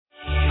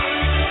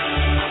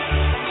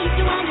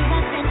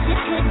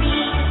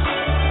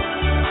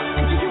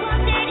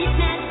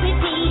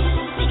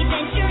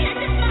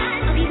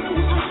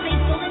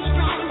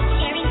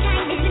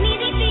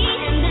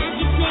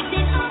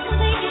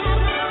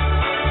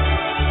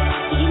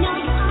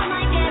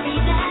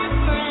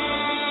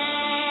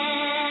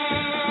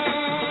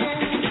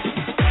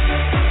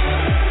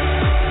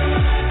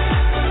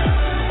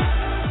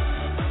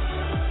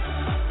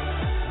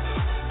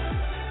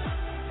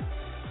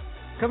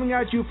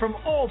at you from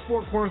all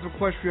four corners of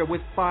Equestria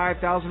with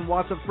 5,000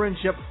 watts of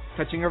friendship,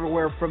 touching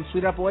everywhere from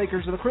Sweet Apple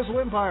Acres to the Crystal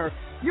Empire.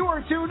 You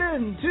are tuned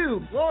in to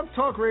Blog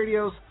Talk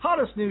Radio's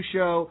hottest new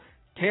show,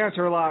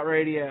 Canterlot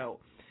Radio.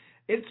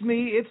 It's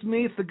me, it's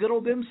the good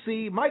old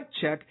MC, Mike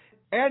Check,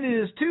 and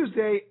it is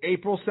Tuesday,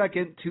 April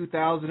 2nd,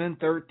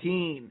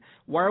 2013.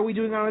 Why are we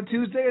doing it on a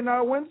Tuesday and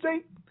not a Wednesday?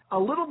 A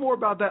little more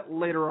about that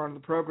later on in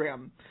the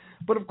program.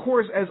 But of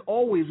course, as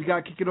always, we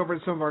got to kick it over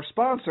to some of our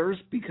sponsors,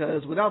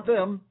 because without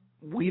them,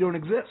 we don't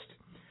exist.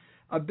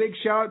 A big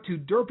shout out to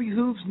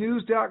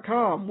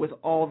DerpyHoofsNews.com with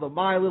all the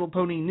My Little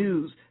Pony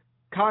news,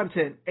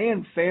 content,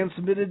 and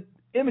fan-submitted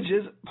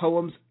images,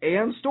 poems,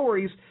 and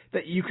stories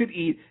that you could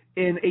eat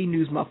in a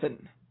news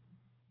muffin.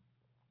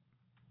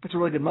 It's a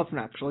really good muffin,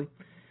 actually.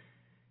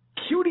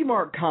 Cutie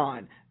Mark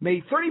Con,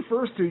 May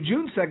 31st through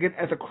June 2nd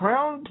at the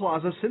Crown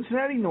Plaza,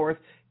 Cincinnati North,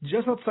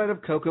 just outside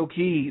of Cocoa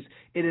Keys.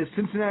 It is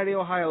Cincinnati,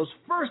 Ohio's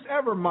first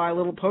ever My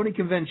Little Pony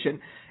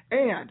convention,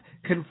 and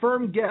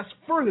confirmed guests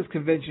for this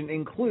convention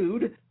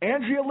include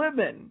Andrea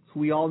Libman,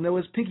 who we all know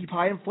as Pinkie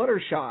Pie and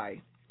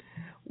Fluttershy.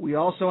 We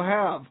also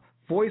have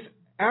voice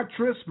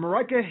actress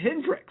Marika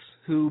Hendricks,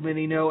 who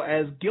many know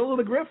as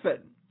Gilda the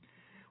Griffin.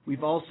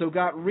 We've also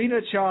got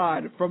Rena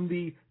Chad from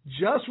the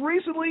just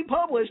recently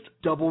published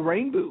Double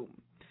Rainbow.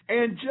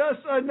 And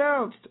just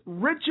announced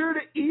Richard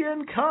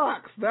Ian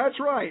Cox. That's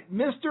right,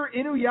 Mr.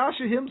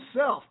 Inuyasha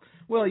himself.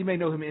 Well, you may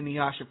know him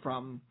Inuyasha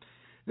from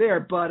there,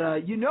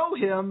 but you know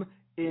him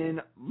in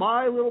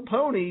My Little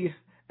Pony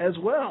as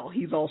well.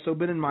 He's also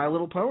been in My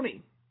Little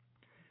Pony.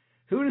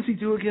 Who does he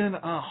do again?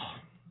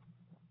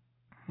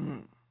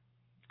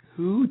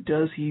 Who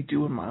does he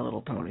do in My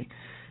Little Pony?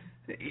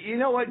 You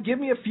know what? Give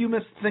me a few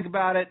minutes to think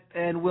about it,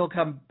 and we'll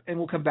come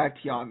back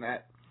to you on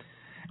that.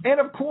 And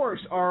of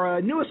course,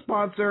 our newest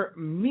sponsor,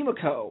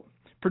 Mimico,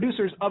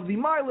 producers of the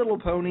My Little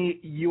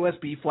Pony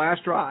USB flash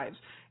drives.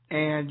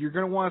 And you're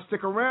going to want to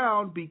stick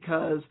around,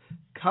 because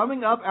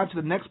coming up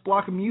after the next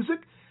block of music,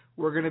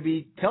 we're going to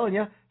be telling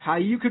you how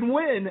you can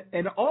win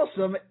an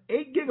awesome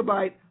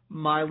 8GB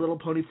My Little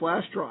Pony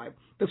flash drive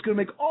that's going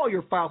to make all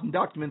your files and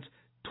documents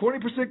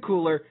 20%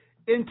 cooler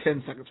in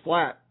 10 seconds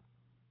flat.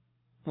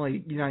 Well,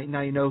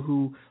 now you know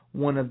who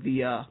one of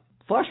the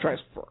flash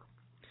drives for.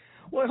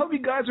 Well, I hope you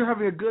guys are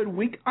having a good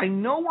week. I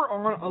know we're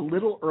on a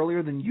little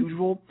earlier than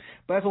usual,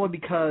 but that's only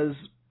because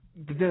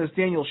the Dennis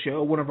Daniels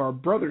Show, one of our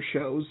brother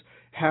shows,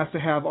 has to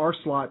have our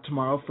slot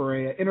tomorrow for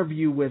an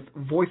interview with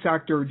voice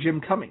actor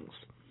Jim Cummings.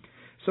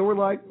 So we're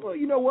like, well,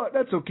 you know what?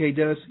 That's okay,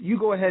 Dennis. You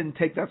go ahead and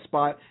take that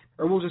spot,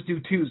 or we'll just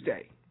do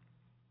Tuesday.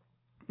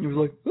 And he was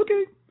like,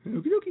 okay,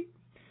 okie-dokie.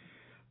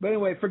 But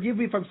anyway, forgive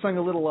me if I'm saying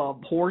a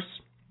little horse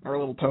or a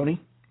little pony.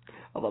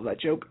 I love that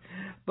joke.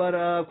 But,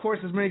 of course,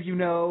 as many of you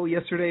know,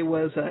 yesterday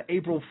was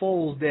April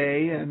Fool's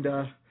Day, and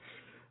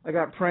I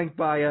got pranked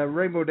by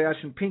Rainbow Dash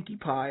and Pinkie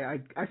Pie.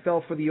 I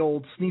fell for the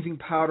old sneezing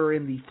powder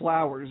in the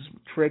flowers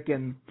trick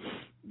and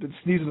been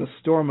sneezing a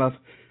storm of...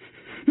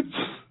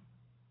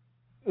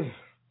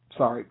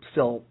 Sorry,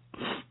 still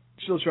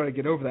trying to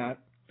get over that.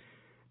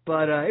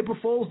 But April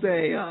Fool's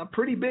Day,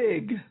 pretty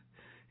big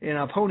in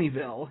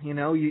Ponyville. You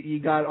know, you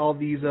got all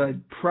these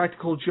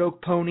practical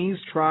joke ponies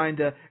trying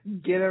to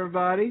get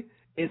everybody.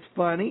 It's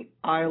funny.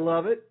 I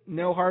love it.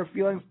 No hard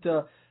feelings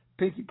to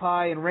Pinkie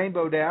Pie and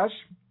Rainbow Dash.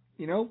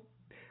 You know,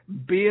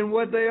 being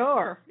what they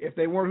are. If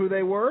they weren't who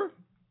they were,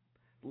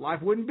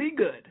 life wouldn't be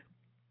good.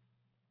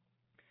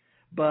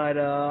 But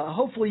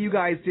hopefully you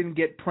guys didn't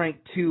get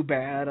pranked too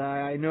bad.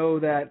 I know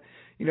that,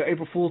 you know,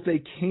 April Fool's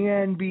Day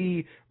can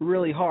be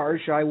really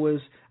harsh. I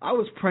was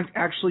pranked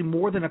actually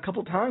more than a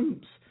couple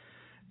times.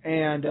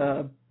 And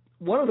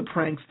one of the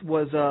pranks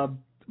was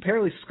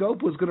apparently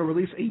Scope was going to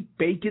release a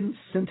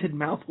bacon-scented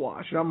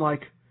mouthwash. And I'm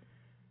like,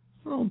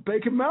 oh,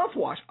 bacon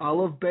mouthwash. I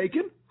love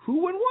bacon.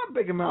 Who wouldn't want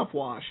bacon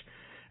mouthwash?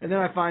 And then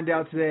I find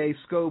out today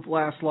Scope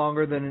lasts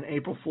longer than an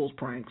April Fool's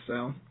prank.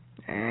 So,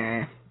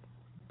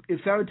 it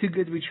sounded too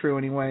good to be true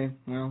anyway.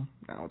 Well,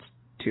 now it's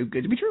too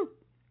good to be true.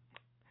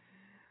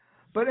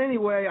 But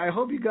anyway, I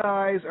hope you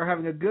guys are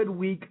having a good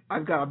week.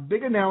 I've got a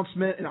big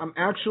announcement, and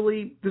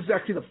this is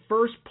actually the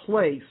first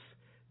place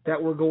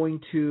that we're going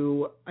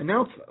to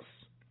announce this.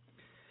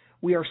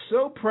 We are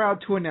so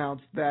proud to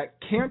announce that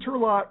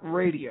Canterlot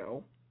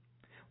Radio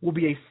will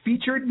be a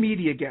featured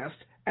media guest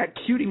at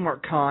Cutie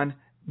Mark Con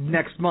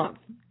next month.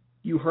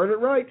 You heard it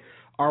right.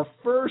 Our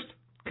first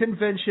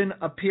convention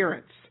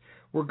appearance.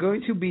 We're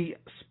going to be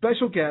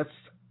special guests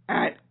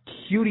at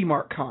Cutie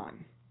Mark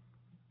Con.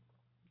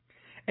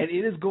 And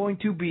it is going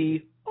to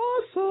be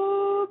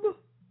awesome,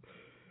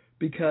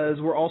 because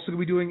we're also going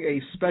to be doing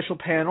a special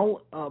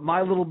panel,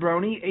 My Little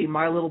Brony, a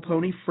My Little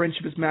Pony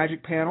Friendship is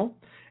Magic panel,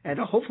 and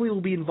hopefully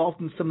we'll be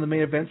involved in some of the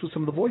main events with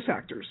some of the voice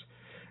actors.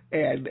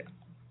 And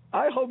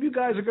I hope you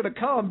guys are going to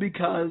come,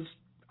 because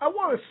I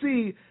want to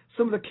see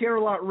some of the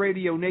Canterlot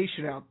Radio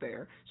Nation out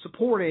there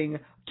supporting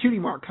Cutie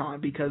Mark Con,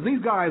 because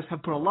these guys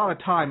have put a lot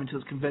of time into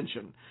this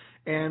convention.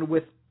 And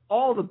with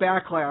all the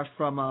backlash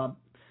from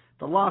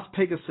the Las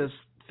Pegasus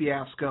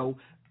fiasco,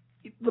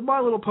 the My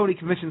Little Pony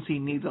convention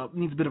scene needs a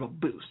bit of a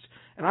boost.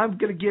 and I'm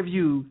going to give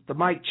you the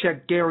mic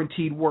check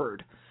guaranteed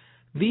word.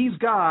 These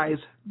guys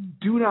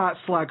do not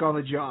slack on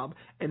the job,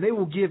 and they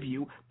will give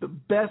you the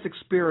best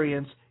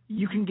experience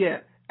you can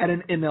get at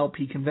an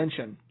MLP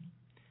convention.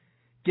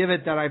 Give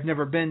it that I've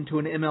never been to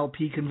an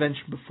MLP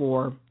convention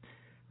before,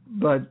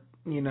 but,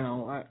 you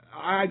know,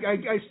 I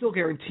still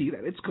guarantee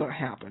that it's going to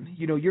happen.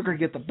 You know, you're going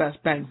to get the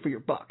best bang for your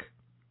buck.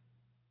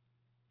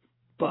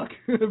 Bang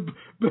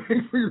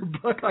for your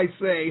buck, I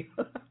say.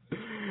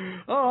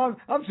 Oh,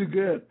 I'm too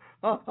good.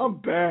 I'm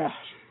bad.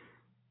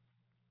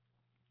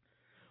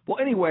 Well,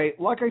 anyway,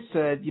 like I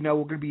said, you know,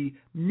 we're going to be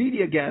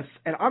media guests,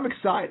 and I'm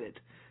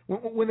excited.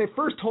 When they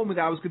first told me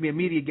that I was going to be a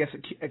media guest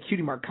at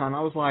Cutie Mark Con,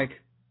 I was like,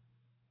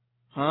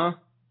 huh?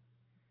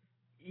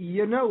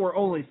 You know, we're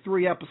only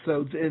 3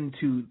 episodes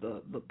into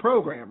the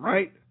program,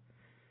 right?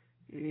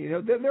 You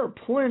know, there are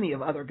plenty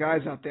of other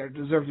guys out there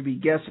who deserve to be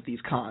guests at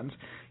these cons.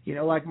 You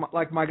know,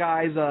 like my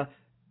guys,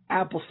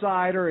 Apple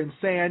Cider and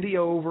Sandy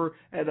over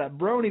at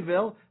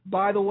Bronyville.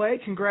 By the way,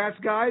 congrats,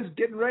 guys,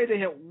 getting ready to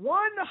hit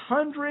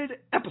 100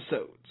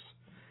 episodes.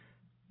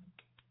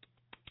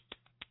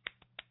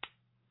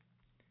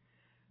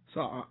 So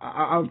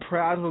I'm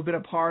proud to have been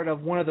a part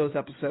of one of those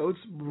episodes.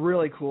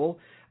 Really cool.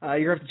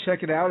 You're going to have to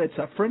check it out. It's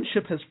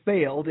Friendship Has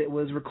Failed. It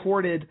was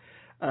recorded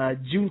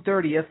June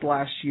 30th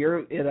last year.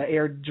 It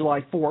aired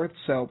July 4th.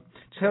 So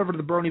just head over to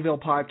the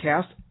Bronyville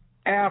podcast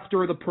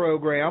after the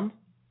program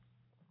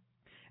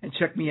and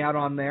check me out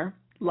on there.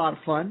 A lot of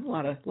fun, a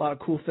lot of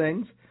cool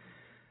things.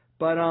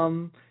 But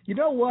you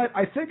know what?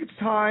 I think it's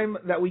time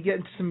that we get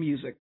into some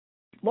music.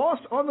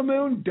 Lost on the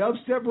Moon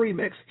Dubstep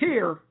Remix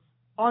here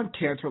on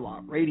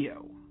Canterlot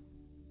Radio.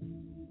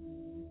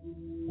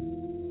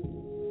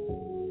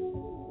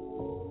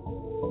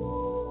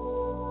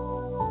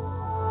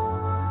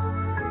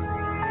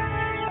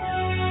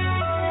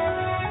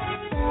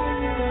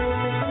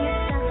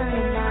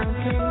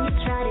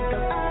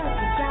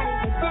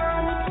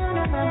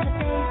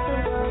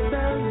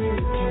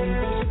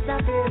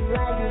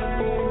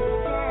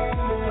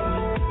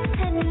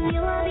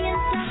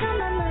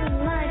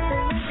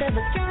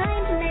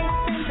 Trying to make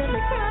sense of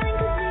the crying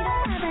 'cause we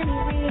don't have any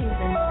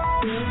reason.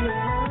 Being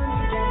alone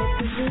together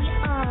 'cause we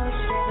all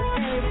share the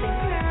very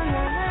same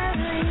crime.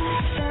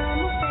 Some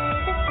will say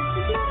that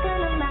this is not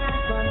gonna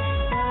last long.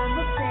 Some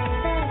will say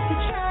that if we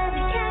try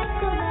we can't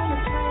go on. The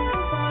time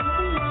goes on,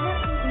 we wanna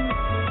losing this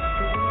one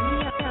 'cause we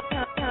are.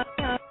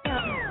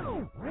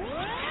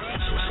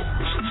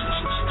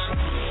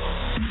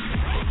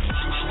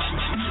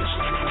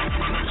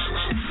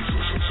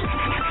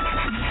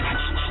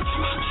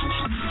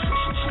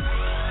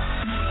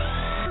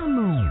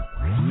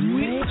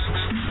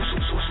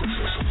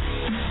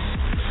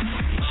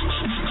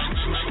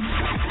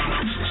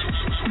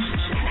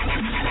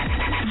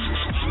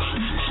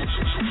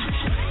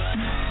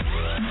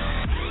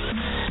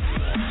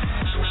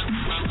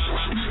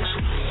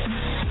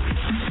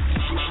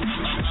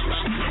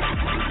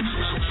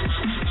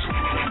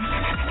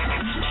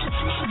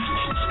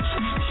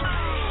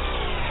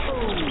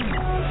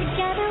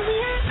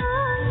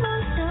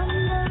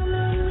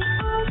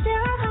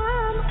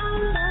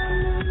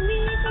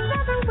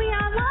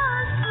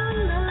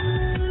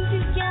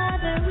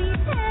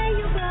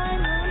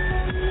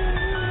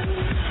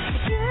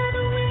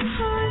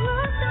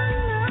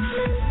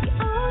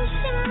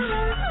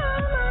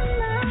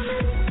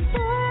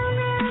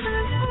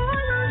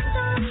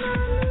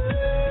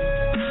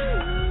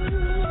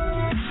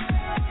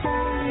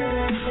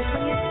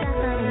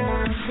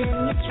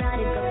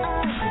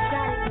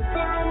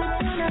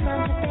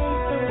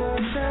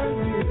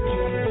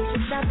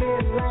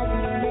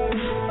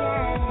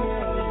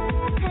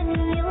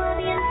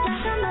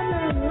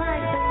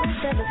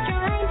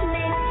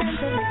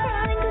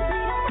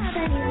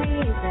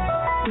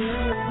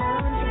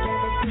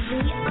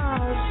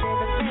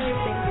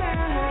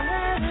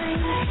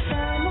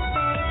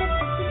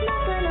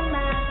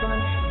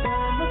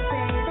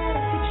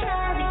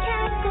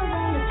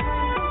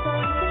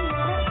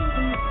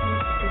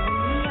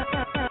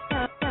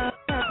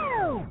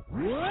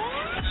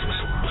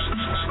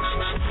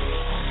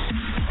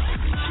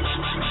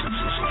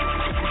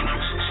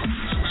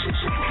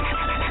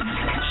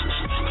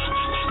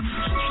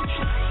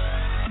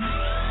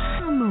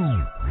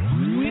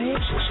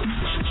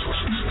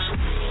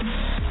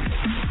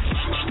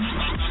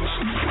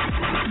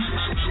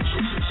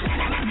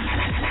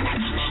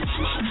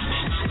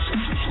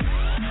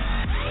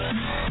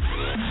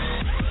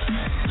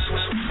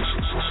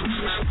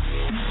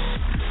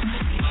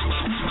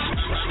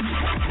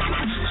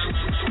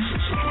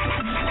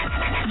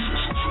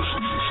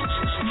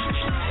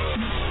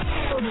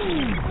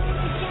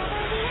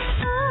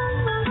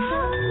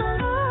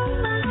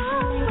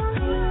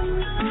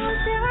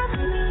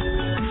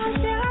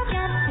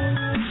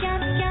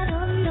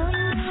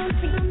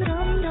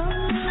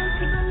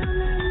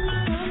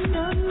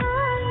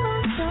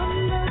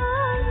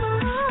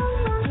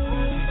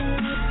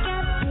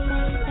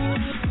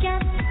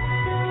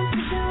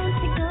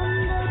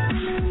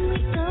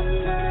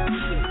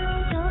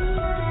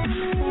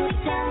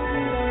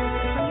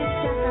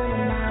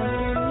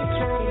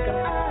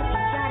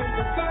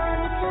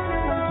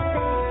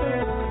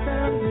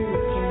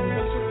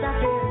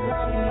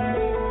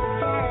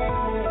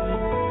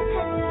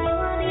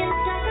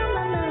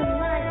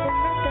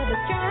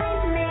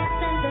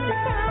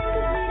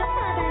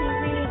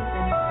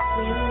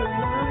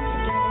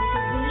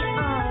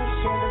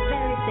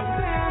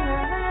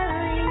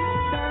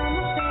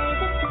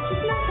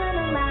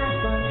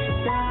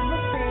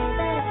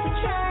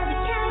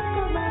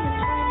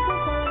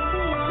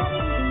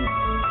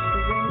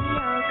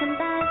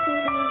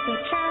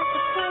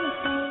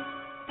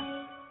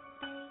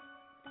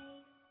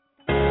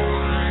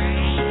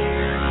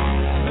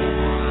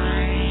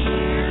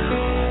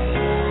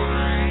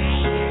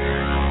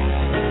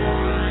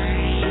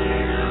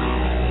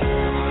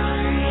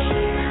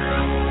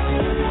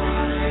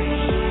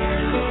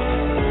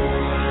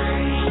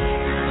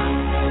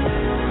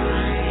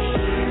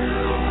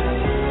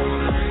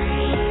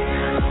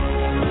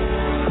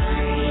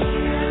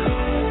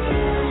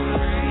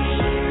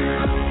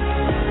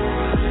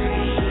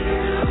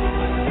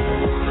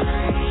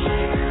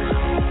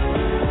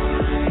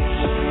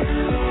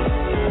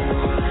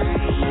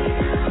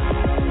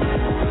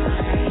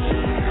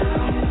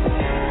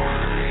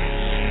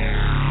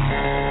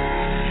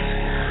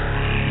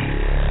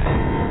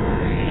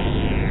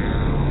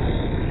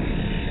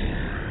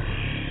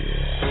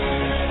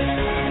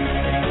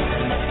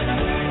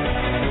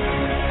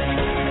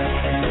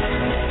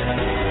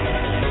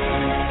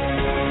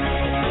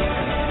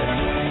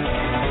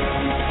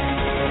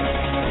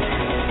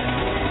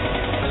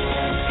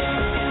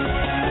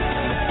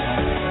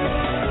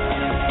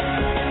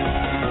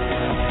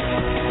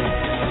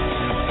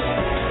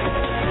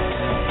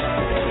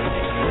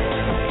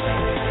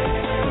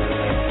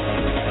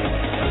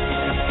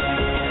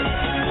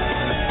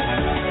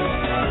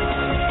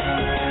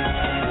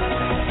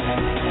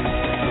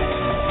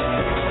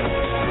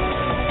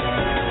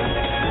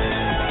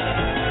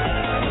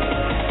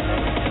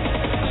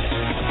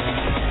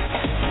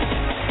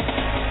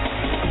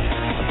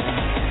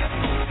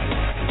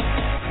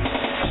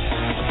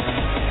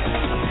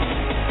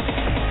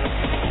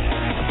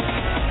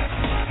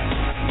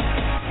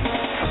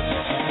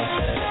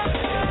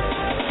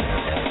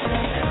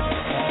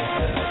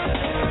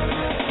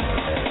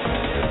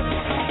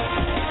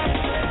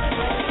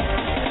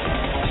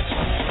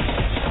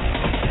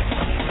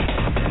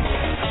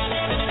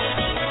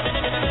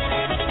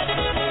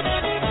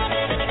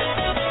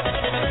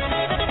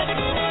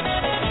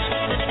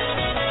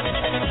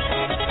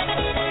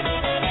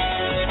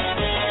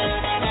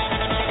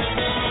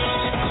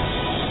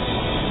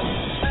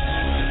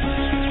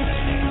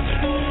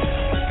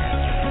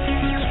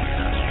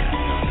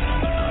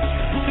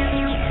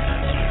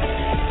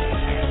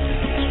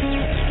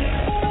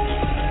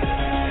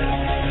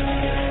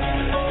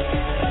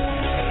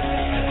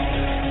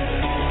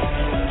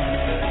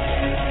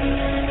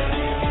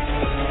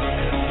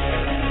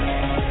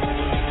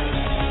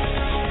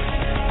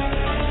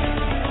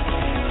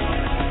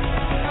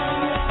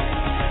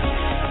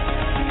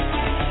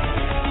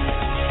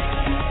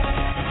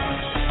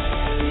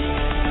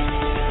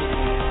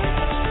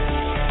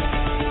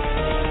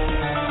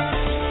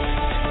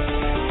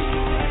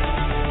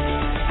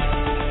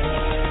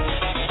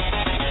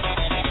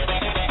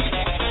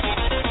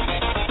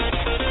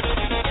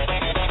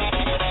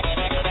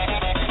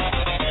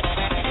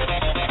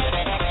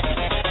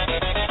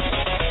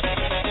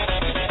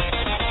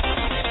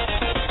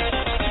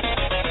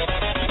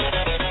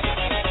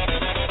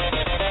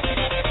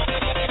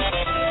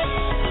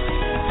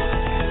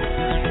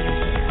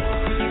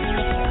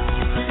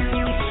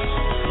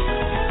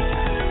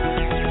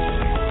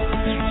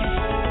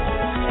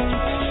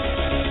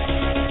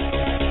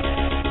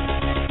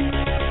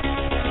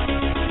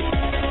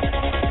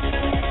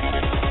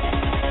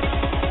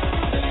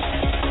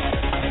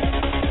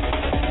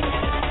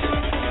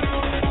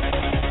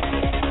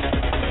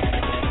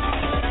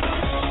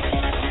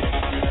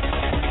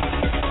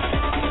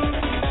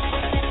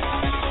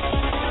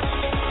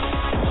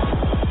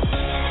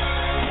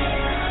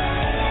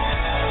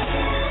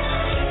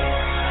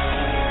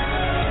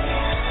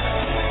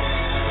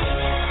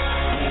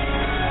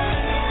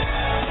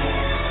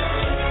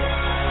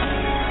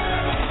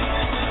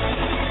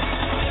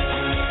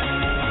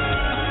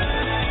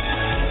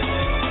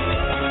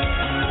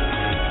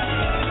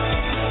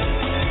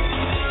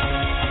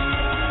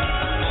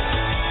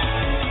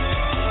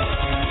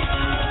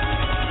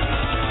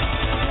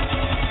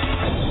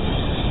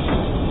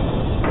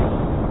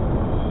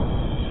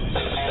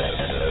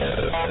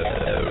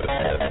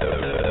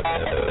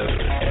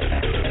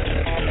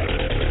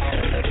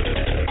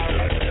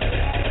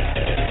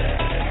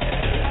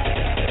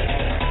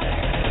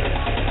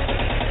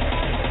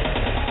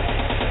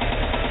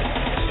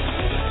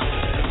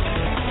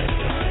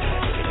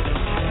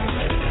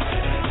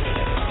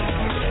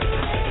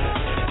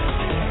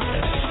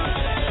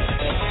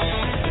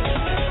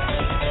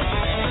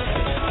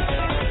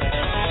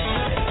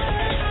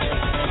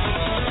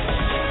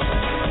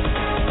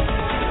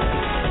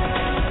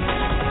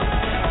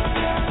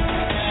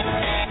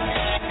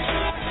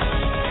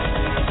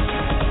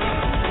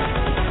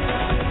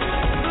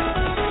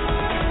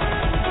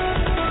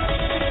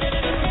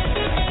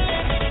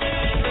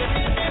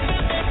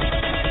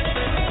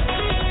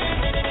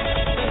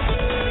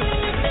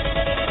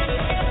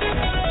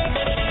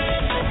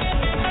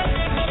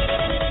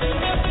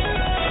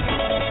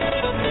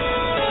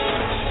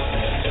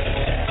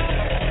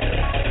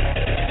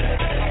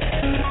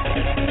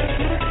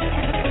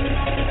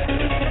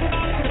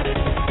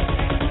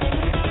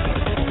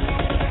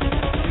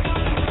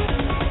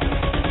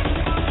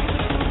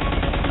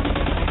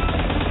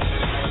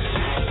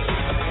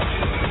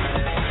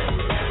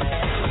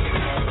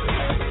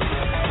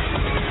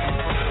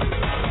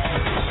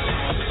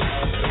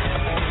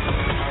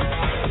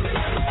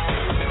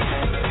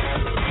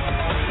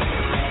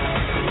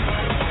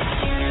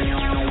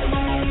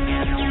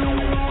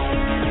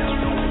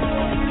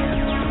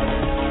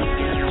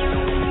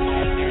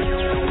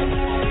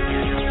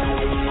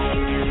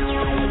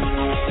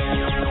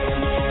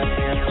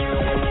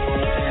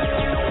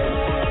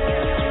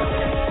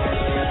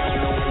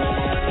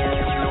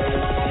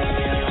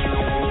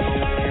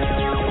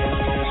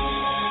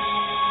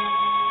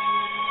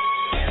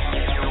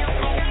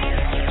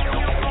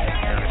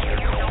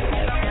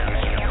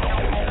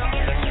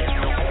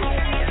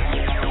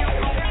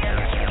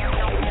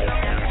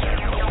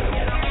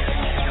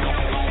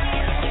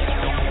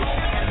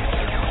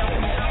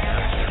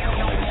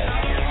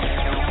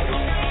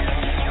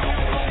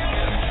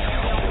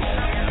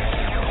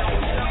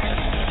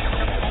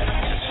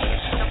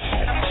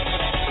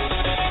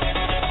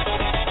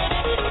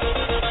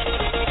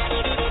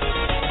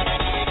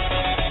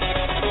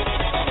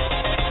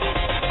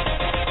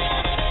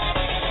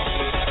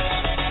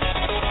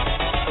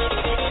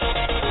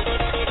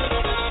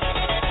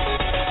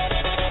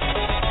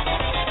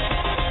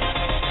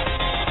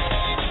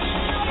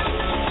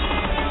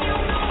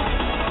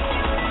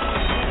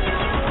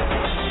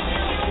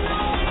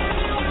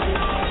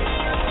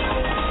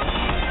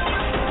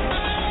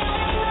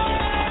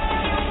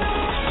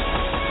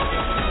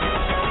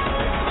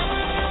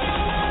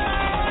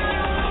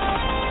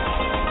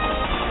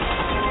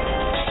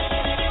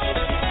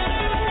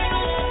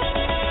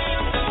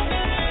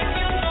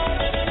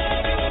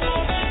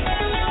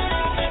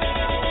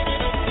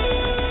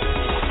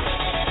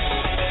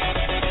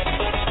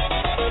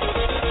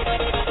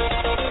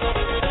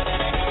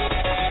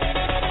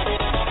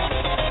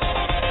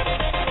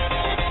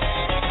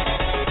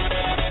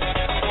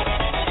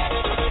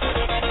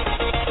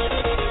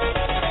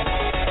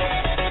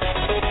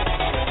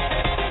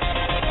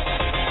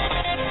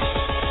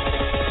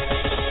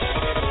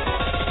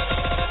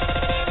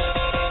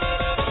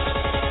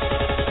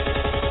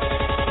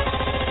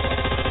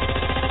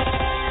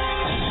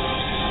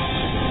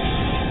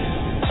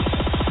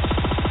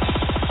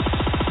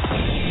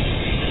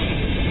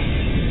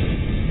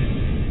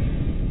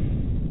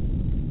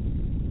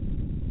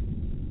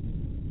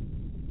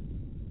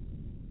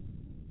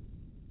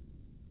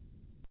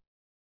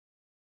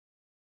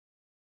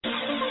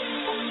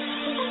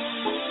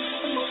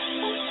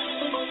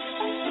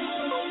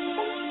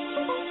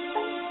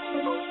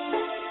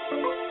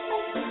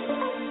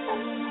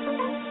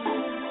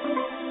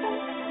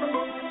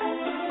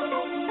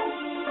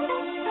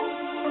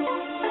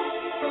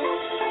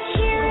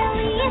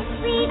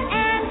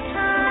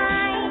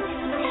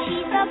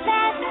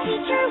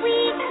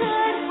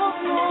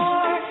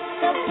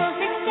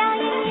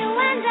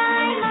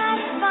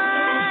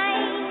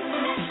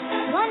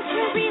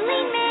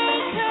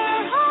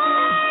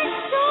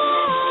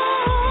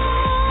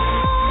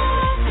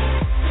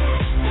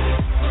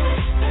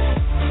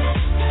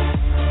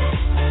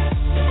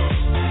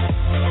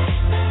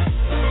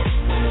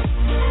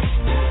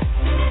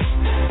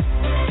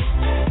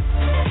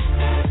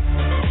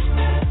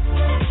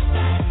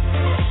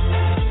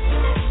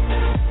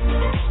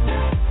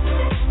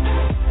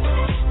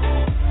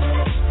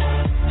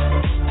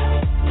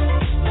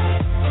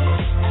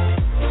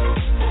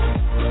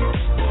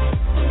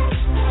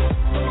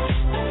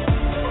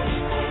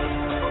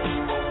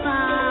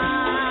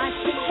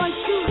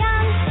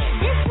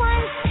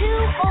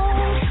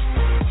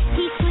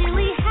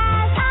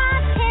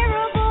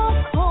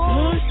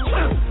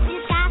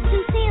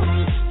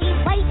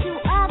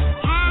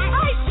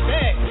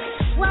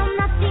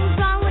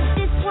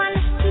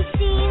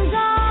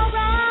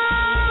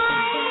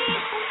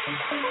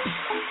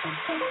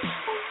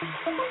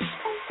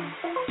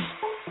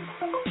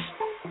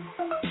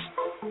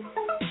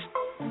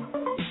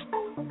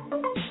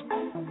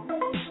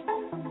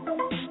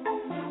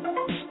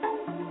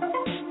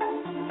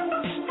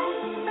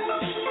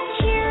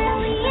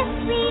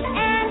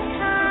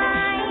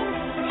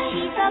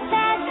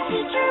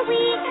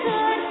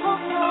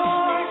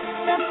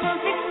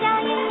 perfect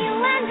stallion you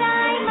and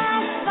I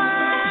must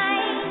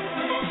find.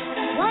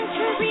 One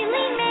to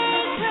really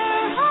make her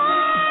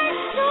heart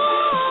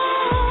soar.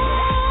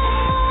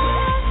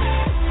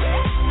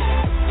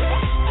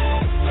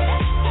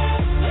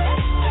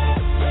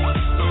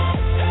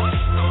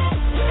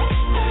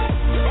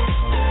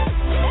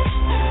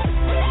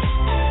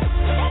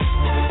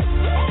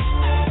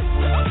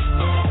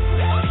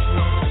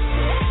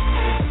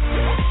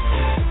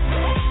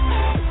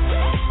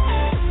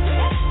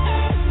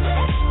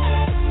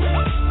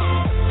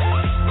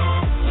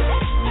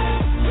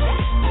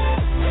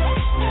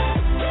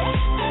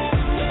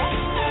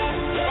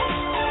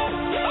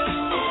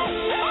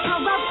 How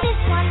about this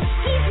one?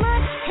 He's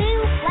much too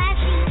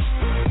flashy.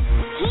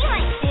 He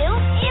might do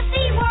if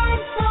he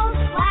weren't so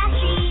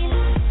flashy.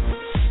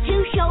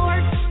 Too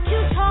short,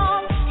 too tall,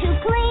 too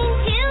clean,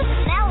 too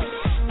smelly,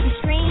 too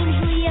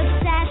strangely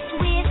obsessed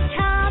with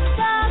tubs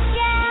of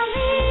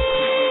jelly.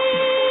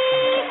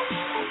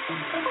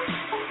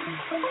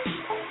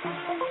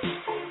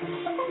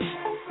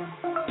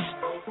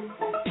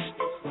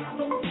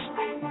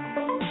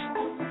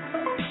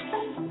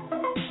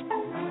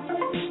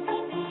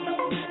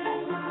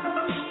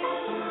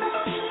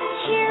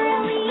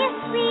 Cheerily,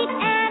 sweet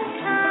and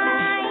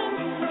kind.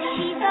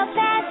 She's the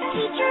best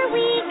teacher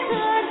we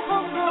could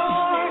hope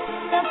for.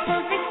 The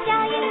perfect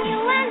stallion you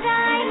and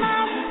I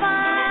must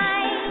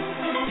find.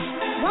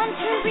 One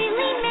to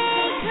really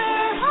make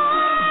her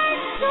heart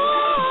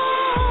soar.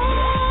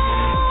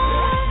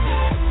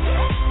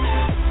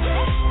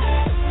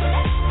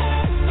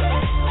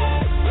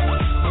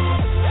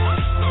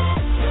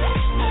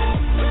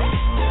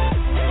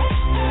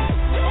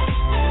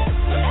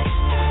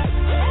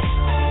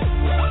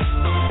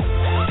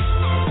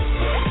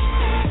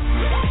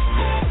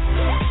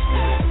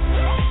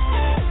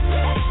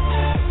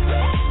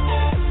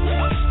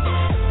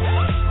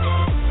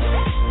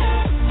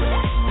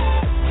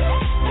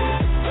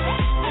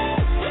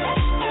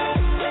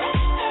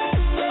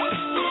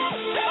 I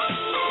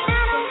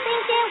don't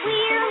think that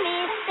we're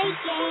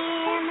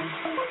mistaken.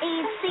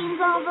 It seems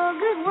all the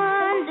good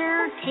ones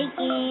are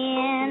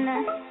taken.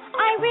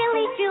 I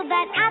really feel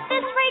that at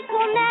this rate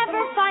we'll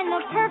never find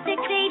the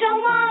perfect date.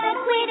 Don't wanna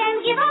quit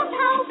and give up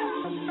hope.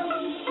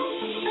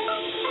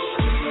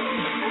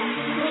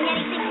 Doing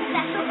anything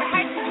special for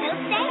Hearts and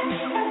Toast Day?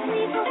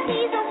 Please, oh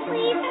please, oh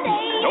please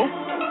say. Nope.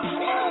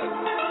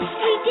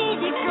 We did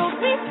it, girls,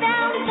 we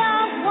found the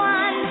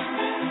one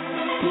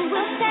who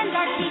will send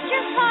our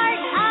teacher's heart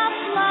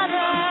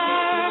a-flutter.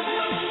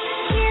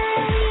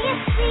 Cheerily,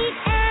 sweet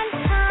and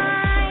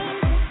kind.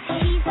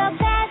 She's the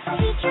best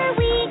teacher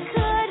we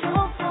could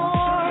hope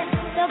for.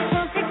 The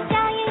perfect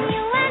stallion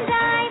you and I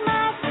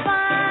must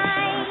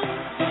find.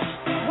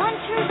 One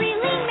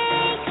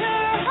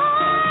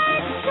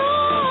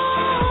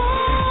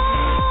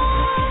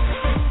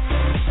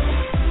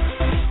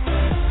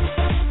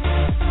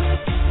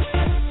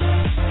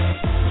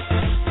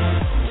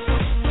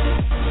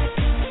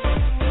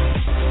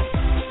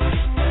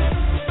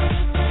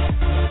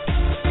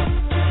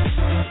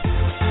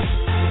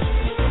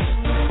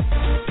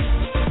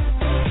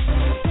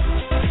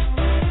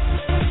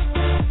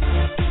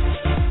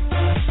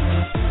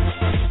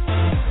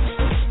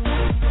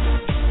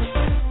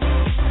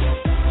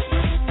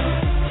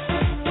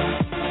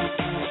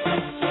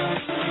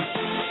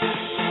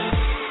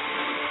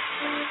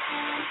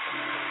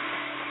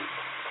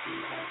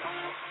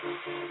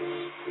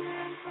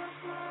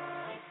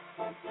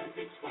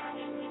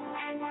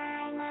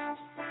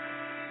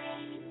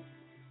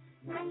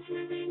to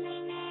really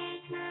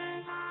make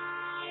her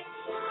heart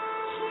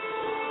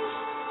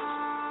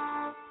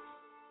soar.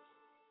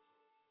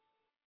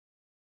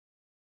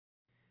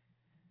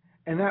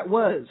 And that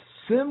was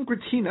Sim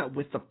Gratina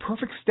with the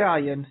Perfect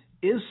Stallion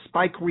is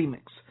Spike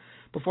remix.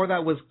 Before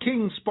that was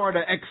King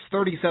Sparta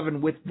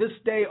X37 with This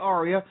Day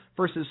Aria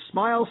versus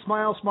Smile,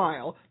 Smile,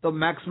 Smile, the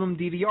Maximum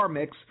DDR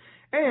mix,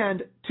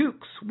 and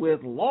Tukes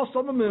with Lost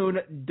on the Moon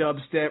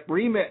Dubstep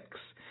remix.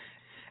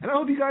 And I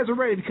hope you guys are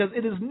ready because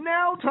it is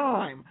now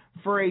time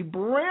for a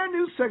brand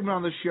new segment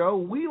on the show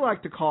we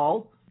like to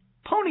call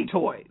Pony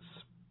Toys.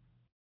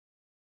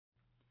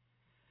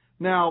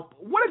 Now,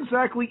 what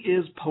exactly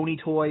is Pony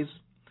Toys?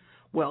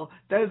 Well,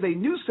 that is a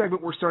new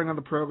segment we're starting on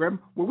the program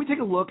where we take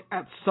a look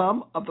at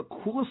some of the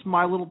coolest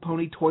My Little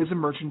Pony toys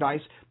and merchandise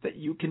that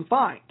you can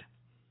find.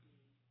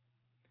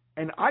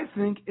 And I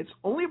think it's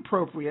only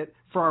appropriate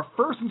for our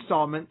first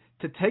installment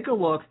to take a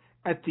look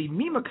at the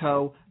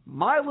Mimico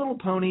My Little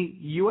Pony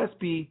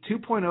USB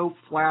 2.0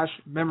 flash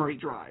memory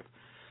drive.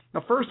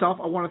 Now, first off,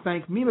 I want to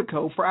thank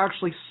Mimico for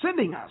actually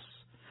sending us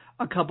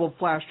a couple of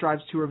flash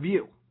drives to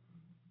review.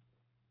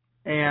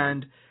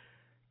 And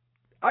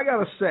I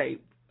gotta say,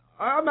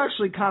 I'm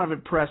actually kind of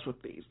impressed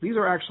with these. These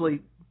are actually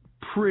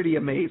pretty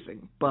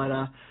amazing. But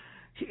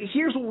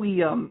here's what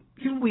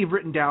we've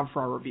written down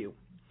for our review.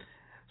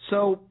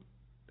 So,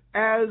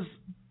 as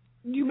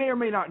you may or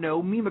may not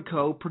know,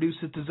 Mimico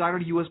produces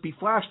designer USB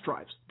flash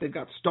drives. They've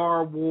got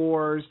Star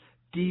Wars,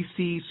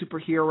 DC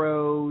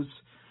superheroes.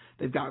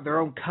 They've got their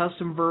own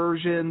custom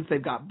versions.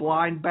 They've got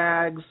blind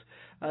bags.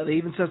 They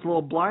even sent a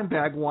little blind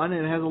bag one,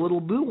 and it has a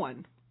little Boo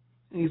one.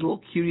 And he's a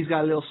little cute. He's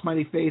got a little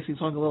smiley face. He's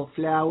holding a little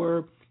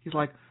flower. He's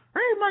like, "Hey,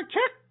 my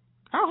chick,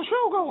 how's the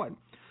show going?"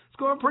 "It's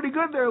going pretty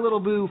good there, little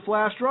Boo.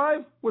 Flash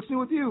drive, what's new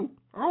with you?"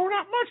 "Oh,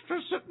 not much.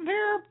 Just sitting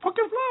here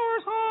plucking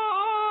flowers.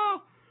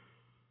 Ah."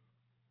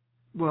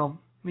 Well,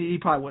 he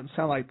probably wouldn't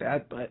sound like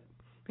that, but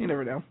you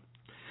never know.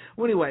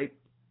 Well, anyway,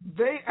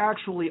 they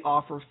actually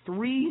offer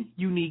 3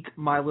 unique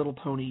My Little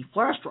Pony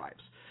flash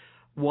drives.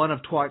 One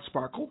of Twilight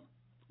Sparkle,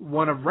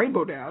 one of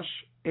Rainbow Dash,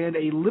 and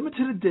a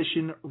limited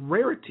edition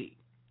Rarity.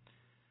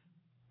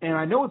 And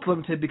I know it's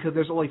limited because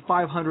there's only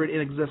 500 in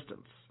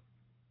existence.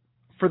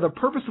 For the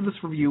purpose of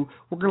this review,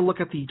 we're going to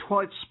look at the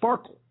Twilight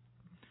Sparkle.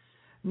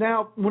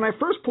 Now, when I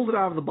first pulled it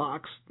out of the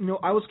box,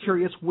 I was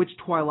curious which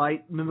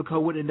Twilight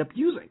Mimico would end up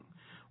using.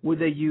 Would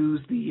they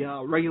use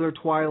the regular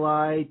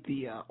Twilight,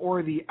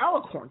 or the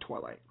Alicorn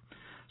Twilight?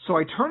 So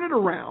I turn it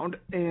around,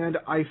 and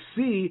I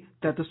see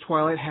that this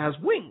Twilight has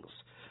wings.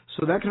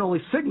 So that can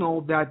only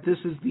signal that this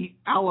is the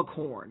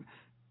Alicorn,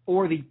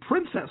 or the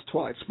Princess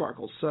Twilight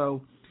Sparkle.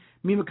 So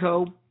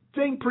Mimico,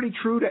 staying pretty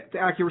true to the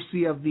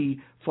accuracy of the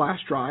flash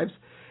drives.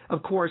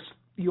 Of course,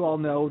 you all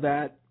know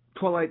that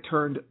Twilight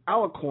turned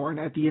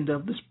Alicorn at the end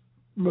of this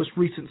most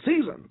recent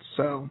season,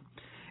 so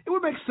it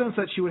would make sense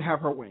that she would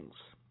have her wings.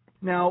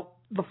 Now,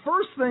 the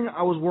first thing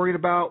I was worried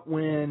about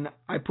when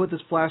I put this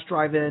flash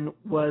drive in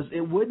was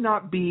it would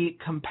not be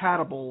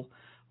compatible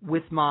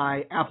with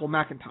my Apple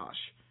Macintosh.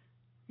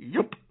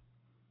 Yup.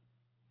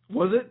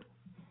 Was it?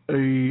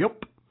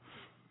 Yup.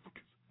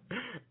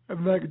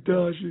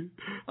 Macintosh.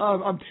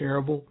 I'm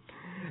terrible.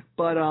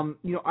 But,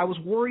 I was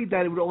worried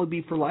that it would only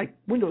be for,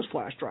 Windows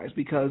flash drives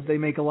because they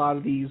make a lot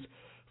of these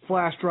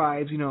flash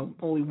drives,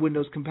 only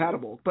Windows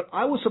compatible. But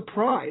I was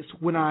surprised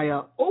when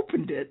I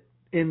opened it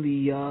in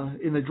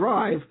the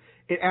drive.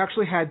 It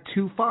actually had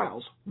 2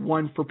 files,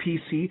 one for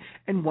PC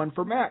and one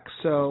for Mac.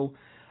 So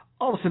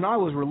all of a sudden I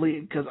was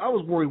relieved because I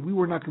was worried we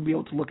were not going to be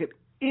able to look at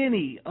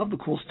any of the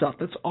cool stuff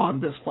that's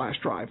on this flash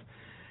drive.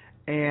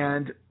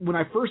 And when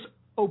I first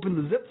opened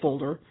the zip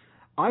folder,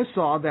 I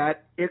saw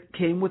that it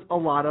came with a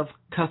lot of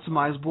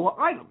customizable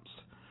items,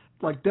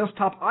 like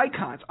desktop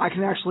icons. I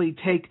can actually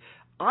take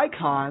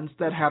icons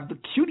that have the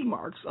cutie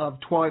marks of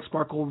Twilight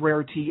Sparkle,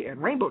 Rarity,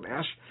 and Rainbow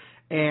Dash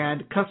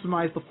and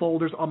customize the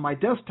folders on my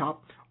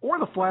desktop or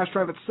the flash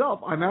drive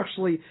itself. I'm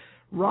actually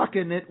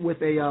rocking it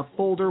with a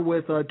folder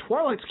with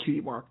Twilight's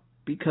cutie mark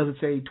because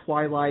it's a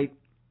Twilight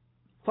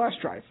flash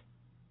drive.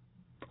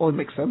 Only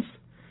makes sense.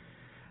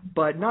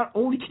 But not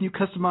only can you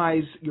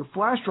customize your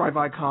flash drive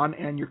icon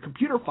and your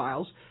computer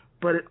files,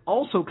 but it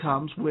also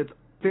comes with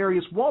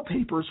various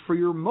wallpapers for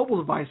your mobile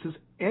devices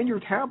and your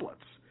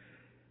tablets.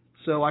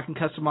 So I can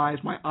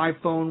customize my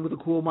iPhone with a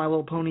cool My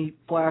Little Pony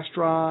flash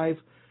drive.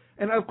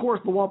 And, of course,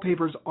 the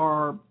wallpapers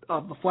are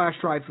of the flash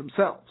drives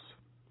themselves.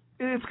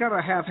 It's kind of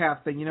a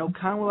half-half thing,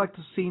 kind of like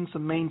to see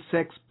some main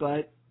 6,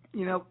 but,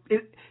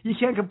 you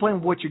can't complain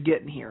with what you're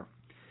getting here.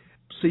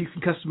 So you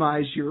can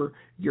customize your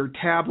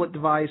tablet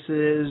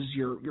devices,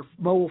 your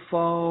mobile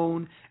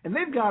phone, and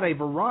they've got a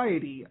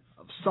variety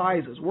of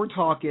sizes. We're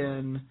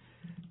talking,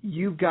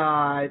 you've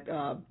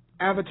got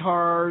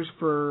avatars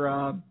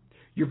for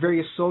your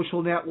various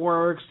social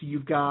networks.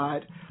 You've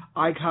got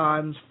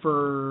icons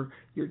for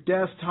your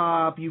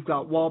desktop. You've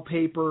got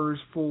wallpapers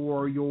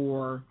for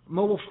your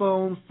mobile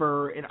phone,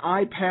 for an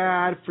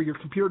iPad, for your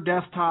computer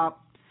desktop.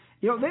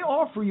 They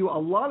offer you a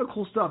lot of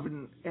cool stuff,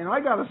 and I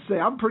gotta say,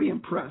 I'm pretty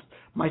impressed.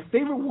 My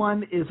favorite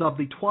one is of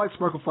the Twilight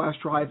Sparkle flash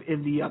drive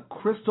in the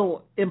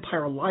Crystal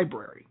Empire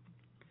Library.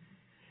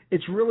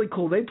 It's really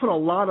cool. They put a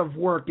lot of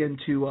work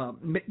into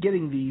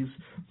getting these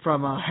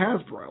from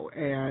Hasbro,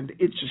 and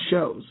it just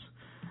shows.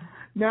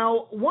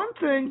 Now, one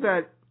thing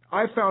that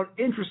I found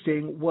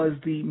interesting was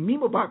the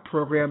MemoBot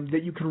program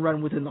that you can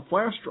run within the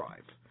flash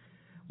drive.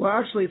 Well,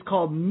 actually, it's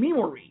called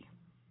Memory,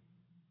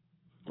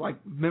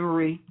 like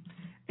memory.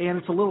 And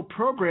it's a little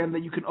program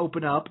that you can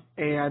open up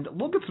and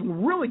look at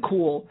some really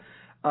cool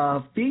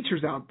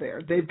features out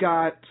there. They've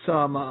got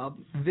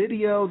some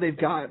video. They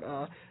got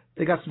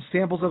some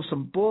samples of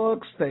some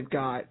books. They've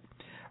got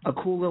a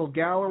cool little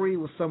gallery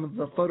with some of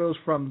the photos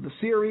from the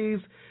series.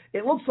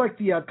 It looks like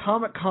the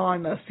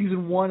Comic-Con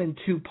Season 1 and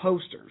 2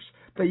 posters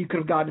that you could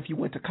have gotten if you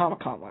went to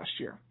Comic-Con last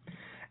year.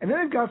 And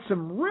then they've got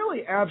some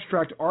really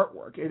abstract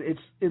artwork.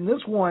 It's in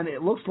this one,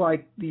 it looks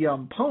like the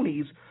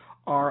ponies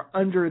are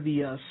under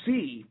the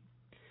sea.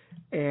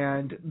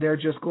 And they're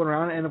just going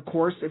around, and of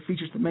course, it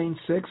features the main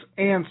 6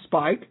 and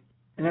Spike,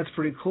 and that's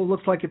pretty cool. It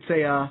looks like it's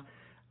a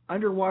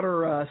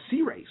underwater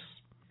sea race.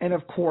 And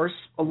of course,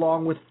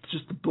 along with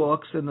just the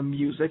books and the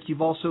music,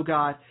 you've also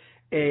got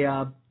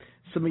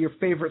some of your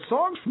favorite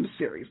songs from the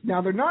series.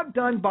 Now, they're not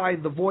done by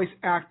the voice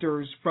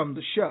actors from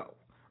the show,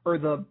 or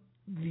the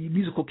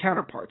musical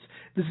counterparts.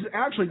 This is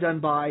actually done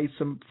by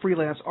some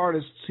freelance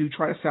artists who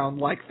try to sound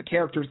like the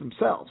characters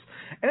themselves.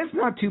 And it's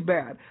not too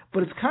bad,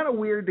 but it's kind of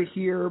weird to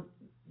hear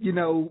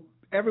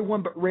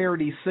everyone but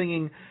Rarity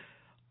singing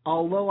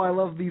Although I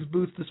love these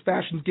boots, this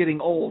fashion's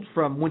getting old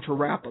from Winter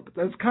Wrap-Up.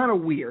 That's kind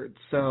of weird.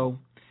 So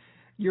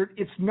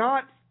it's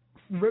not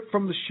ripped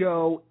from the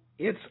show.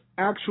 It's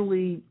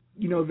actually,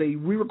 they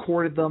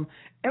re-recorded them,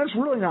 and it's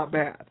really not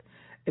bad.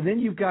 And then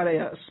you've got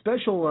a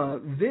special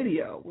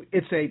video.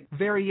 It's a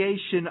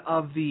variation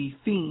of the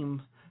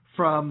theme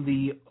from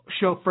the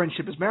show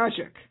Friendship is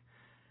Magic.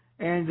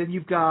 And then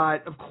you've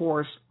got, of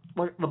course,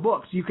 the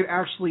books. You could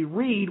actually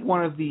read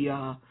one of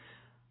the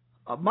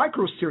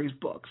micro-series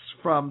books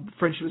from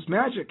Friendship is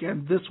Magic.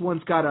 And this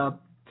one's got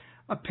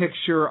a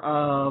picture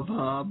of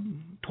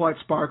Twilight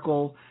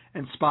Sparkle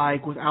and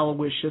Spike with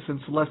Aloysius and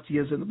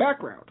Celestia's in the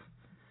background.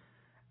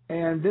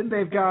 And then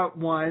they've got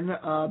one,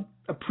 a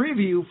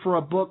preview for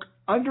a book,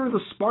 Under the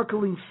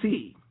Sparkling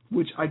Sea,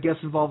 which I guess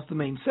involves the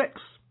main six.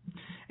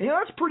 And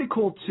that's pretty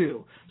cool,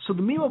 too. So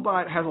the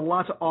MemoBot has a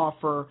lot to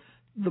offer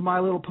the My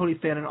Little Pony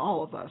fan and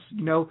all of us.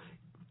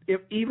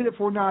 Even if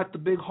we're not the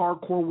big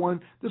hardcore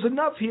one, there's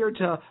enough here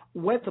to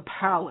whet the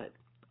palate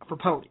for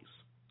ponies.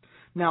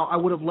 Now, I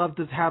would have loved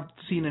to have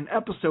seen an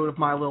episode of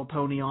My Little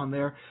Pony on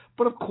there,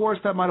 but of course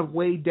that might have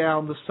weighed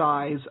down the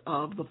size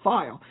of the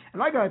file.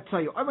 And I got to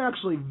tell you, I'm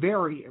actually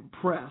very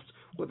impressed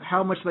with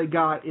how much they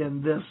got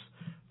in this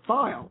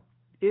file.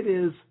 It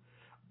is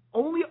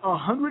only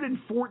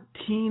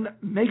 114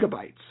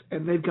 megabytes,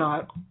 and they've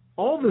got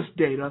all this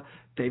data,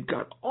 they've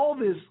got all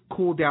this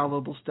cool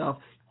downloadable stuff,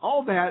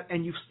 all that,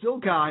 and you've still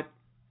got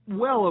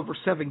well over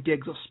 7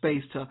 gigs of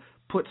space to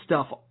put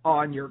stuff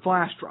on your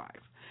flash drive.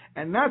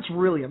 And that's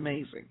really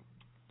amazing.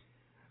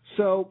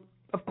 So,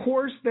 of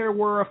course, there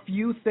were a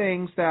few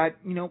things that,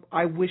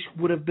 I wish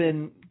could have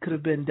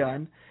been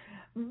done.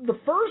 The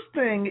first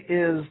thing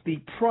is the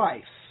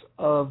price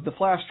of the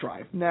flash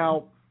drive.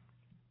 Now,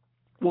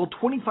 well,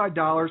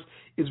 $25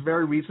 is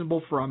very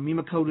reasonable for a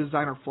Mimico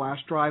Designer flash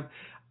drive.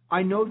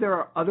 I know there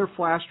are other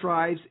flash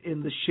drives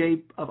in the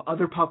shape of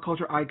other pop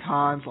culture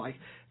icons like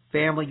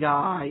Family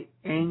Guy,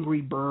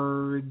 Angry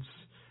Birds.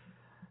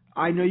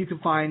 I know you can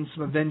find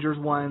some Avengers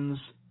ones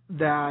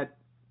that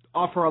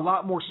offer a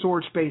lot more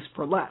storage space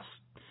for less.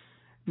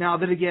 Now,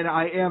 then again,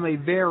 I am a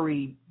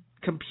very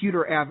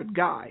computer-avid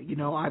guy.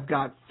 I've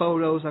got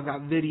photos, I've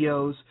got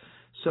videos,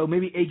 so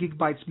maybe 8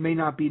 gigabytes may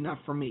not be enough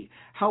for me.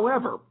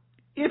 However,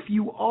 if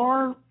you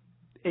are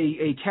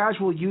a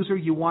casual user,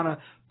 you want to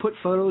put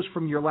photos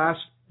from your last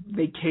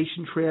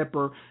vacation trip,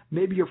 or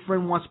maybe your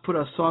friend wants to put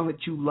a song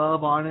that you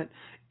love on it,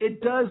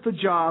 it does the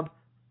job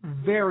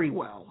very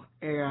well.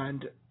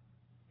 And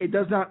it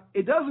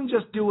doesn't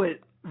just do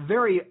it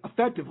very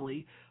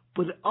effectively,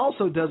 but it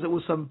also does it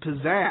with some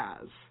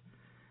pizzazz.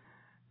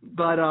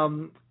 But,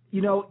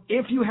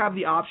 if you have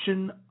the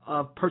option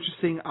of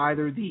purchasing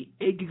either the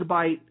 8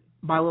 gigabyte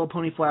My Little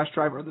Pony flash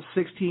drive or the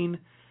 16,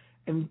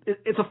 and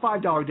it's a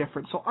 $5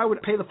 difference, so I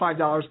would pay the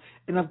 $5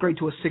 and upgrade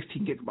to a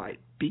 16 gigabyte,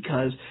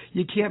 because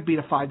you can't beat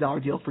a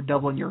 $5 deal for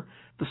doubling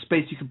the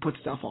space you can put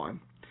stuff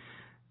on.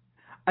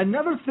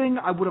 Another thing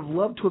I would have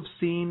loved to have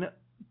seen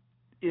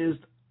is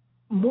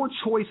more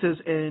choices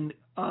in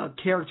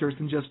characters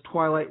than just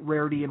Twilight,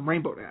 Rarity, and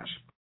Rainbow Dash.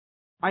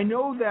 I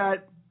know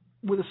that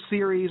with a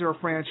series or a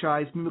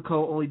franchise,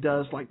 Mimico only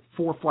does like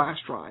 4 flash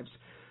drives,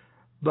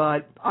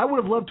 but I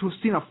would have loved to have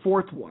seen a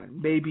 4th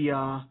one, maybe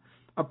a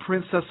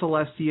Princess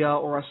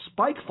Celestia or a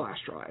Spike flash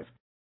drive.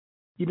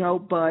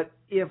 But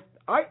if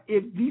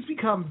these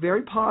become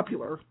very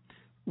popular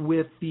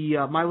with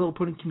the My Little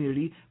Pony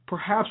community,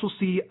 perhaps we'll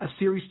see a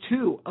Series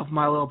 2 of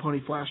My Little Pony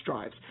flash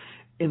drives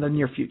in the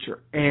near future.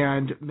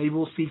 And maybe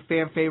we'll see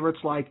fan favorites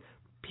like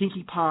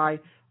Pinkie Pie,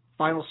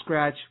 Final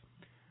Scratch,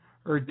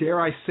 or dare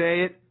I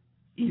say it,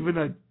 even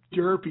a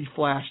Derpy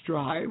flash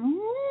drive.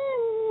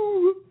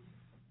 Woo!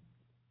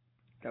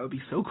 That would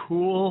be so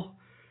cool.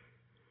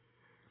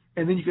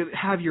 And then you could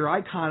have your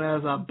icon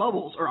as a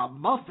Bubbles or a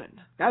Muffin.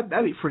 That'd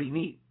be pretty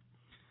neat.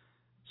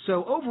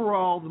 So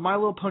overall, the My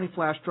Little Pony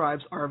flash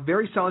drives are a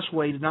very stylish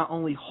way to not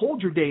only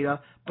hold your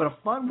data, but a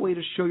fun way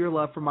to show your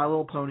love for My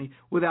Little Pony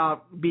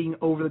without being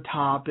over the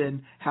top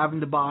and having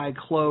to buy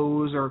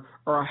clothes or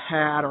a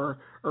hat or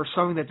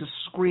something that just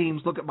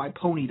screams, look at my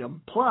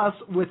ponydom. Plus,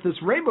 with this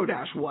Rainbow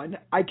Dash one,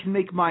 I can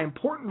make my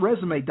important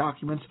resume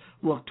documents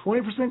look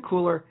 20%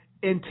 cooler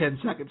in 10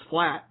 seconds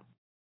flat.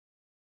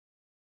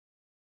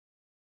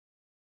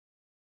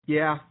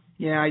 Yeah,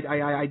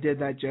 I did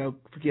that joke.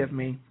 Forgive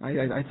me.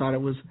 I thought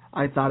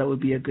it would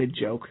be a good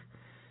joke.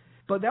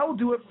 But that will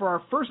do it for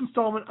our first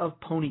installment of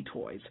Pony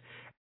Toys.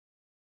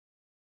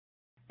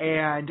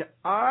 And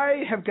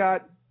I have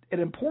got an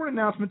important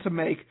announcement to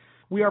make.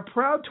 We are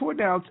proud to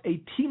announce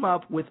a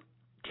team-up with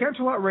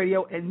Canterlot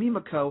Radio and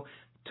Mimico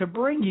to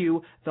bring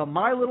you the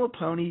My Little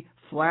Pony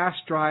Flash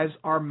Drives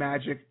Are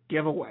Magic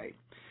giveaway.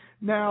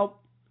 Now,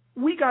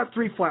 we got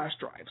 3 flash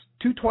drives,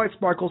 2 Twilight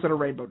Sparkles and a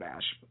Rainbow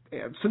Dash.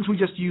 And since we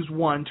just used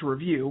one to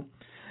review,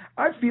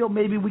 I feel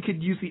maybe we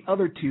could use the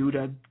other 2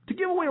 to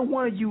give away to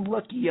one of you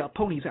lucky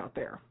ponies out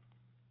there.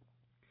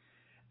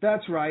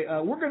 That's right.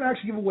 We're going to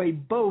actually give away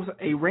both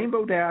a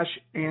Rainbow Dash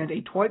and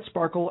a Twilight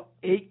Sparkle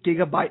 8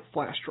 gigabyte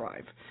flash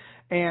drive.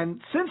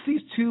 And since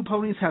these 2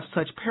 ponies have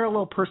such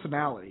parallel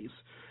personalities,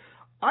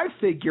 I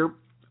figure,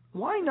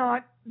 why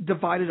not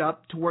divide it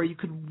up to where you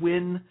could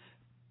win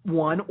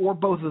one or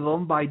both of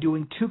them by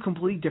doing two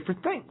completely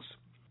different things.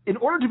 In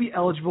order to be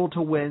eligible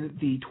to win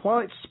the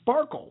Twilight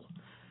Sparkle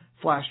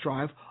flash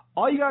drive,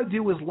 all you got to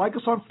do is like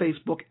us on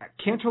Facebook at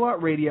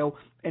Canterlot Radio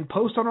and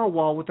post on our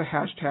wall with the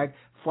hashtag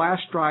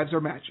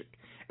 #FlashDrivesAreMagic.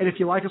 And if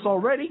you like us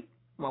already,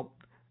 well,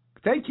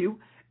 thank you,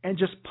 and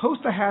just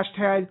post the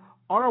hashtag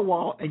on our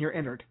wall and you're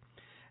entered.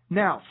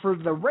 Now, for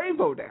the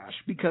Rainbow Dash,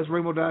 because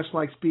Rainbow Dash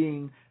likes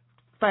being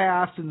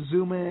fast and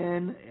zoom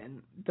in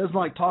and doesn't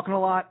like talking a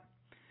lot,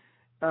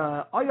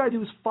 all you got to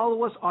do is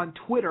follow us on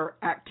Twitter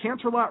at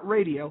Canterlot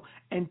Radio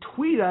and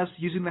tweet us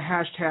using the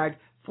hashtag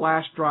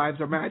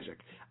 #FlashDrivesAreMagic.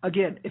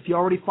 Again, if you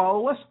already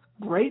follow us,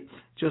 great.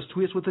 Just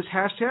tweet us with this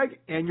hashtag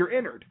and you're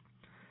entered.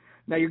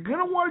 Now, you're going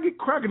to want to get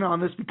cracking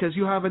on this because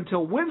you have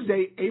until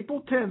Wednesday,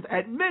 April 10th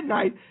at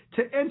midnight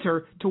to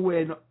enter to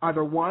win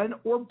either one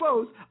or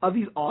both of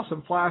these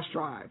awesome flash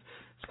drives.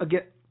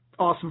 Again,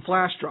 awesome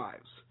flash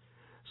drives.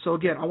 So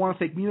again, I want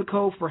to thank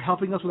Munico for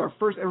helping us with our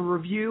first ever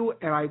review,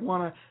 and I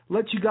want to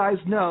let you guys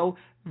know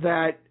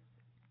that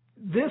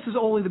this is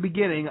only the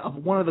beginning of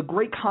one of the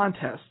great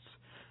contests,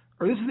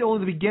 or this is only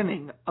the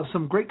beginning of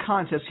some great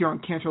contests here on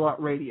Canterlot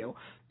Radio,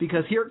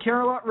 because here at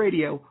Canterlot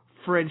Radio,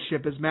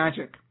 friendship is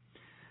magic.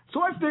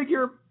 So I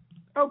figure,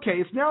 okay,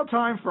 it's now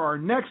time for our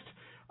next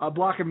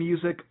block of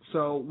music,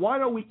 so why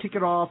don't we kick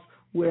it off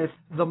with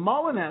the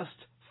Molinest,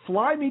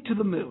 Fly Me to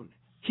the Moon,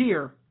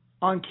 here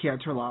on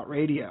Canterlot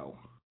Radio.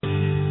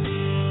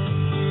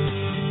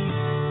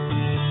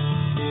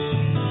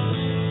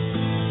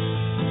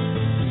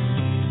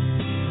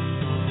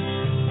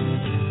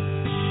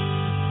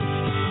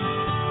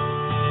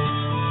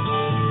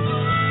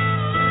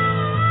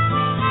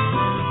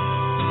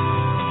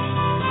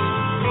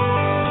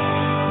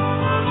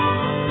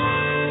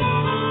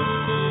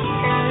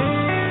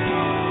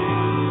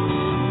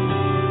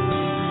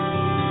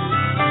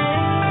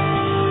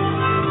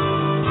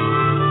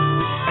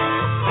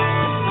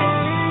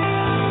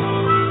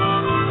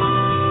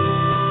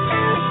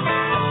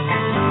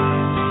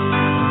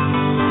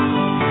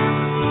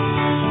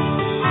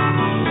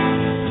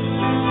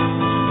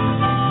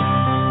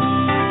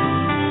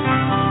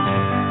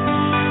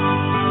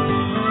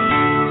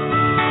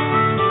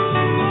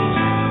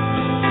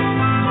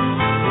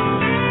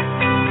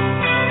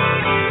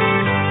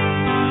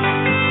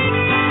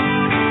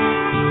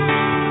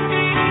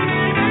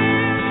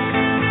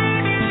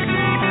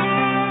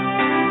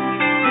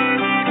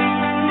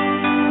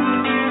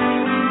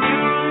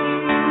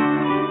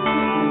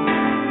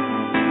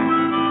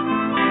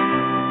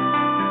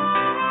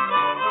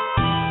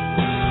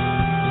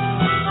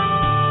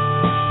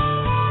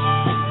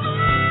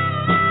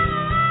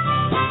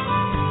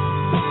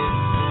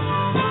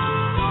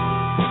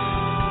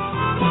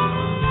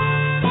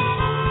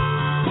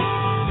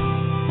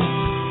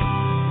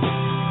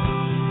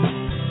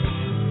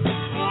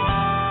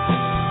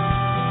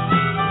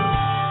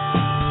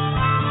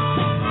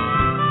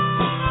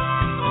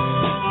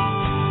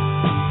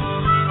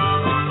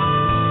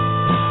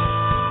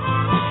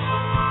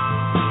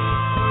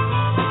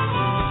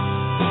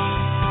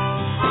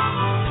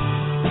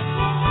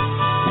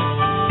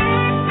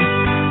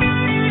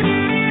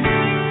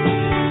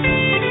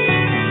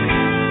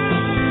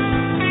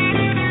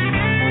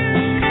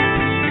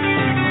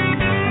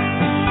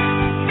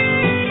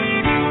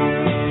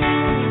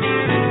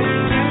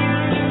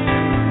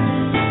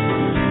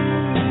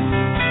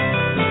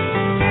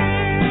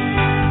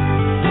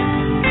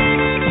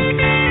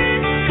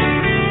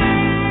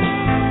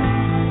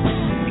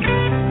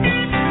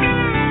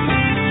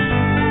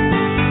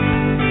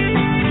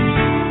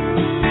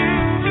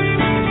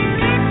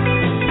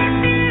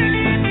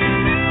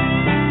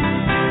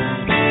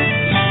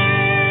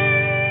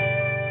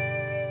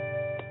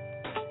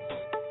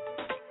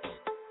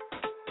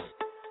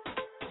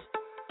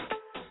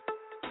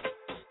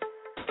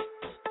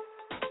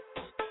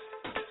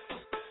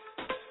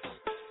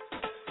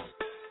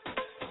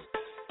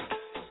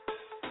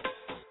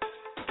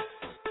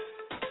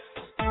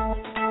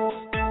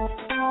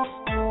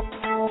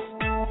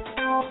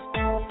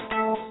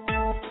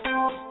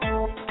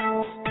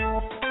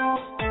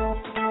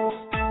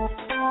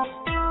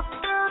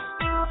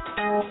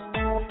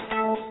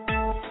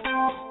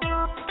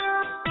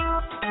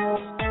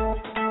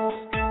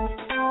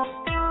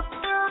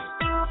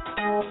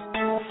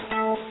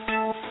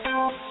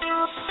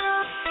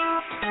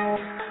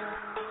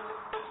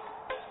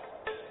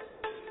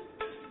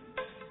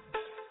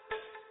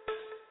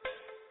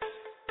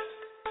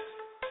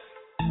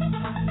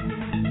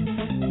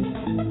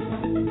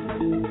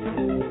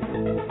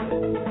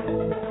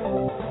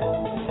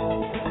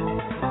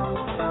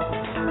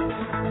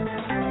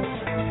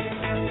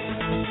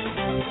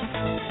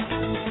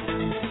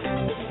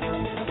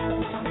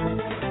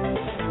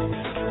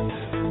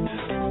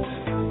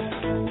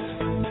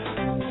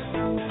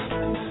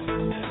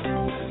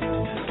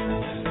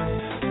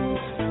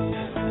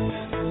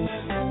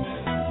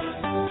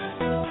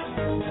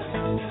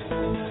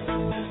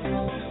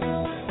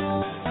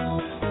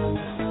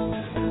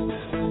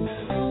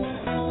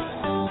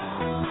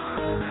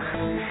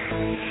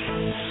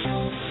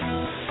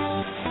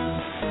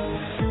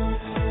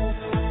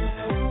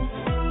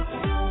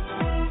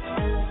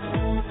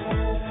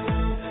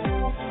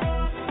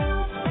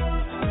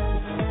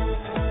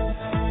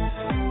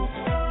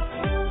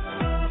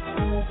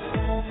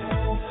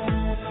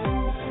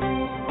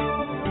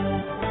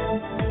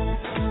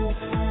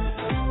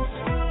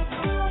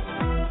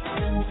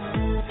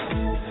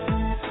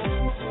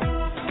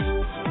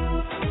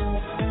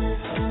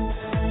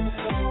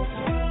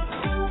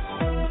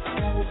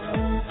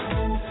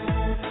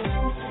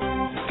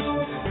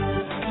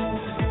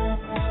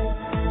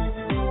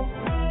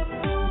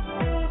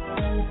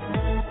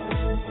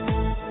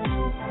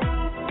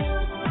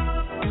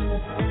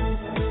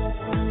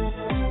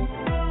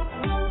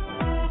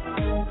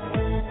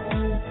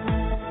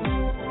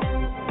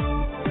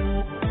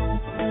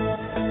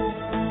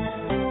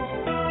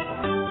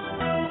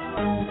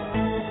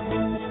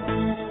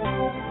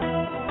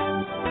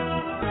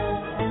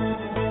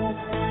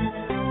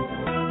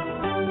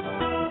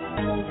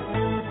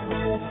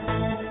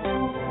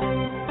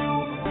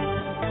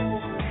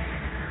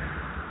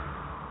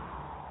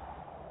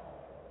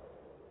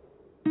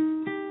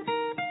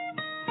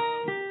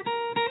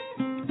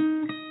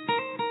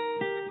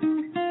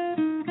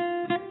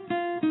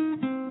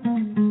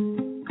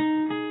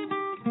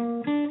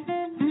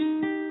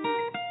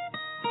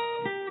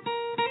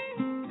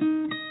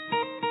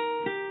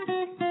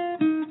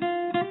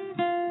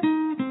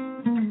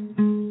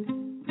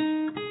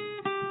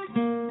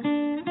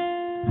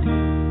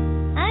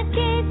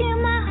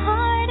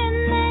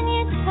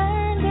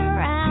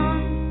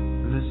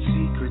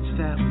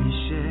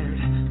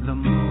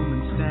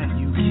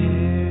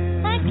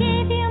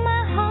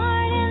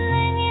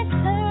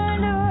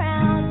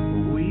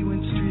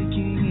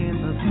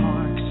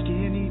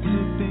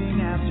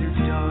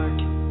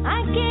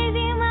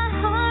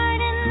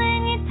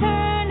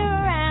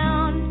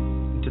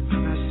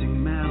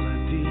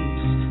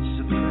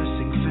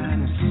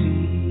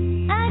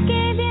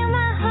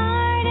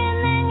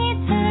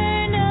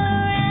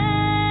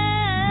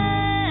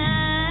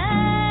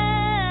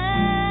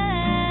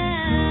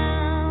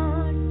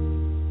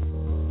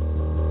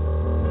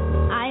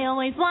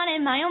 always wanted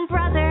my own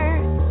brother.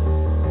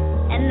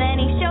 And then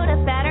he showed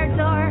up at our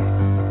door.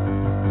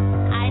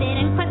 I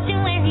didn't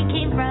question where he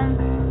came from.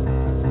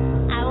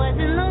 I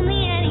wasn't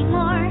lonely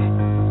anymore.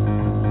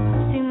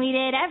 Soon we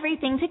did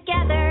everything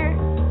together.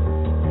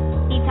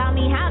 He taught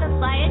me how to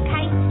fly a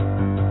kite.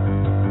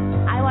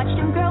 I watched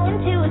him grow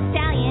into a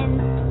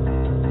stallion.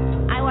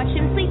 I watched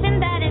him sleep in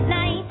bed at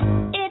night.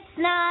 It's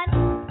not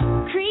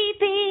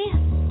creepy.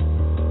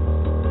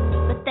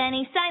 But then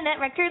he signed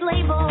that record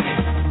label.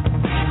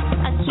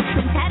 A cute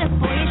quintet of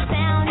boyish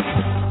sound.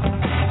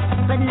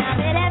 But now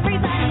that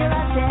everybody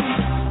loves him,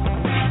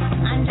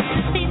 I'm just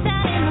a face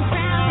out in the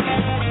crowd.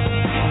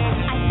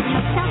 I threw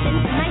myself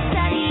into my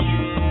studies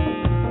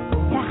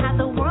to have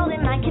the world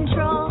in my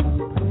control.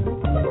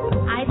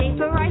 I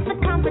vaporize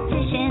the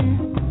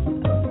competition.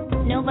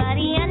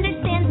 Nobody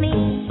understands me.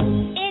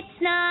 It's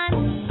not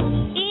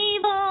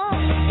evil.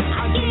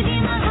 I gave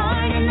you my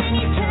heart and then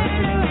you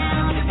turned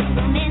around.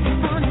 Romantic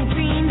pony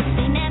dreams,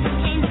 they never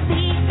came to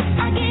be.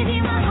 I gave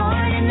you my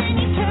heart and then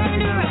you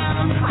turned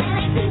around.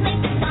 Twilight, please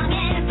make the song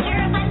end.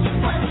 We're a bunch of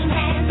floating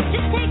heads.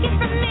 Just take it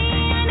from me,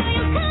 I know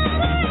you'll come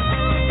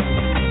around.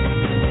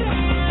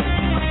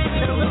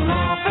 So we'll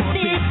all for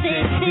this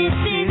is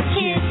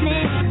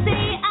kismet.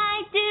 Say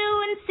I do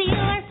and seal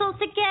our souls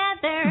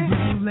together.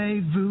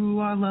 Voulez-vous,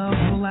 our love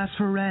will last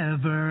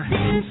forever.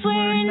 Since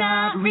we're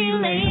not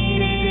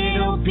related,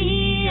 it'll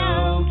be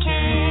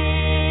okay.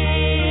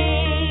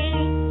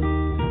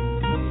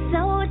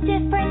 So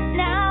different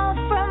now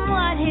from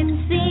what it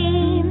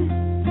seemed.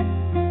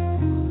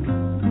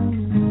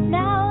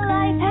 Now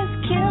life has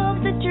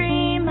killed the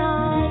dream I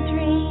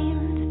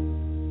dreamed.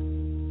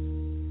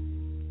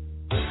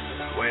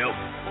 Well,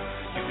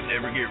 you can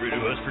never get rid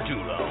of us for too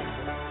long.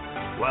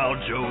 Wild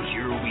Joe's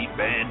Hero Wheat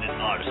Band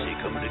and Odyssey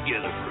coming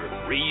together for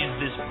Raise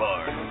This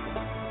Barn.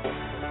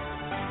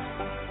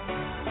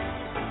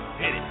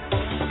 Hit it.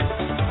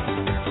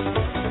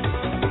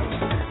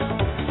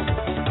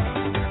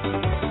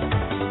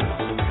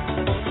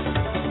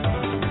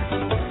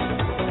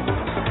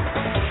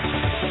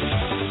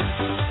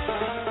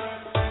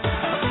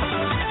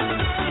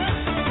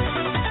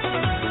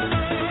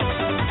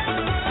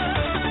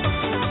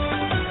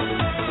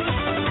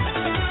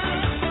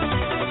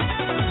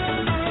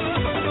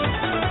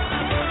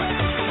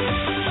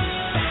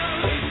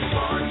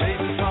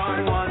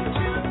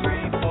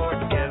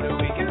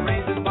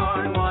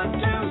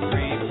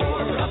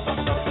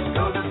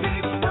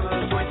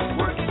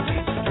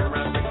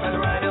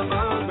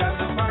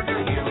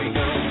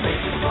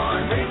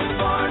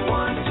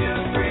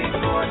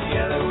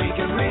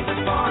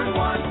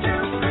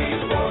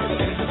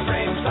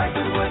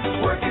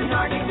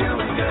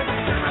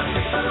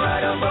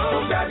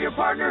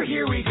 Partner,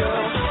 here we go.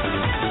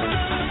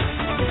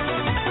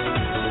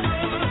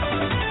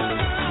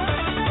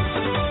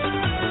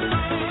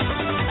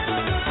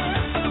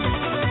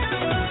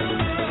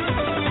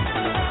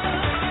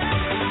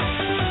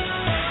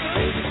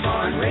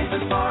 Raise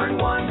this barn,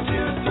 1,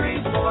 2,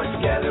 3, 4.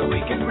 Together we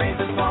can raise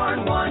this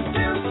barn, 1,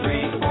 2,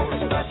 3,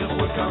 4. Let the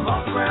wood come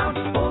off the ground,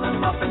 pull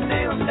them up and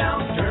nail them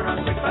down. Turn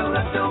around quick by the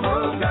left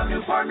elbow, grab a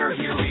new partner,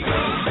 here we go.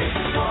 Raise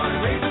this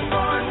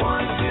barn,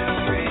 1,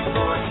 2, 3,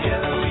 4.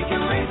 Together we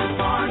can raise this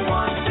barn,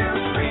 1, 2,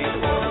 3,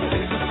 4.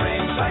 Fix the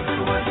frame, cycle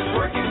the wood,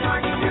 working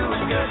hard, you're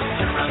doing good.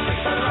 Turn around quick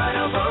by the right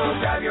elbow,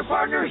 grab your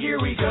partner, here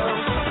we go.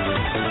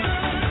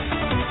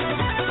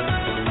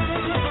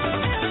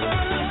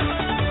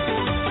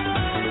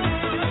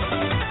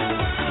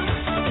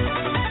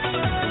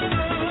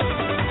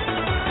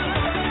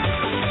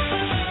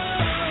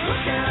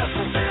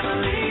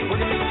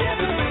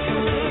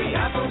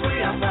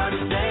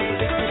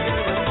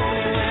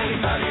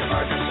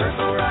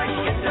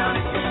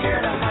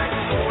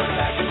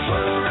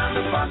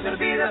 Gonna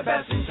be the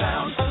best in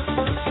town.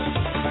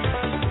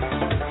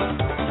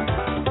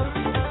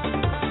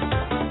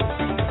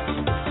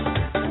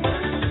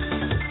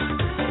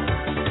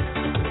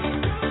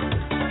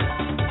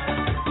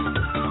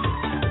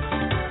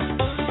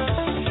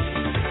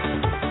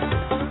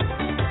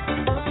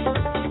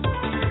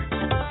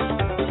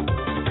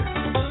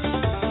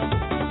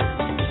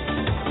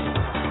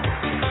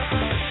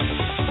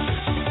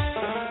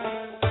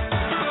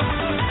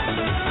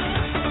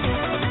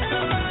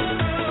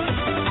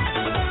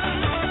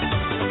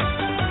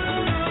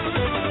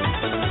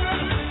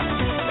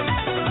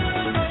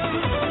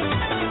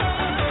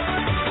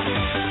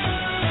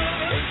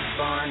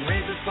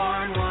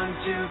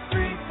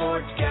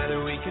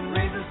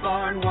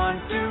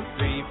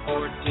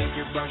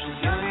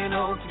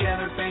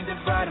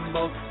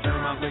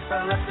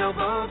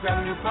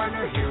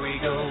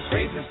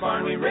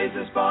 Raise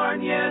this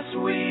barn, yes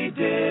we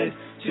did.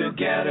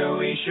 Together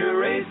we sure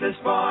raised this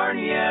barn,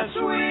 yes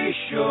we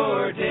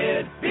sure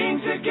did. Being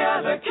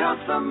together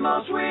counts the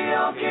most. We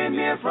all came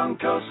here from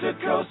coast to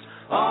coast.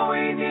 All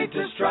we need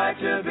to strive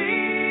to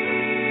be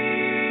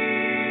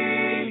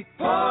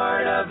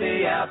part of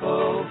the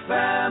Apple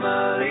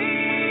family.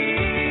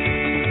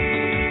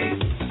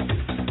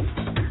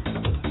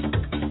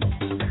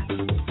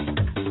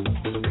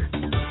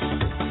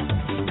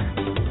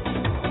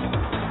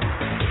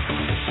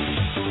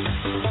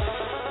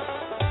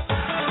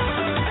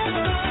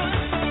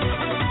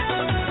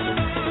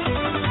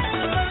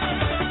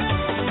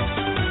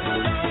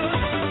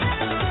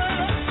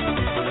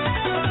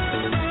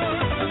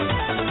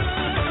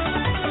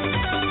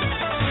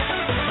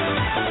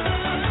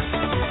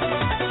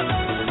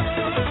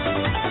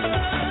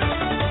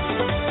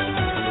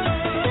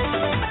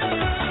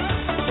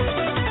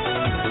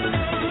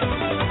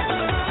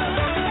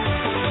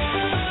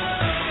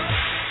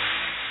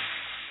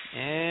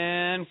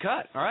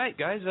 cut. All right,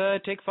 guys,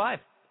 take 5.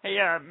 Hey,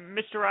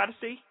 Mr.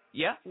 Odyssey?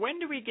 Yeah? When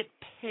do we get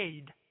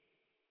paid?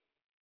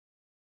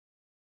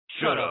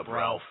 Shut up,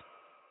 Ralph.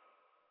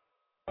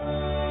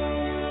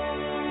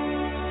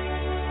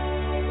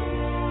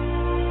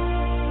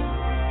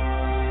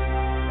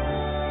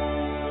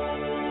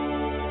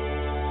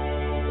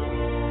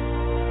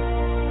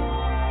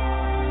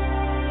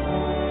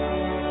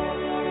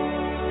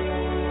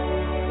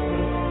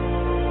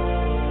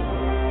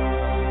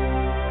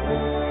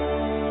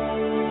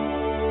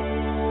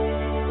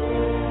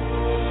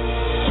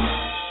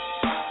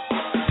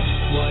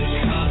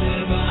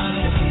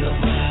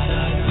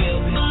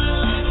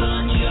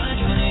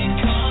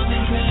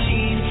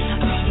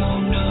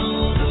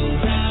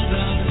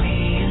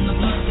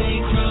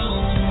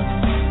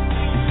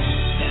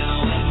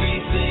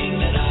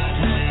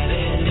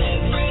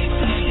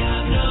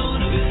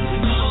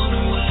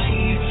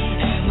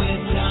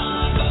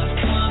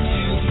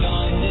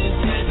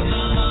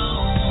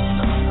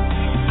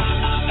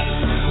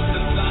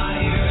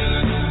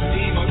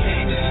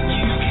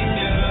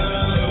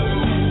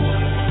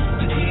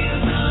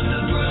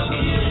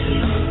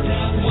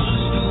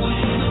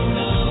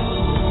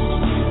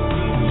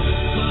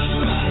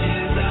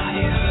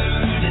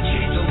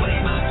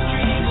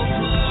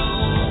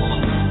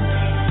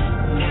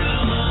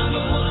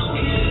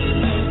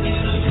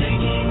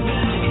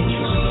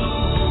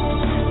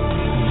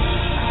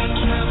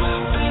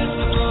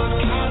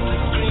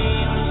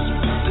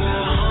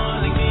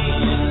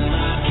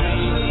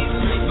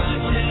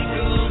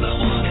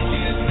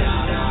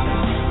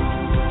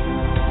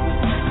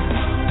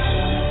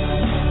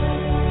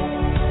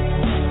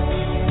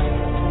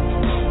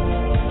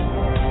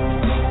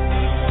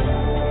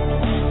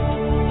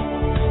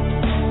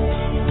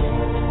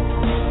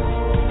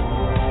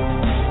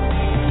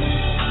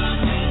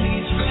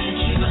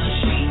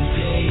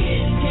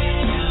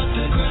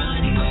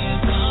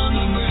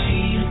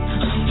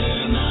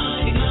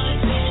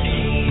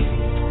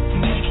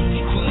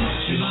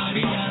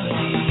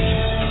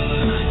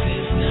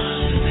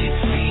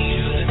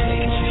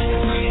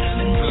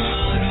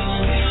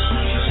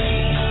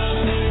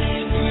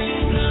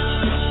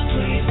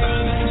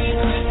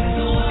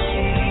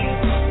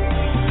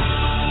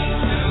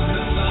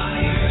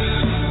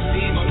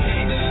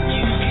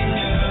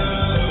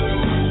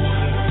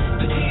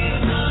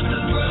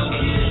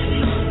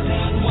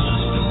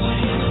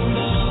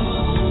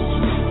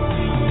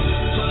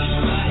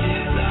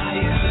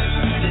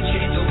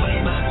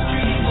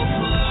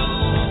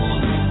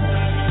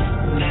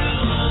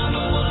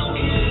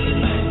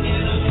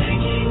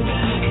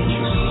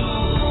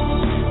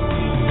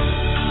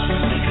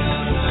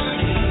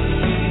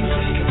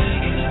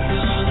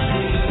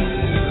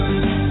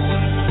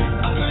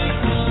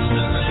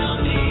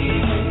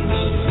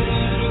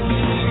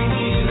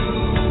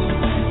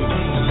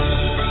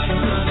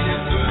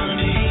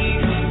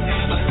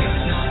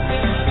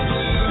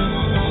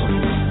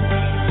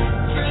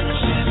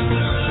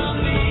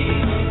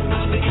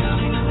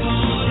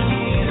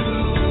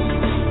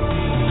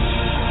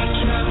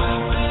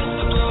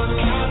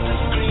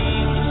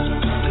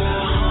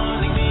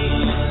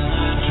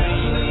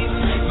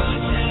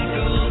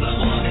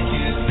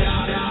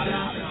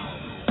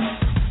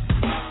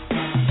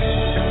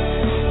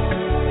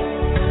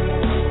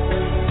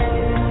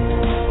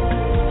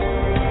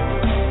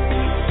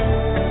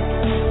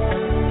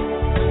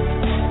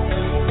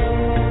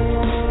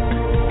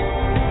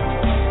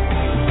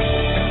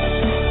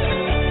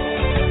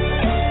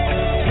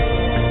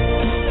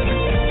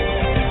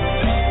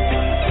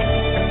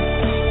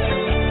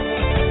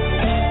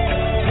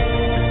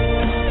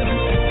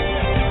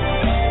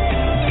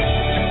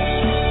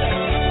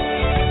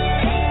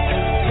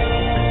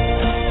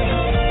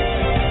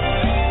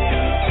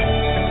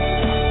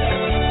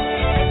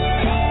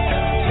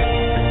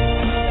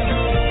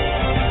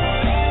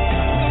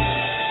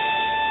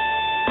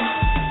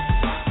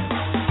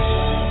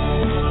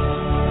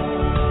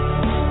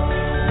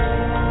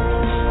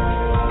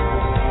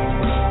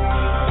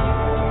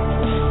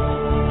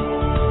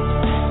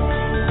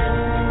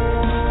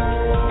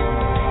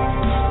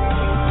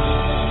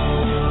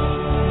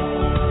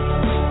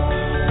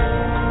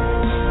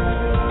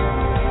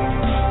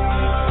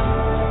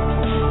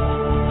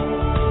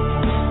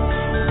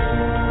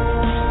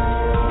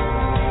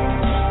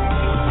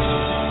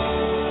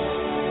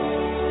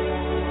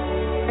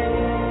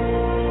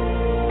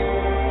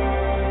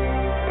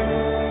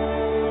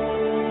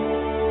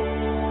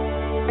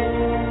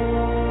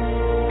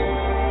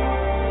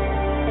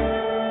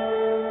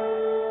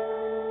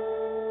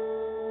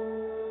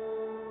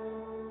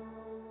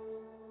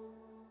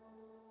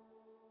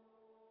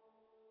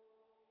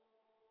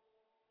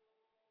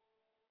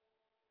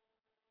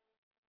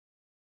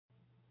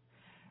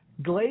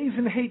 Glaze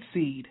and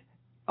Hateseed,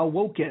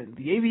 Awoken,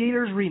 the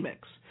Aviators remix.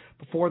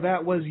 Before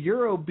that was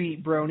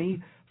Eurobeat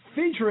Brony,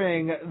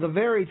 featuring the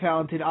very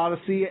talented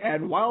Odyssey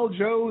and Wild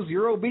Joe's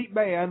Eurobeat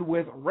Band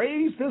with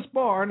Raise This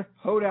Barn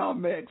Hoedown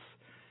Mix.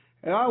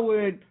 And I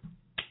went,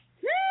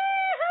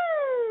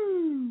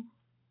 yee-hoo!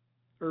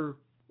 Or,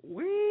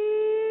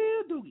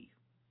 wee doogie.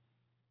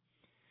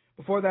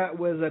 Before that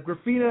was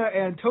Grafina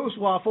and Toast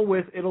Waffle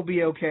with It'll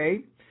Be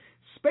Okay.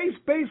 Space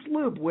Bass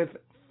Loop with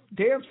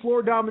Dance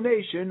Floor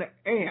Domination.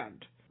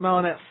 And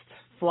Melanist,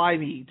 Fly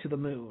Me to the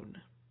Moon.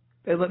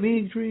 And let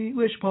me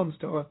wish upon the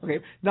star. Okay,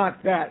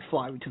 not that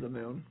Fly Me to the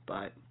Moon,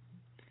 but...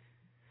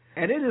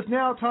 And it is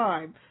now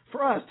time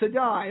for us to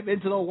dive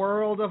into the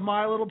world of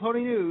My Little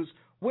Pony news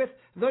with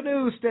the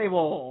News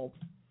Stable.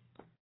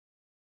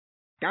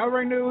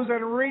 Gathering news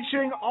and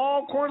reaching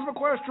all corners of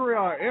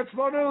Equestria, it's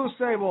the News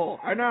Stable.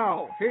 And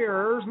now,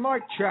 here's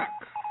Mike Check.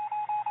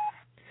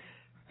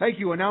 Thank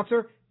you,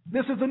 announcer.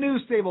 This is the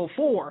News Stable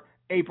for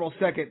April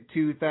 2nd,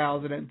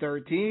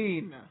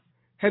 2013.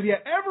 Have you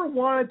ever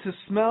wanted to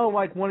smell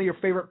like one of your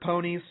favorite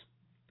ponies?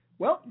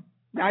 Well,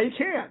 now you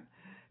can.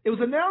 It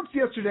was announced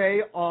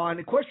yesterday on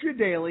Equestria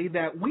Daily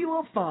that We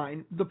Love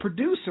Fine, the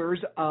producers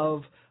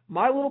of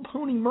My Little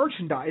Pony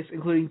merchandise,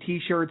 including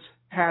t-shirts,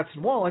 hats,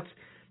 and wallets,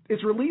 is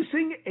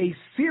releasing a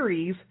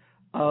series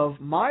of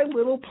My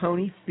Little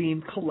Pony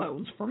themed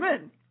colognes for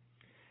men.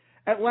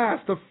 At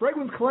last, a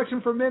fragrance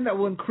collection for men that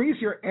will increase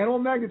your animal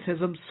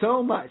magnetism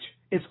so much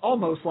it's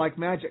almost like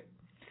magic.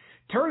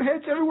 Turn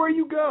heads everywhere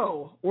you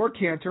go, or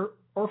canter,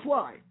 or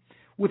fly.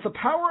 With the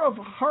power of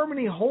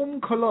Harmony Home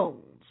Colognes,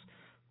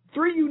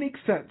 3 unique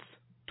scents,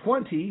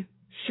 20,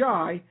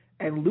 Shy,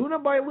 and Luna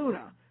by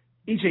Luna,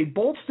 each a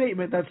bold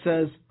statement that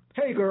says,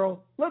 hey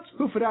girl, let's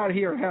hoof it out of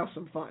here and have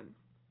some fun.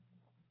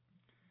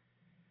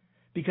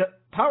 Because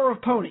Power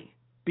of Pony,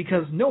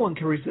 because no one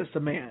can resist a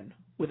man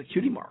with a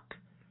cutie mark.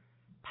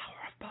 Power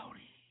of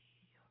Pony.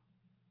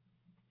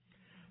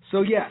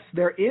 So yes,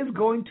 there is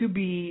going to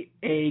be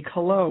a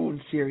cologne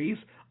series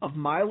of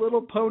My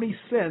Little Pony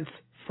scents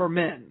for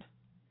men.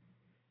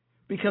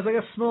 Because I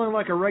guess smelling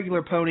like a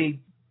regular pony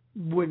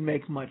wouldn't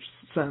make much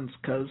sense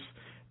because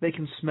they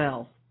can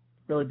smell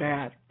really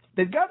bad.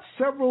 They've got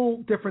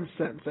several different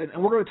scents,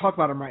 and we're going to talk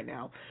about them right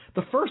now.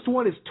 The first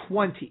one is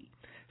 20.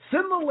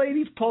 Send the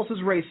ladies' pulses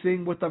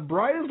racing with the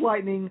bright as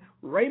lightning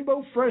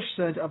rainbow fresh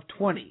scent of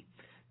 20.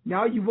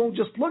 Now you won't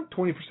just look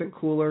 20%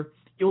 cooler,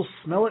 you'll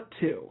smell it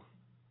too.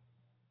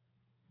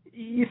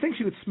 You think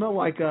she would smell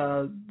like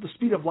the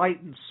speed of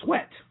light and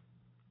sweat.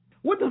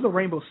 What does a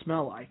rainbow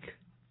smell like?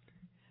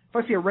 If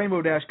I see a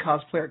Rainbow Dash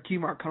cosplayer at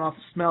Kmart, come off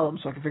and smell them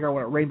so I can figure out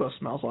what a rainbow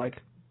smells like.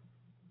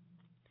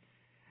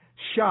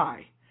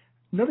 Shy.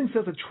 Nothing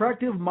says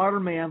attractive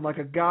modern man like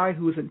a guy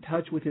who is in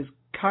touch with his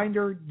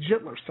kinder,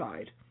 gentler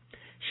side.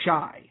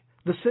 Shy.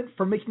 The scent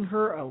for making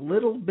her a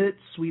little bit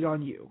sweet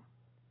on you.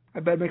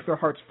 I bet it makes their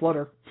hearts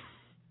flutter.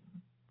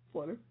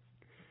 Flutter.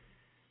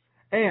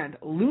 And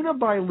Luna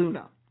by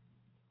Luna.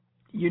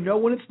 You know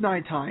when it's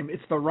nighttime,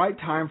 it's the right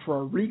time for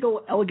a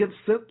regal, elegant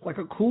scent like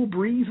a cool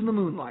breeze in the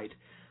moonlight.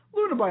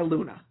 Luna by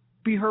Luna.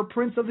 Be her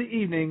prince of the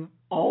evening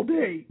all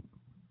day.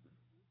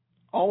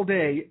 All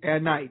day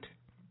and night.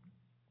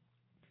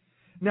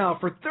 Now,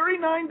 for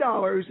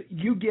 $39,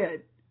 you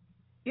get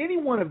any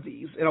one of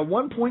these in a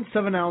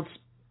 1.7 ounce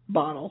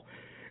bottle.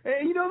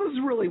 And you know, this is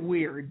really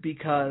weird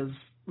because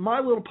My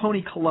Little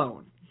Pony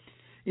cologne.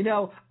 You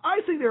know,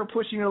 I think they were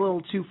pushing it a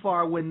little too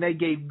far when they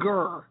gave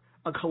Gurr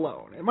a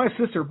cologne. And my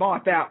sister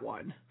bought that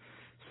one.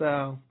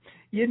 So,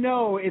 you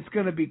know it's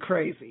going to be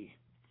crazy.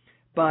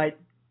 But,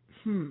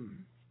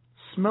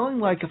 smelling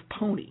like a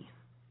pony.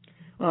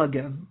 Well,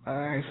 again,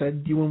 I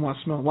said you wouldn't want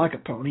to smell like a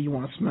pony. You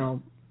want to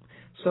smell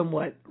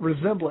somewhat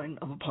resembling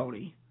of a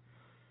pony.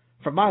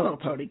 For My Little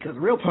Pony, because a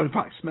real pony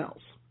probably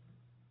smells.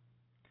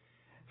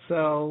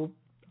 So,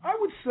 I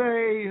would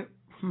say,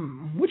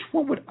 which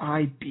one would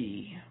I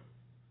be?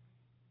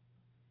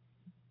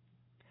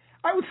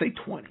 I would say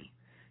 20.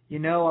 You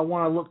know, I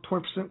want to look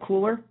 20%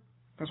 cooler.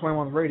 That's why I'm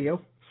on the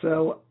radio.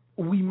 So,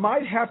 we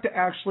might have to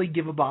actually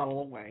give a bottle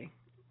away.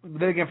 But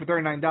then again, for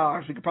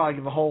 $39, we could probably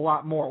give a whole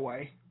lot more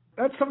away.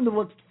 That's something to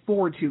look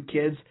forward to,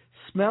 kids.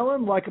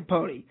 Smelling like a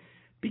pony.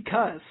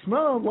 Because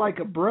smelling like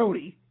a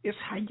brony is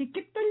how you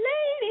get the ladies.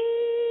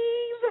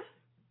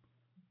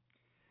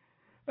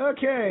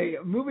 Okay,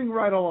 moving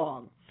right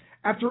along.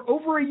 After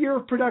over a year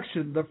of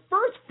production, the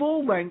first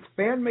full-length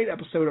fan-made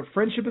episode of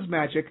Friendship is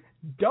Magic,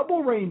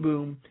 Double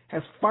Rainboom,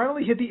 has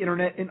finally hit the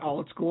internet in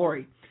all its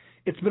glory.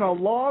 It's been a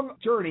long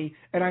journey,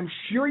 and I'm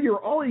sure you're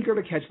all eager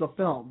to catch the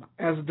film,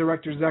 as the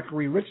director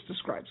Zachary Rich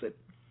describes it.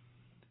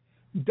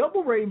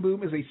 Double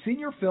Rainboom is a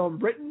senior film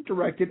written,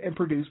 directed, and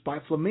produced by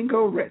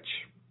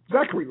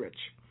Zachary Rich,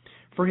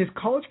 for his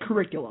college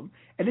curriculum,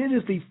 and it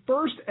is the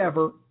first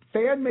ever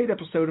fan-made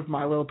episode of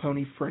My Little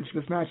Pony Friendship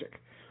is Magic.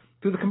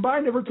 Through the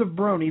combined efforts of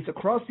bronies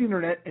across the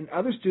internet and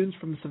other students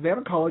from the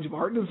Savannah College of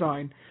Art and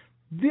Design,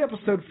 the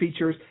episode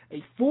features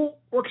a full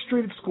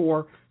orchestrated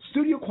score,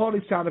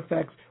 studio-quality sound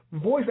effects,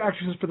 voice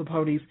actresses for the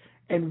ponies,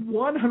 and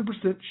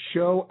 100%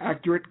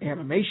 show-accurate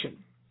animation.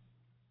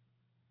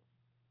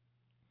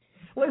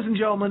 Ladies and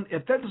gentlemen,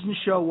 if that doesn't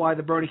show why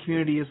the brony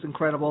community is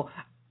incredible,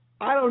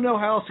 I don't know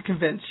how else to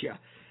convince you.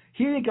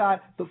 Here you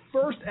got the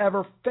first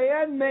ever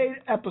fan-made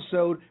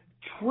episode,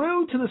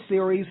 true to the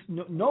series,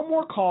 no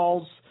more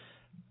calls,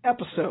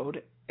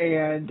 episode,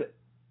 and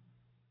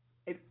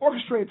an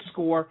orchestrated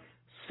score,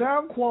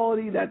 sound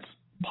quality that's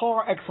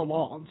par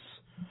excellence,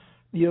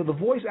 the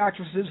voice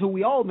actresses who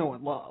we all know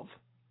and love.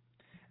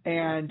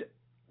 And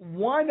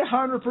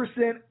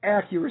 100%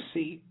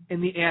 accuracy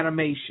in the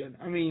animation.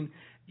 I mean,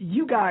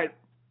 you got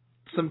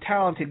some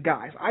talented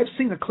guys. I've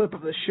seen a clip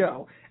of the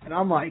show, and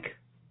I'm like,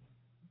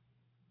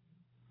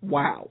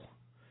 wow.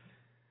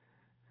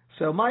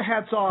 So my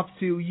hat's off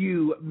to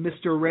you,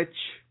 Mr. Rich.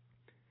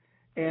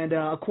 And,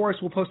 of course,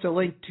 we'll post a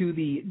link to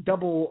the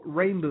double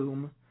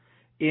rainbow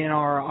on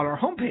our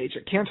homepage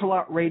at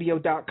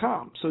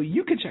canterlotradio.com, so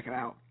you can check it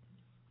out.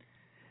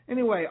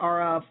 Anyway,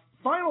 our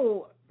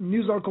final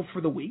news article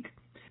for the week.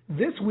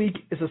 This week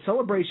is a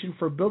celebration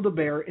for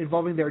Build-A-Bear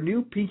involving their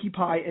new Pinkie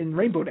Pie and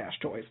Rainbow Dash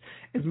toys.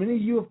 As many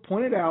of you have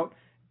pointed out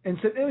and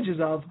sent images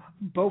of,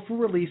 both were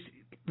released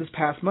this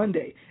past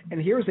Monday. And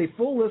here's a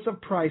full list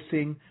of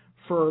pricing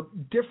for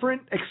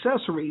different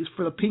accessories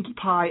for the Pinkie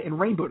Pie and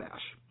Rainbow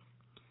Dash.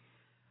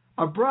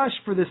 A brush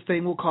for this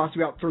thing will cost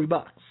you about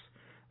 $3,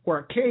 or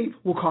a cape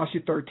will cost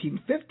you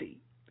 $13.50.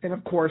 And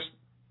of course,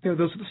 those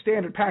are the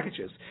standard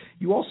packages.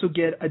 You also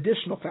get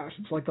additional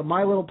fashions like the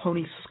My Little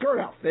Pony skirt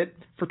outfit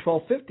for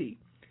 $12.50,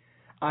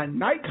 a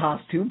night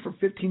costume for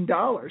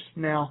 $15.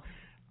 Now,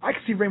 I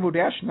can see Rainbow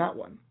Dash in that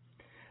one.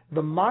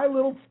 The My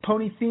Little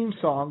Pony theme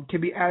song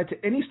can be added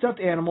to any stuffed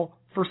animal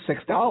for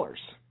 $6.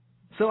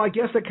 So I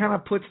guess that kind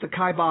of puts the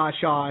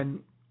kibosh on,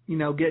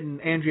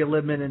 getting Andrea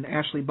Libman and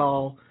Ashley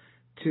Ball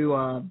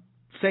to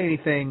say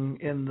anything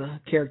in the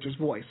character's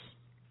voice.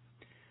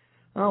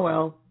 Oh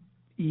well,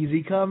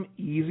 easy come,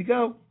 easy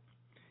go.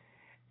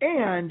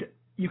 And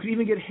you can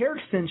even get hair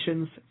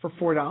extensions for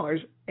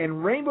 $4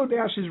 and Rainbow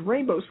Dash's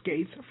rainbow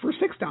skates for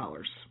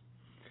 $6.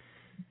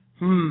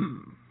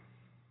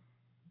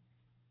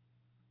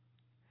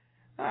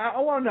 I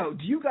want to know,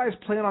 do you guys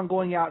plan on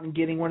going out and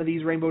getting one of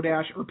these Rainbow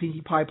Dash or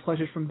Pinkie Pie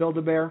plushes from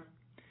Build-A-Bear?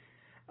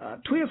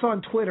 Tweet us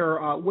on Twitter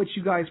what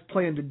you guys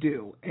plan to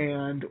do,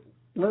 and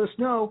let us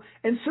know,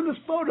 and send us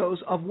photos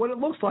of what it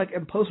looks like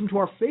and post them to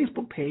our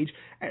Facebook page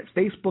at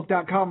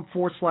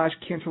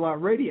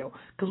facebook.com/Canterlot Radio,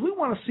 because we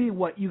want to see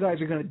what you guys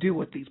are going to do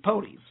with these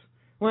ponies.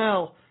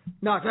 Well,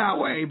 not that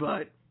way,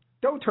 but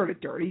don't turn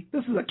it dirty.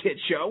 This is a kid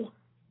show.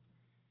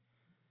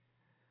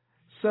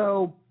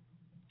 So,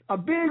 a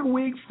big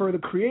week for the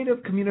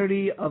creative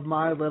community of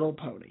My Little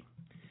Pony.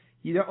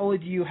 Not only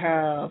do you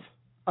have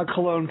a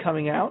cologne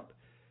coming out,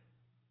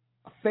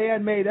 a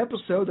fan-made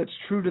episode that's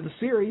true to the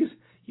series,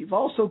 you've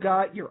also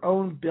got your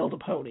own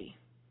Build-A-Pony.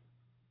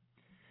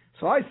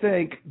 So I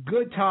think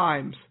good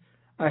times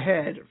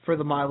ahead for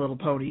the My Little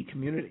Pony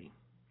community.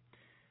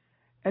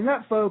 And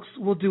that, folks,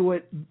 will do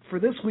it for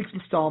this week's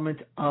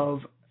installment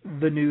of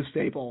The News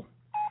Stable.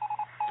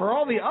 For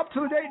all the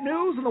up-to-the-date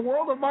news in the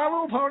world of My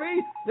Little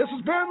Pony, this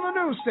has been The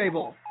News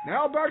Stable.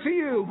 Now back to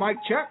you,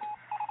 Mike Check.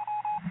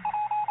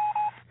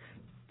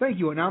 Thank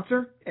you,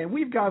 announcer. And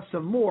we've got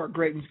some more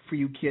great music for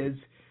you kids.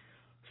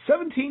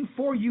 17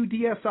 for you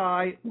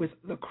DSI with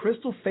the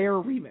Crystal Fair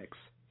remix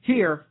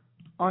here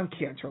on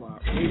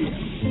Canterlot Radio.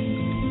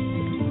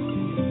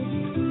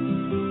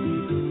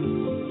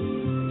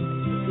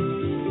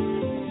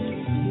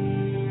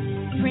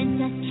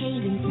 Princess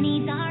Cadence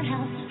needs our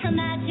help. Her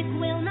magic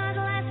will not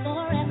last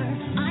forever.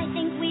 I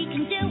think we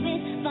can do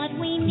it, but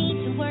we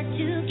need to work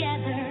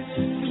together.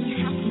 We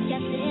have to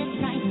get this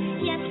right.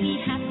 Yes, we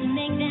have to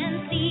make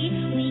them see.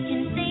 We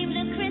can save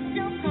the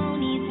crystal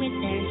ponies with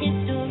their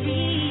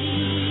history.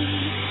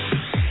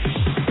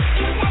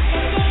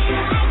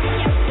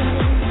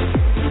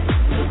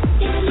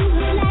 Then you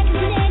were like,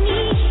 then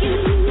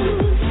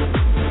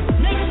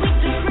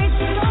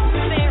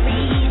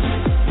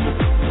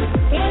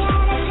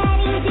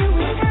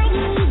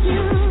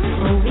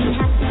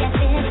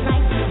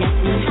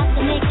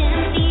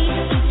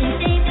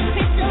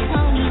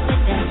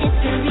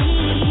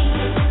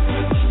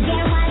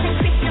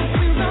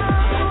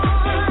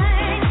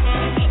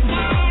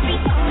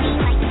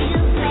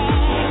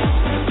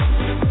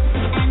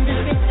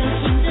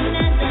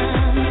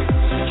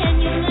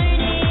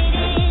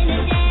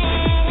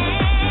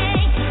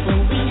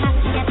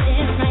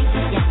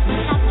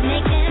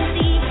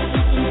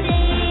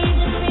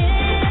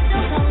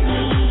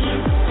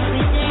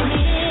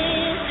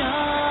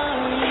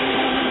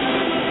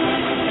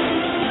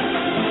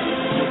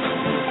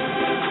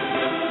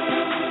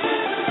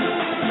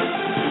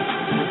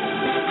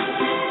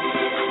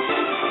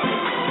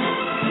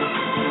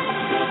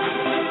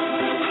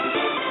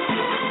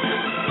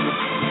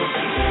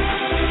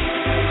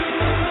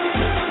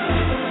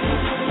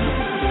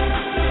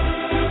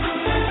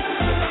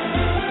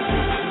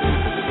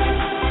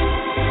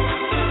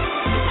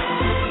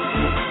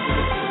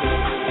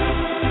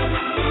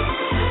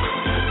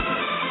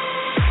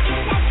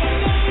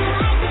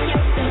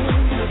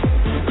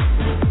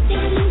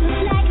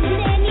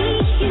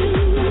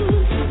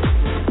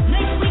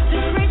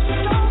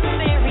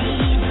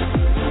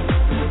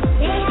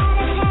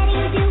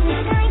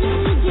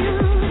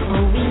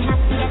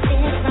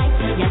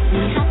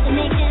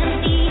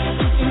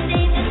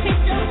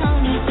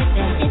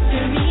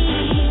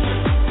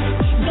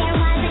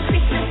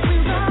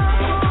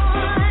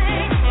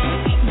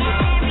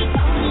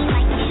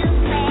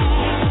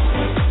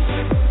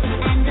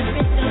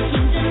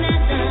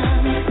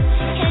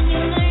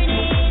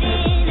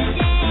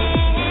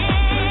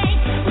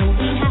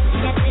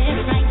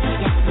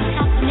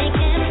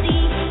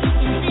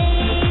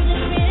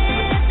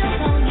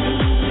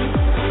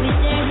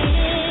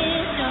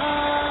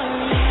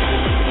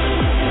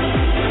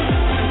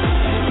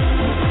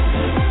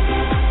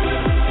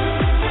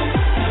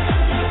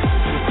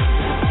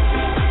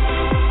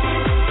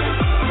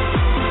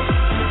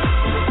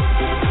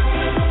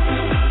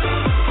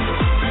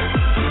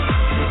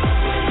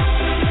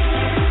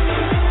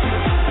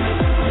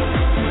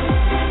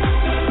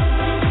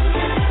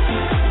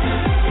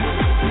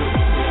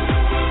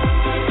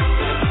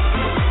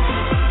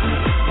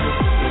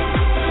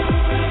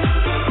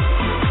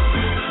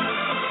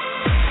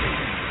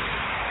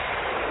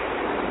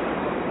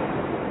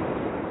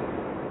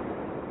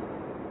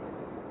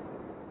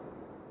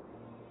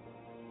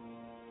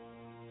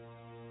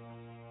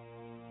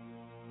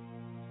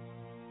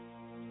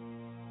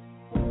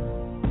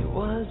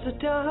was a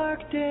dark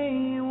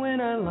day when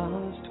I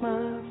lost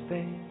my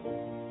faith.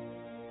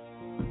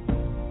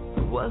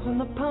 I wasn't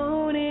the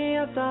pony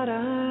I thought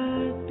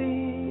I'd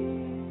be,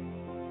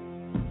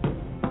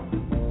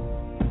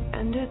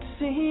 and it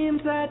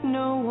seemed that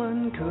no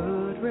one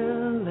could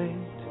relate.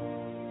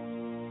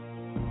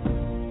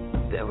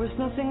 There was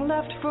nothing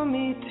left for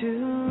me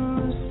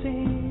to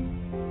see,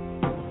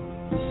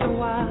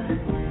 so I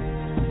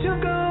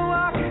took a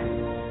walk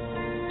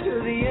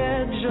to the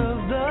edge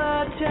of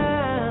the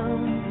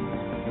town,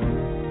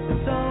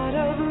 thought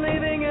of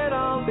leaving it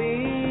all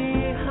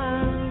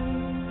behind,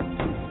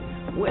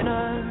 when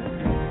I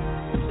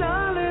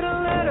saw a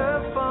little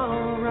letter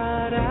fall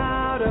right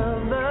out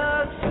of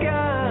the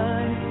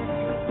sky,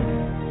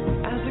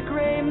 as a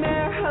gray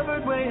mare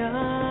hovered way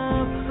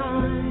up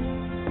high.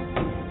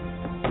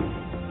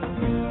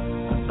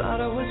 I thought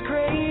I was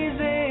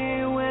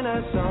crazy when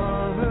I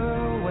saw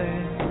her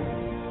wave,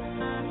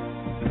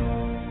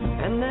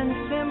 and then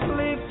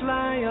simply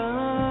fly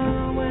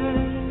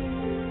away.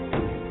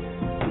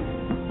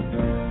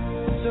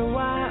 So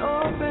I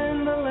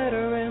opened the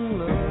letter and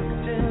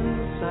looked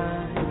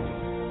inside,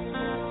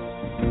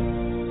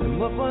 and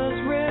what was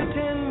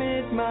written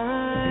made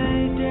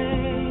my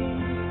day.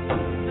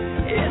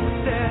 It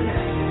said,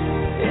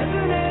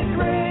 "Isn't it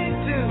great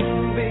to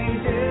be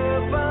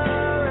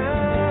different?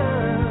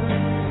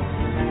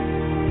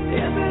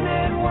 Isn't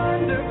it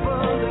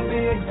wonderful to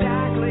be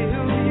exactly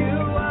who you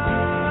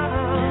are?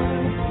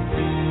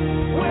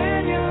 When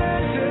you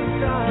learn to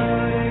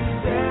start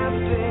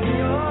accepting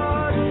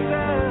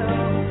yourself,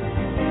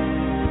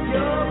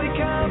 you'll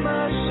become a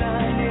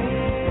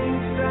shining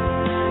star."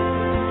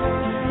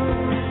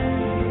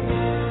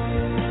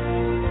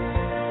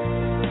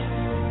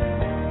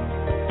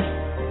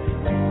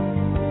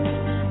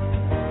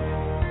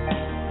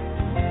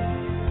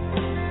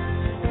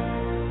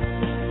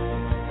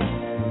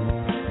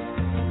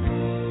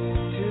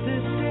 To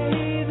this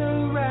day, the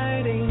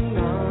writing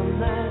on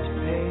that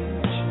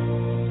page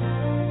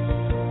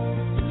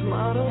is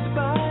modeled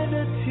by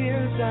the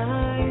tears I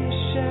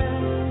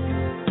shed.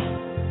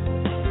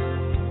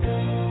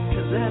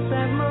 'Cause at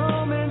that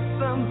moment,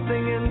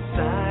 something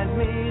inside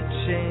me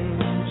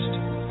changed,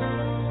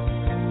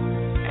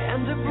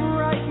 and a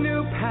bright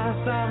new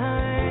path I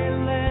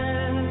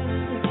led.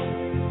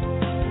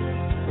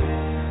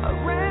 I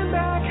ran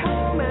back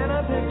home and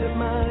I picked up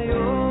my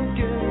old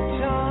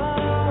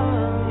guitar,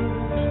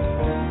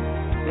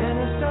 and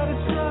I started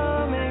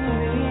strumming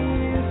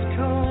these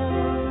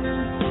chords,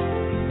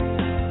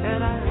 and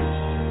I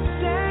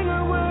sang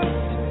her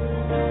words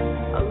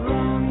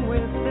along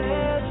with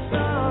their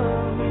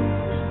song,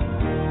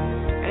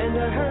 and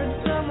I heard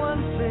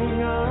someone sing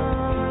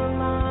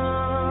along,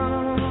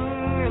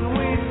 and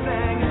we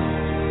sang,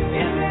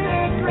 "Isn't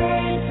it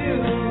great to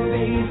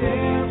be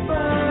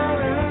different?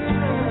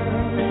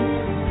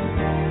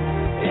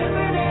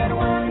 Isn't it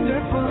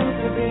wonderful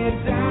to be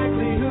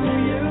exactly who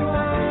you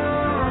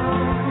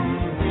are?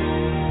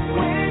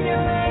 When you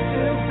learn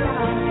to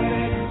start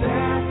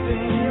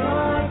accepting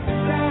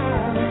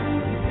yourself,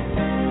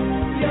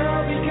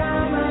 you'll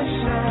become a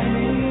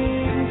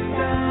shining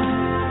star."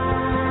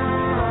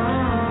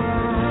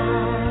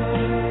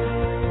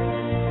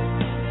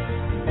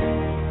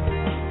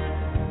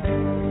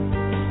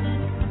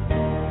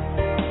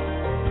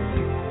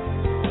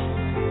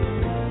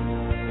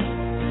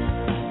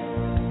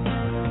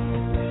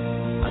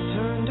 I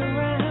turned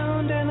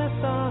around and I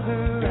saw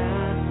her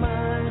at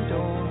my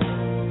door,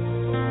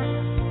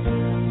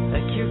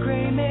 that cute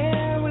gray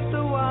mare with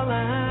the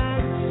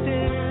wall-eyed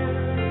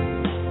stare.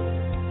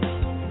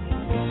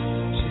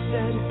 She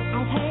said,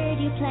 I've heard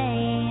you play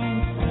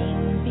and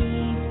sing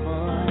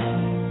before,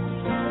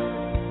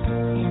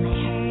 and I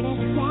heard a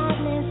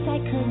sadness I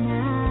could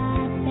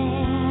not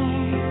bear.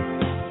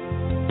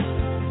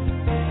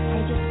 I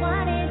just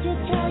wanted to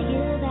tell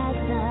you that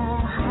the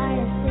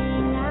hardest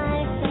thing I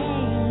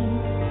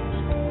faced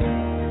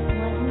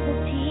wasn't the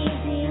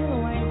teasing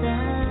or the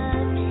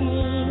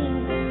pain.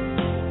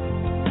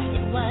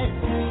 It was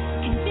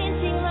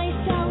convincing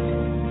myself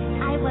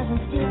I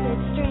wasn't stupid,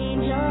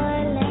 strange, or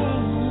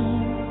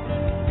lame,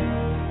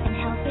 and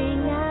helping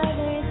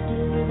others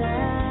do the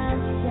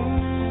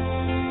same.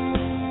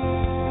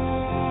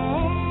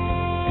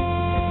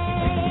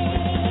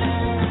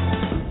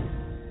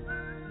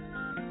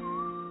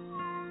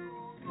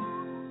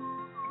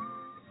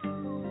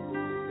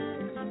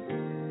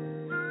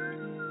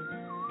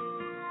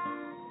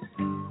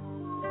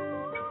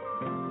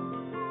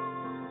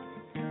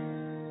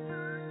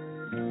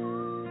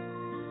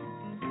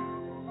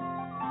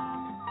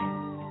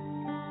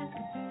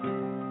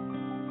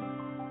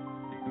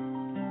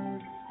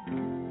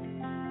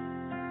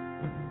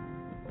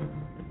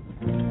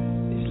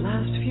 "These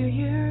last few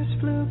years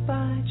flew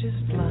by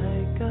just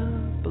like a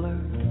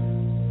blur.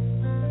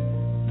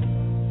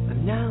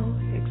 I'm now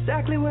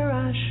exactly where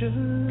I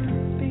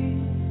should be,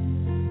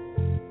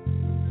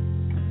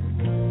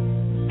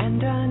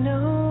 and I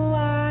know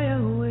I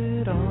owe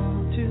it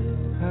all to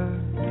her,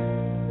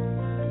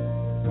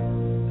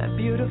 that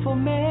beautiful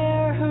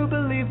mare who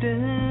believed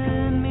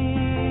in me.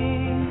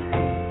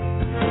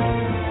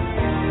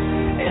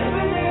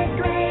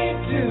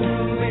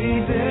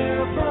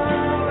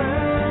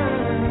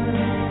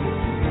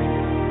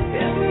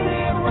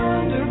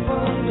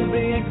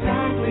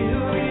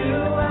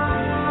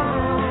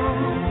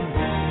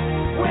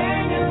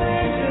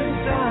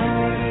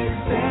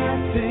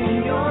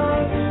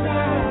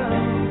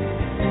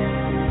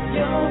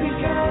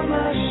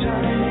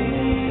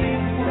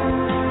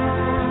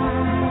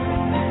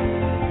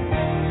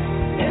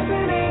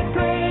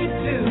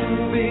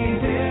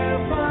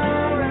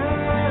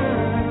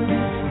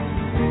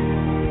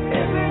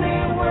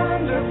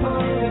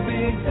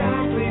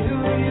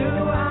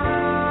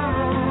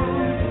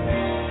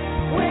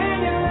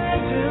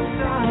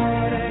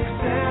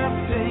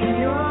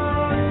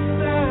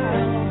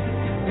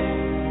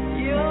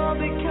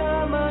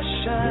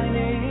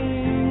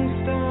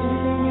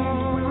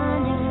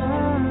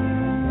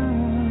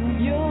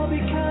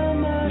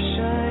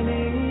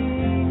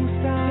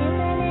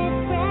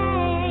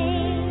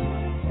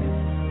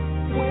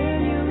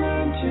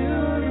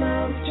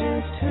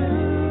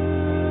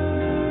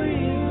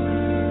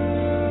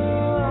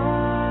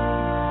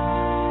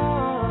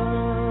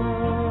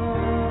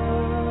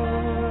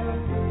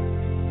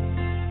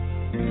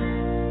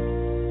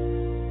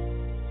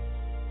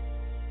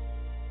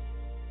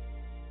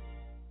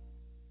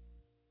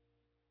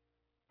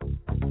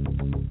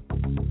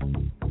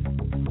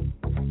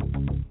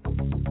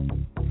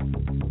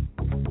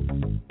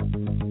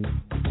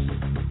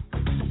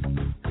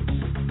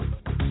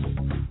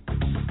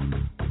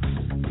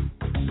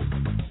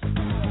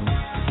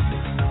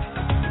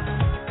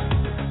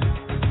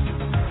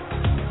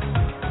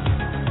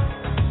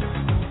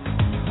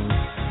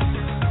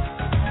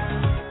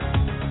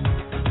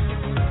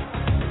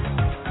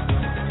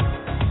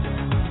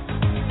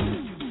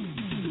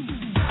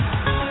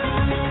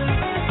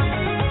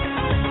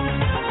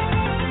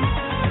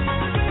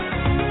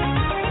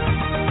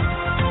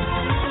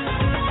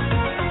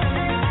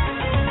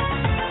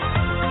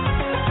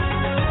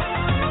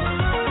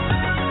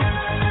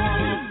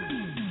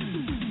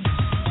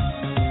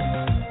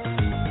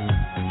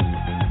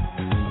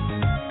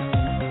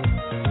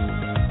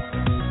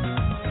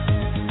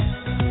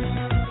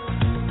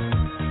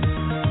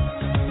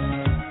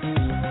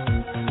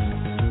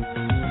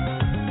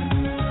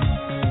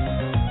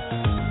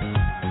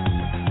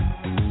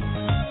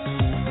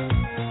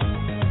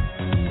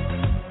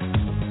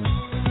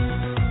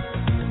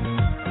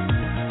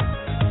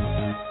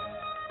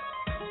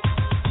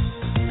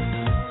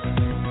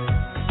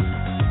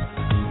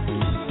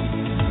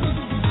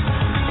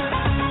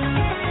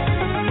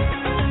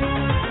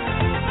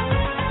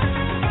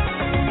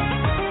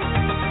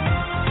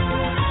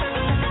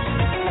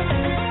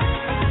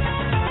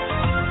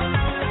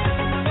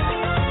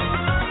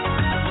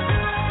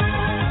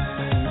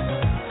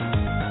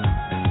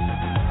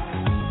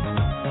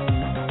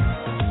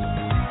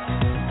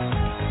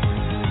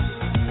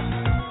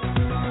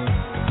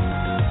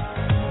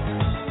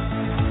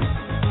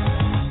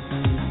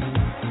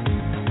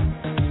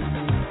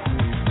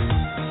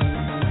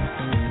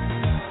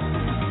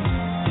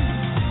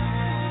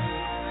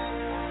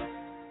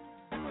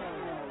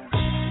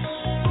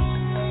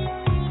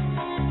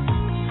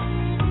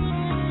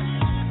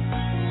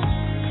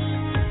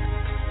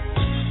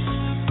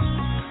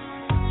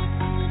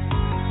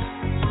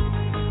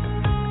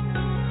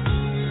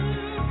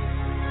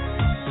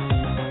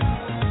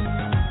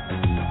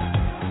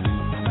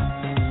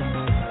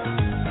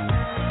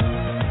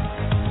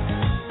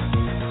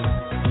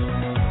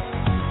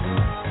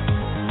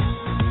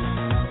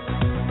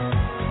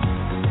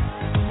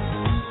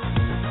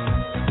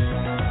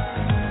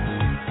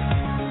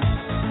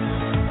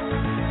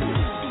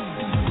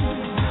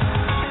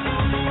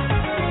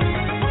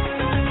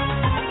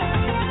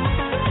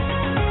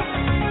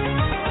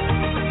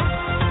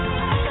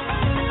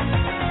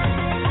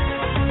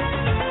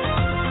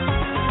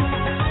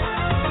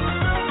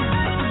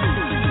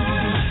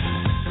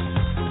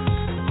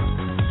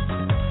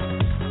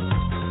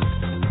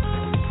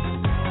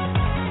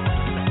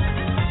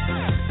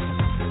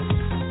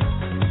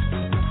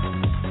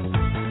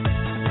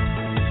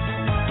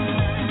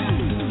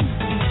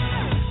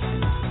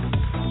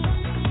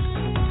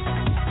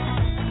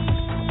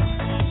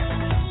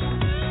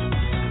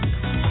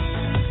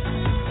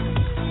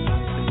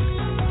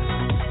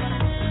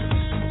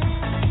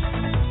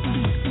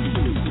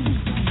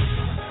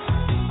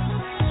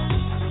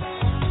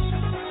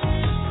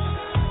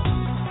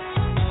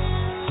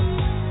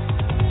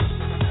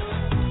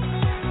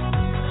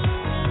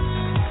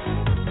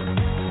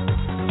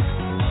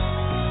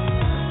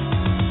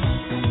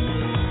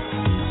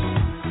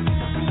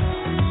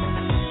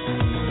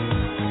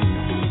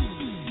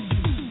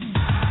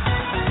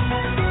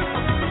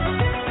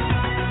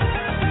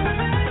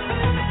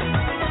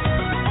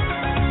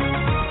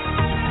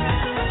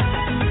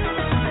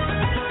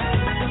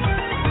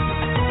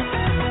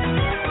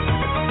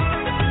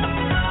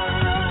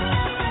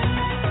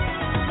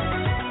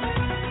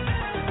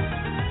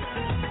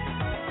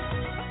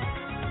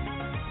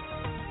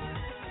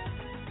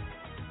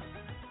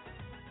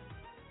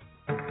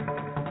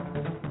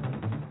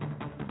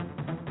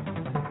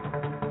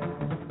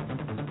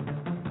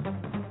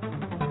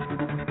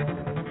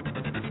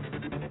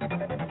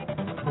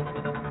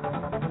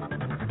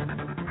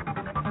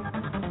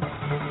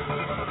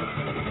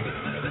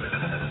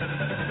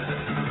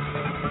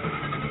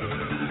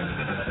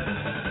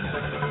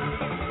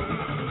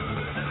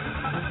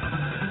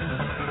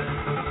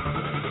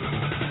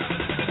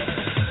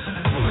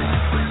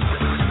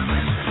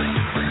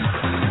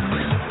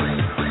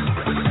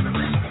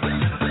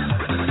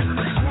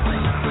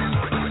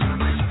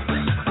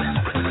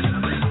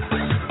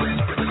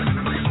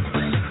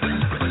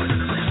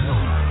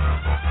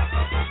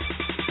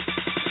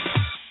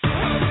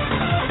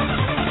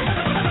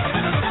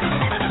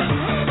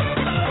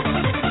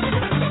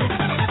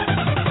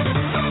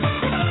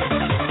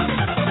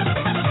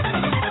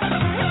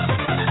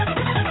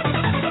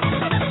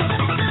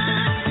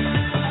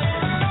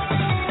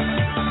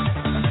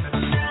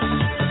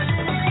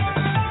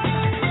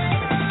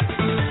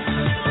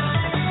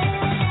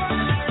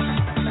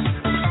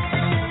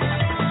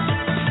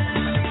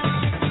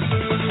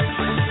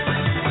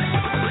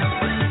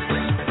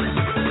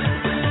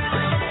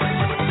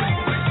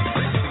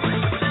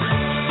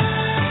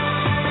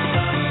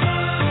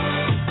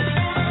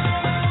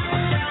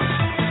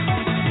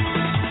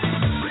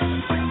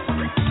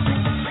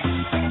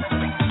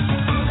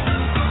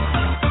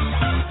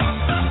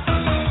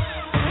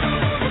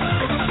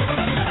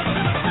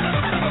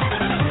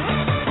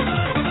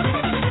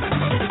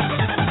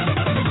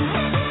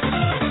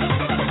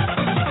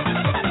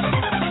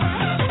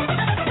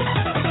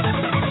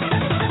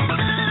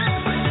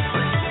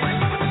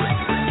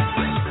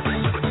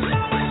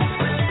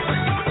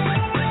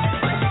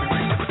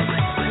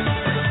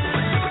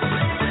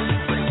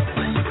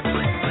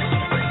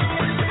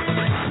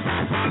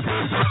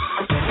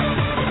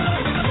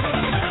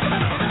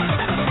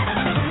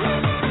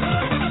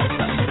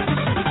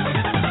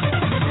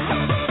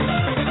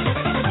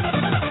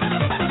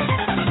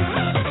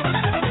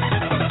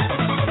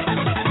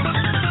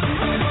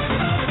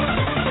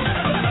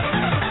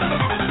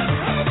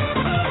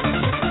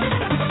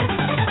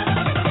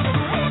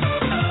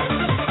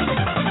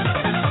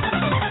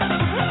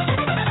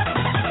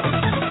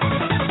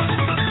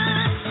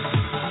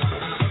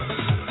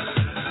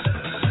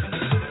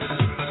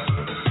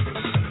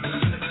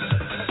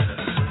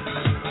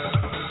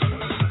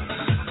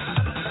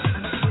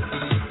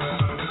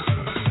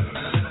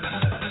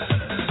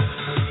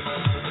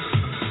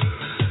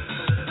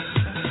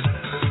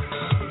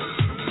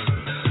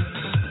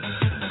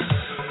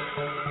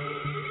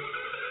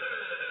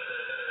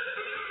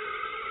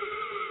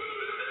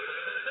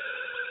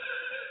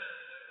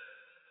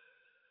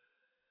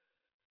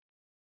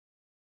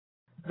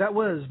 That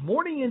was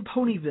Morning in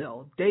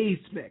Ponyville,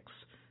 Dazed Mix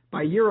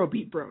by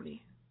Eurobeat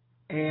Brony.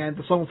 And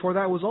the song before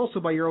that was also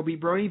by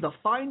Eurobeat Brony, the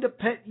Find a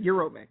Pet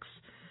Euromix.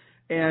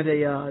 And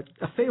a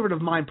favorite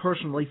of mine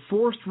personally,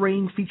 Forced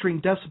Rain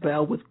featuring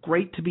Decibel with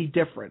Great to Be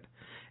Different.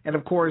 And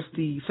of course,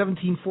 the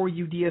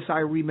 17-4U DSI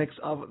remix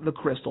of The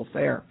Crystal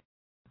Fair.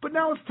 But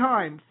now it's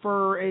time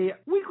for a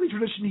weekly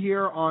tradition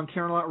here on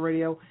Canterlot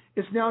Radio.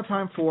 It's now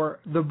time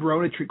for the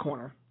Bronetry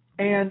Corner.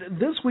 And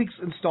this week's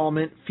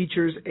installment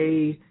features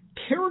a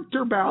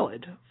character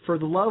ballad for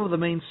the love of the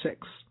main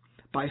six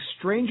by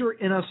Stranger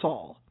in Us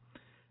All.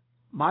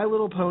 My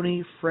Little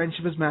Pony,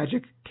 Friendship is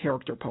Magic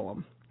character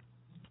poem.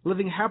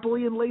 Living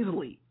happily and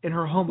lazily in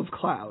her home of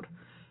cloud,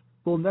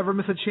 will never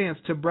miss a chance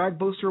to brag,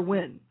 boast, or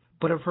win,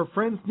 but if her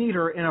friends need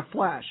her in a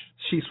flash,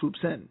 she swoops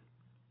in.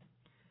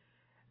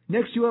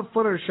 Next you have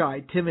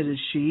Fluttershy, timid is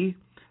she,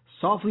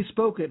 softly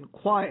spoken,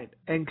 quiet,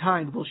 and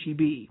kind will she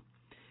be,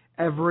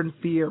 ever in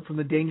fear from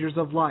the dangers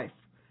of life,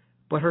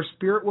 but her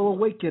spirit will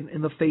awaken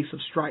in the face of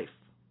strife.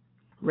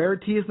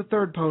 Rarity is the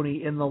third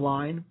pony in the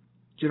line,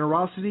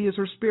 generosity is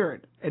her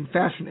spirit, and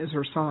fashion is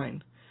her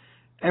sign.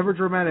 Ever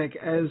dramatic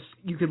as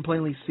you can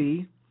plainly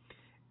see,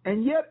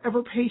 and yet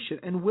ever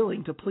patient and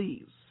willing to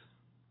please.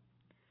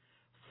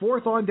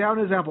 Fourth on down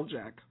is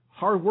Applejack,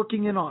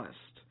 hard-working and honest.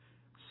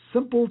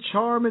 Simple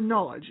charm and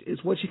knowledge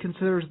is what she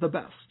considers the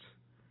best.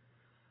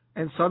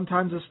 And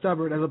sometimes as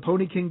stubborn as a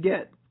pony can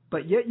get,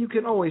 but yet you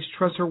can always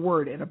trust her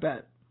word in a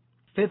bet.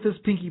 Fifth is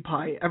Pinkie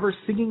Pie, ever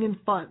singing in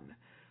fun.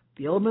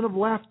 The element of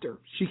laughter,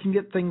 she can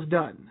get things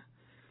done.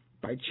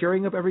 By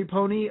cheering up every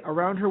pony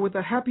around her with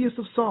the happiest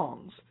of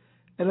songs,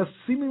 and a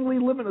seemingly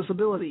limitless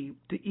ability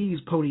to ease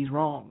ponies'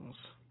 wrongs.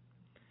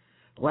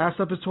 Last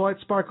up is Twilight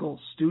Sparkle,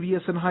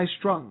 studious and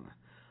high-strung.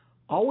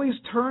 Always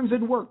turns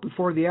in work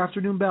before the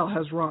afternoon bell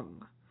has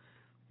rung.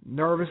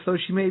 Nervous though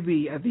she may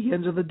be at the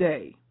end of the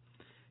day,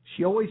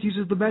 she always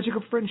uses the magic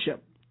of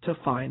friendship to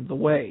find the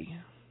way.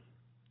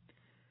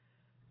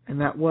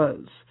 And that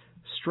was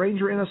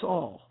Stranger in Us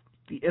All,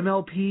 the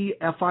MLP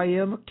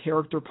FIM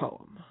character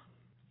poem.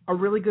 A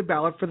really good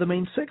ballad for the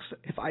main six,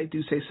 if I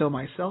do say so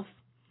myself.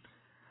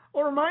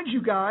 I'll remind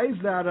you guys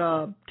that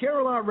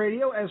Canterlot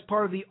Radio, as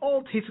part of the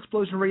All Taste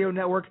Explosion Radio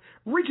Network,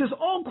 reaches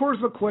all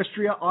corners of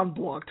Equestria on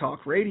Blog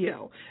Talk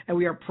Radio. And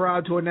we are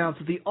proud to announce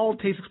that the All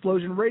Taste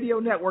Explosion Radio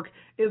Network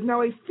is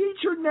now a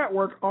featured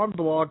network on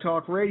Blog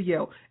Talk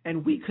Radio.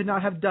 And we could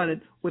not have done it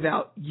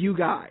without you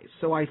guys.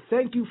 So I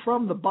thank you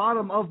from the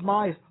bottom of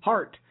my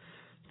heart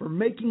for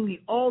making the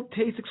All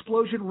Taste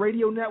Explosion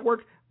Radio Network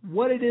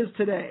what it is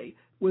today.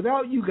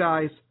 Without you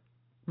guys,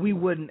 we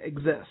wouldn't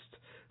exist.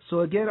 So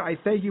again, I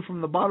thank you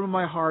from the bottom of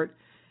my heart,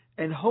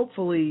 and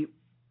hopefully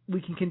we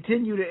can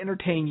continue to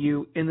entertain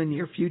you in the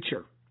near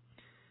future.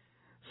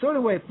 So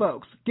anyway,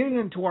 folks, getting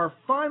into our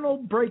final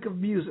break of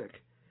music,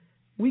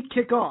 we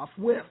kick off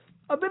with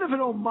a bit of an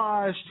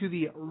homage to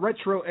the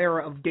retro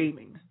era of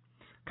gaming,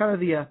 kind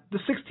of the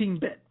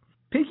 16-bit.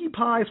 Pinkie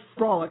Pie's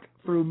Frolic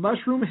Through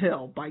Mushroom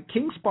Hill by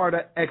King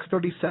Sparta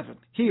X37,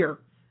 here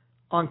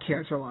on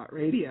Canterlot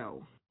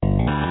Radio.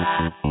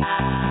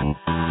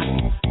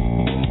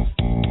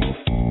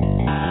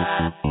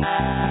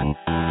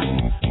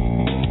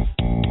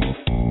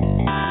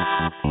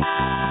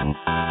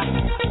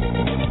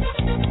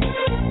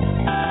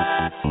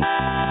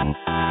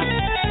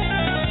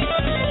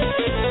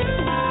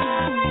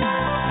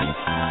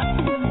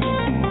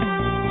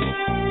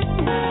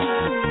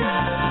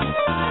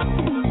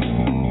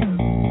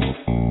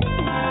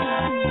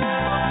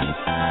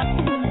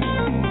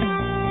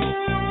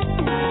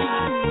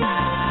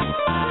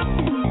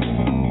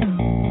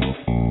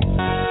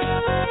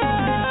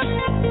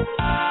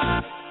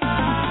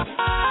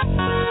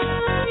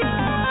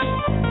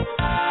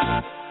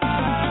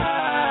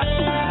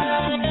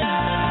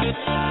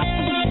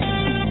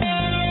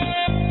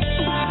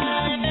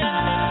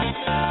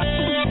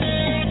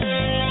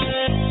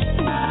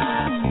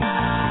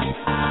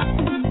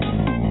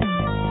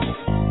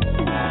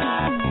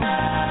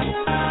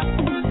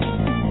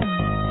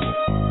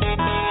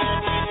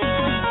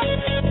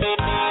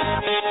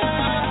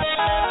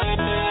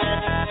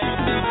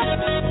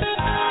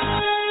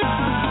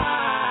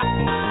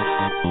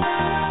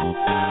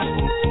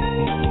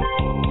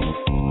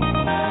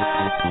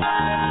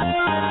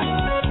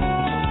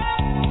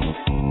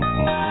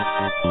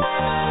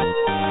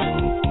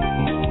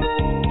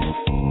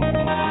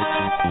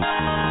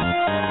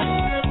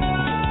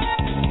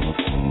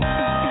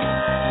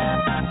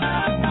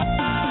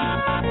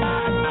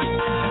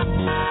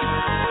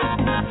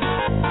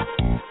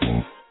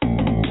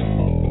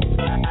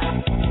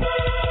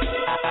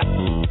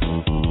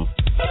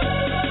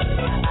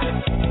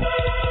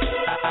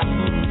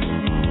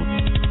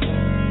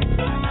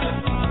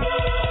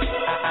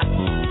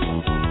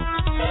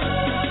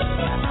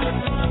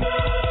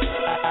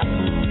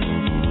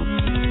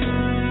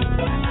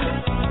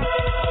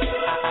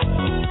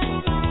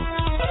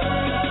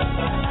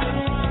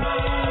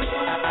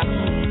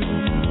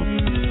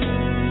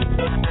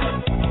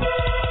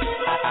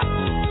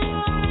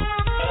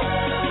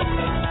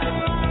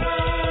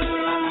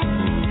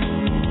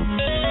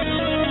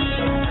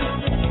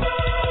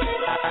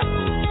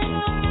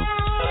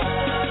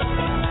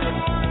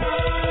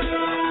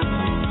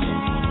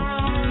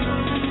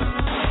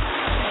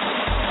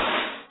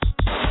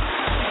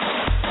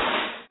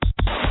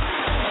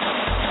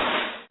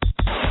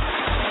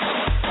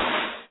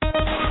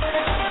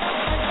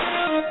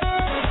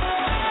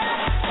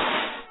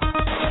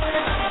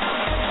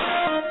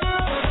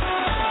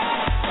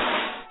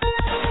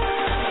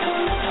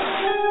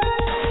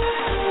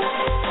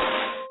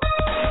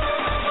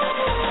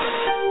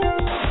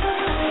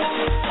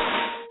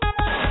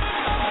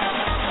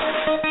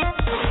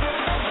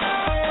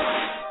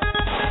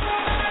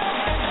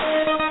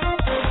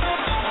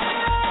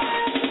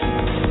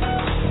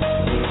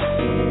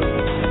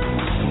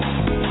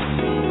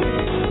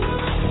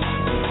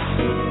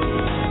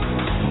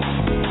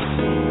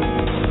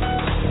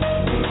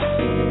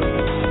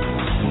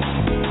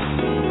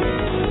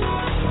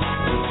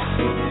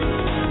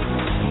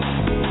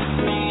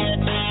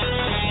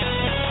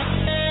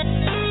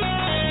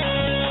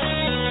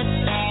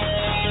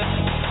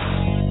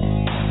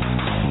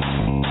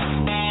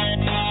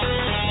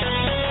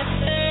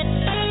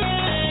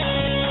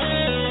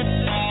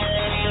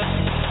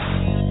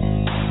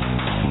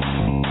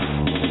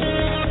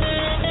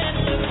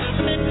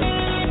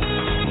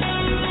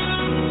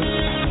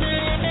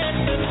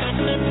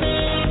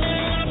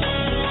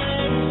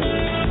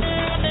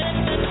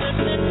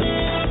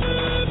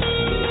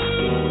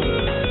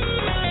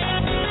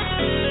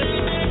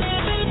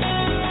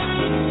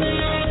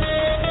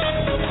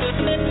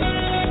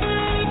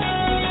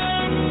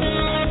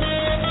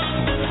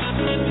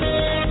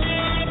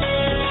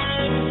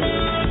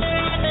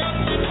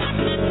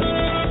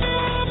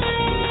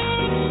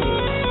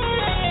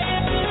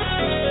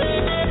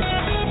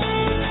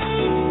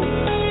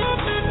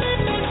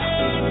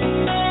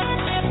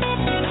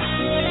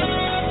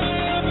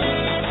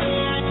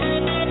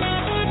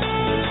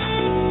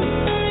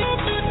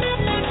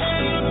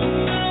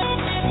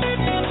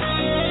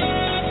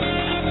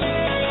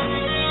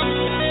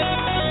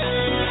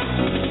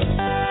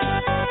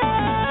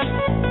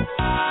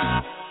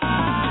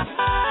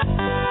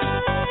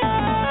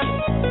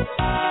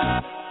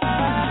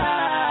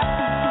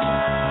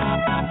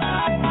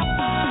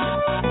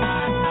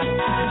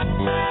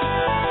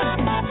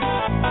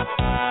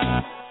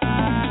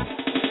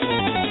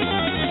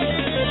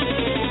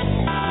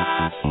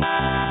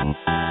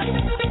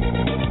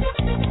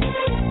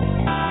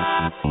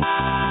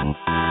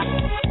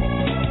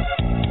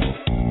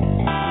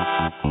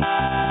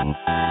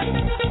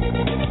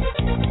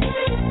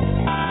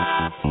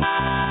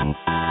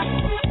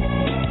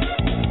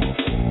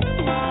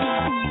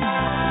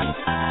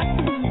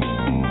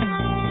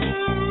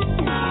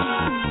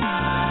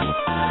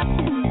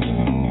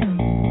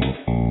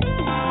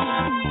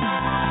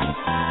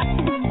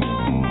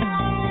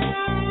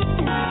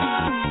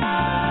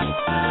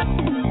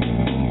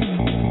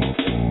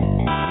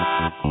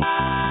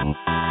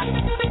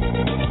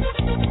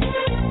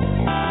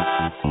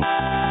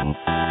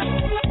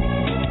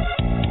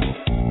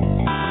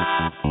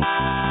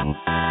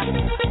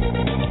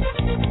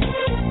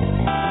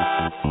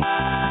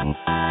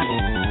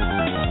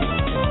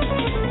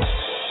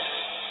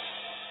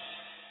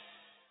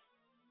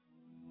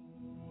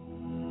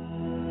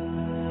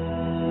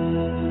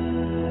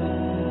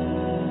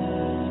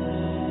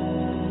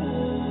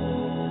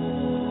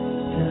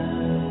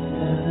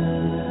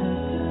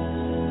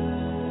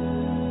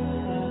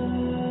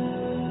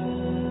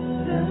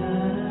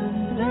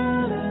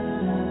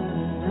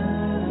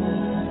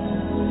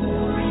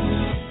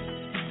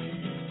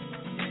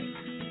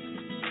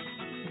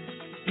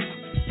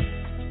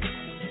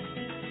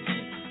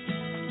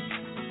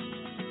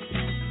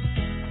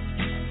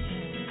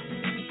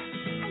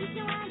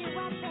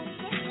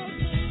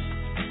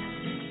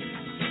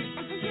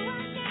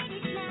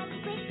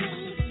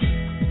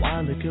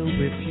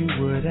 if you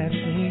would ask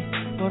me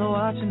what I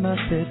watch in my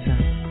spare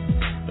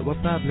time. Though I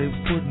probably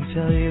wouldn't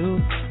tell you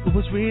what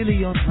was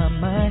really on my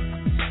mind.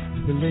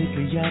 But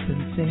lately I've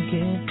been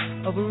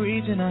thinking of a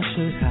region I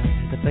should hide.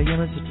 The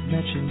failures to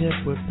mention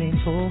if we're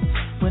painful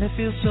when it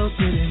feels so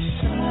good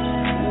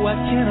inside. What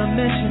can I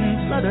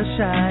mention?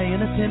 Fluttershy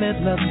and a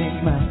timid lovely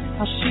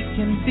mind. How she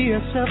can be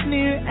herself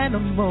near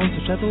animals to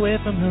drive away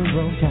from her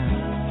own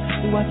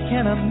kind. What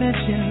can I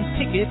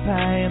mention? Pinkie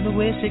Pie and the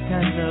way she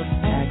kind of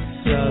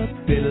acts a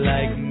bit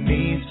like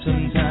me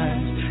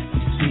sometimes.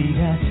 You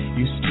see, I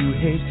used to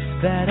hate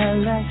that I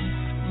liked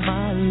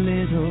My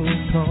Little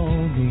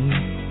Pony.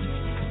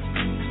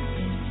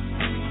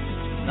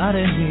 Not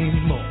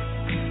anymore.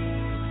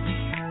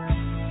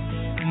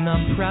 And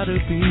I'm proud to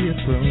be a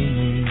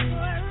brony.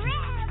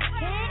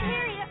 Can't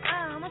hear you.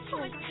 Oh my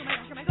gosh,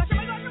 oh my gosh, oh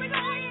my gosh, oh my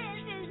gosh.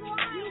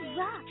 You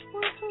rock.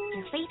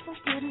 Your faithful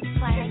student,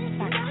 Twilight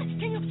Sparkle.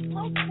 Can you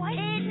slow twice?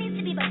 It needs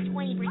to be about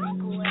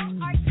 20% cooler.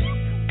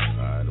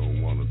 I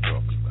don't want to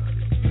talk about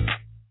it.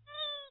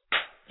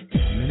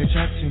 Many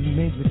tracks you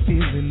made me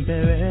feel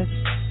embarrassed.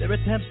 Their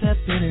attempts have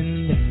been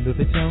in vain. Though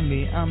they tell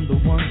me I'm the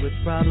one with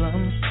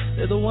problems,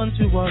 they're the ones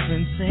who are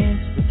insane.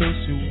 But those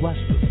who watch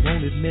but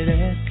won't admit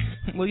it,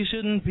 well, you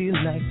shouldn't be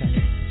like that.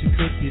 You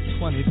could be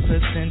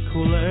 20%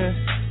 cooler.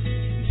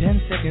 10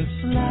 seconds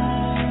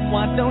flat.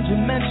 Why don't you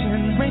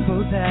mention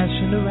Rainbow Dash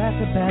and her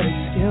acrobatic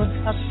skill?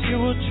 I sure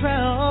will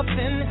drop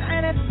in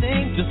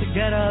anything just to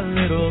get a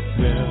little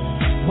thrill.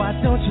 Why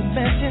don't you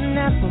mention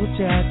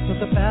Applejack with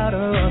the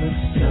powder on a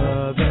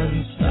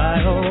Southern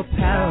style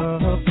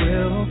power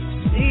grill?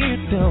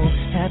 You don't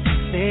have to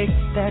say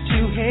that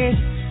you hate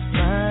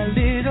My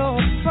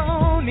Little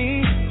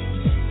Pony.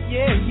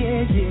 Yeah,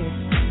 yeah, yeah.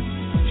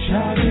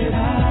 Shout it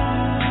out.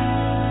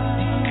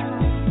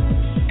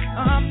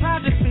 I'm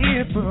proud to be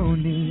a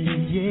brony,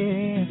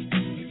 yeah.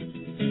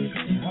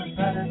 I'm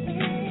proud to be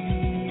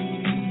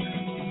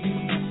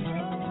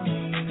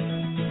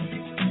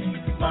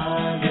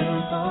My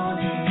Little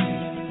Pony.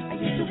 I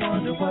used to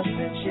wonder what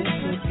friendship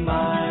could be.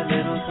 My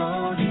Little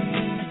Pony.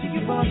 Do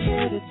you all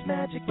share its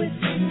magic with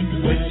me?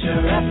 Winter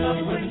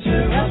apple,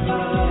 winter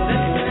apple.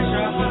 Let's finish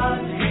our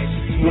holidays.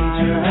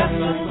 Winter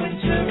apple,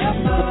 winter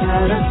apple. The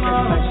pattern of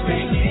my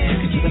spring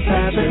in. The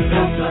fabric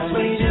of my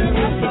winter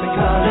apple. The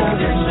color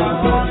is so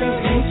warm.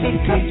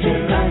 Come to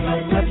life, I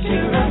love to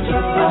run to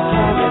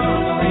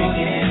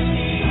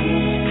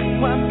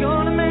well, I'm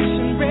gonna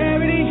mention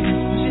Rarity.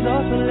 She's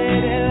also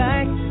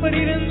ladylike, but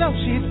even though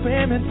she's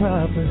prim and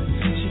proper,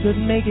 she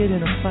couldn't make it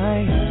in a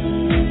fight.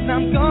 Now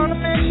I'm gonna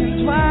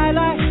mention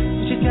Twilight.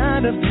 She's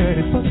kind of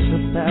dirty, puts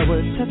her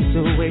power tucked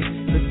away,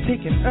 but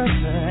taking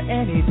Eartha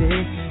any day.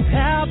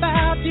 How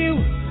about you?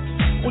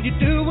 Will you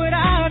do what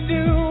I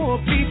do or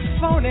be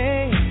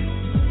phony?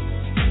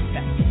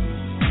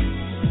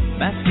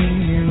 I'm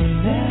asking you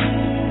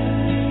now.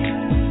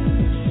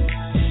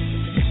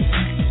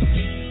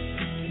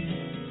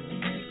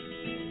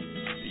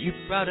 You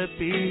proud to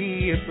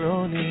be a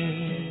brony?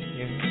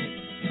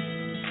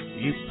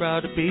 You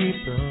proud to be a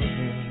brony?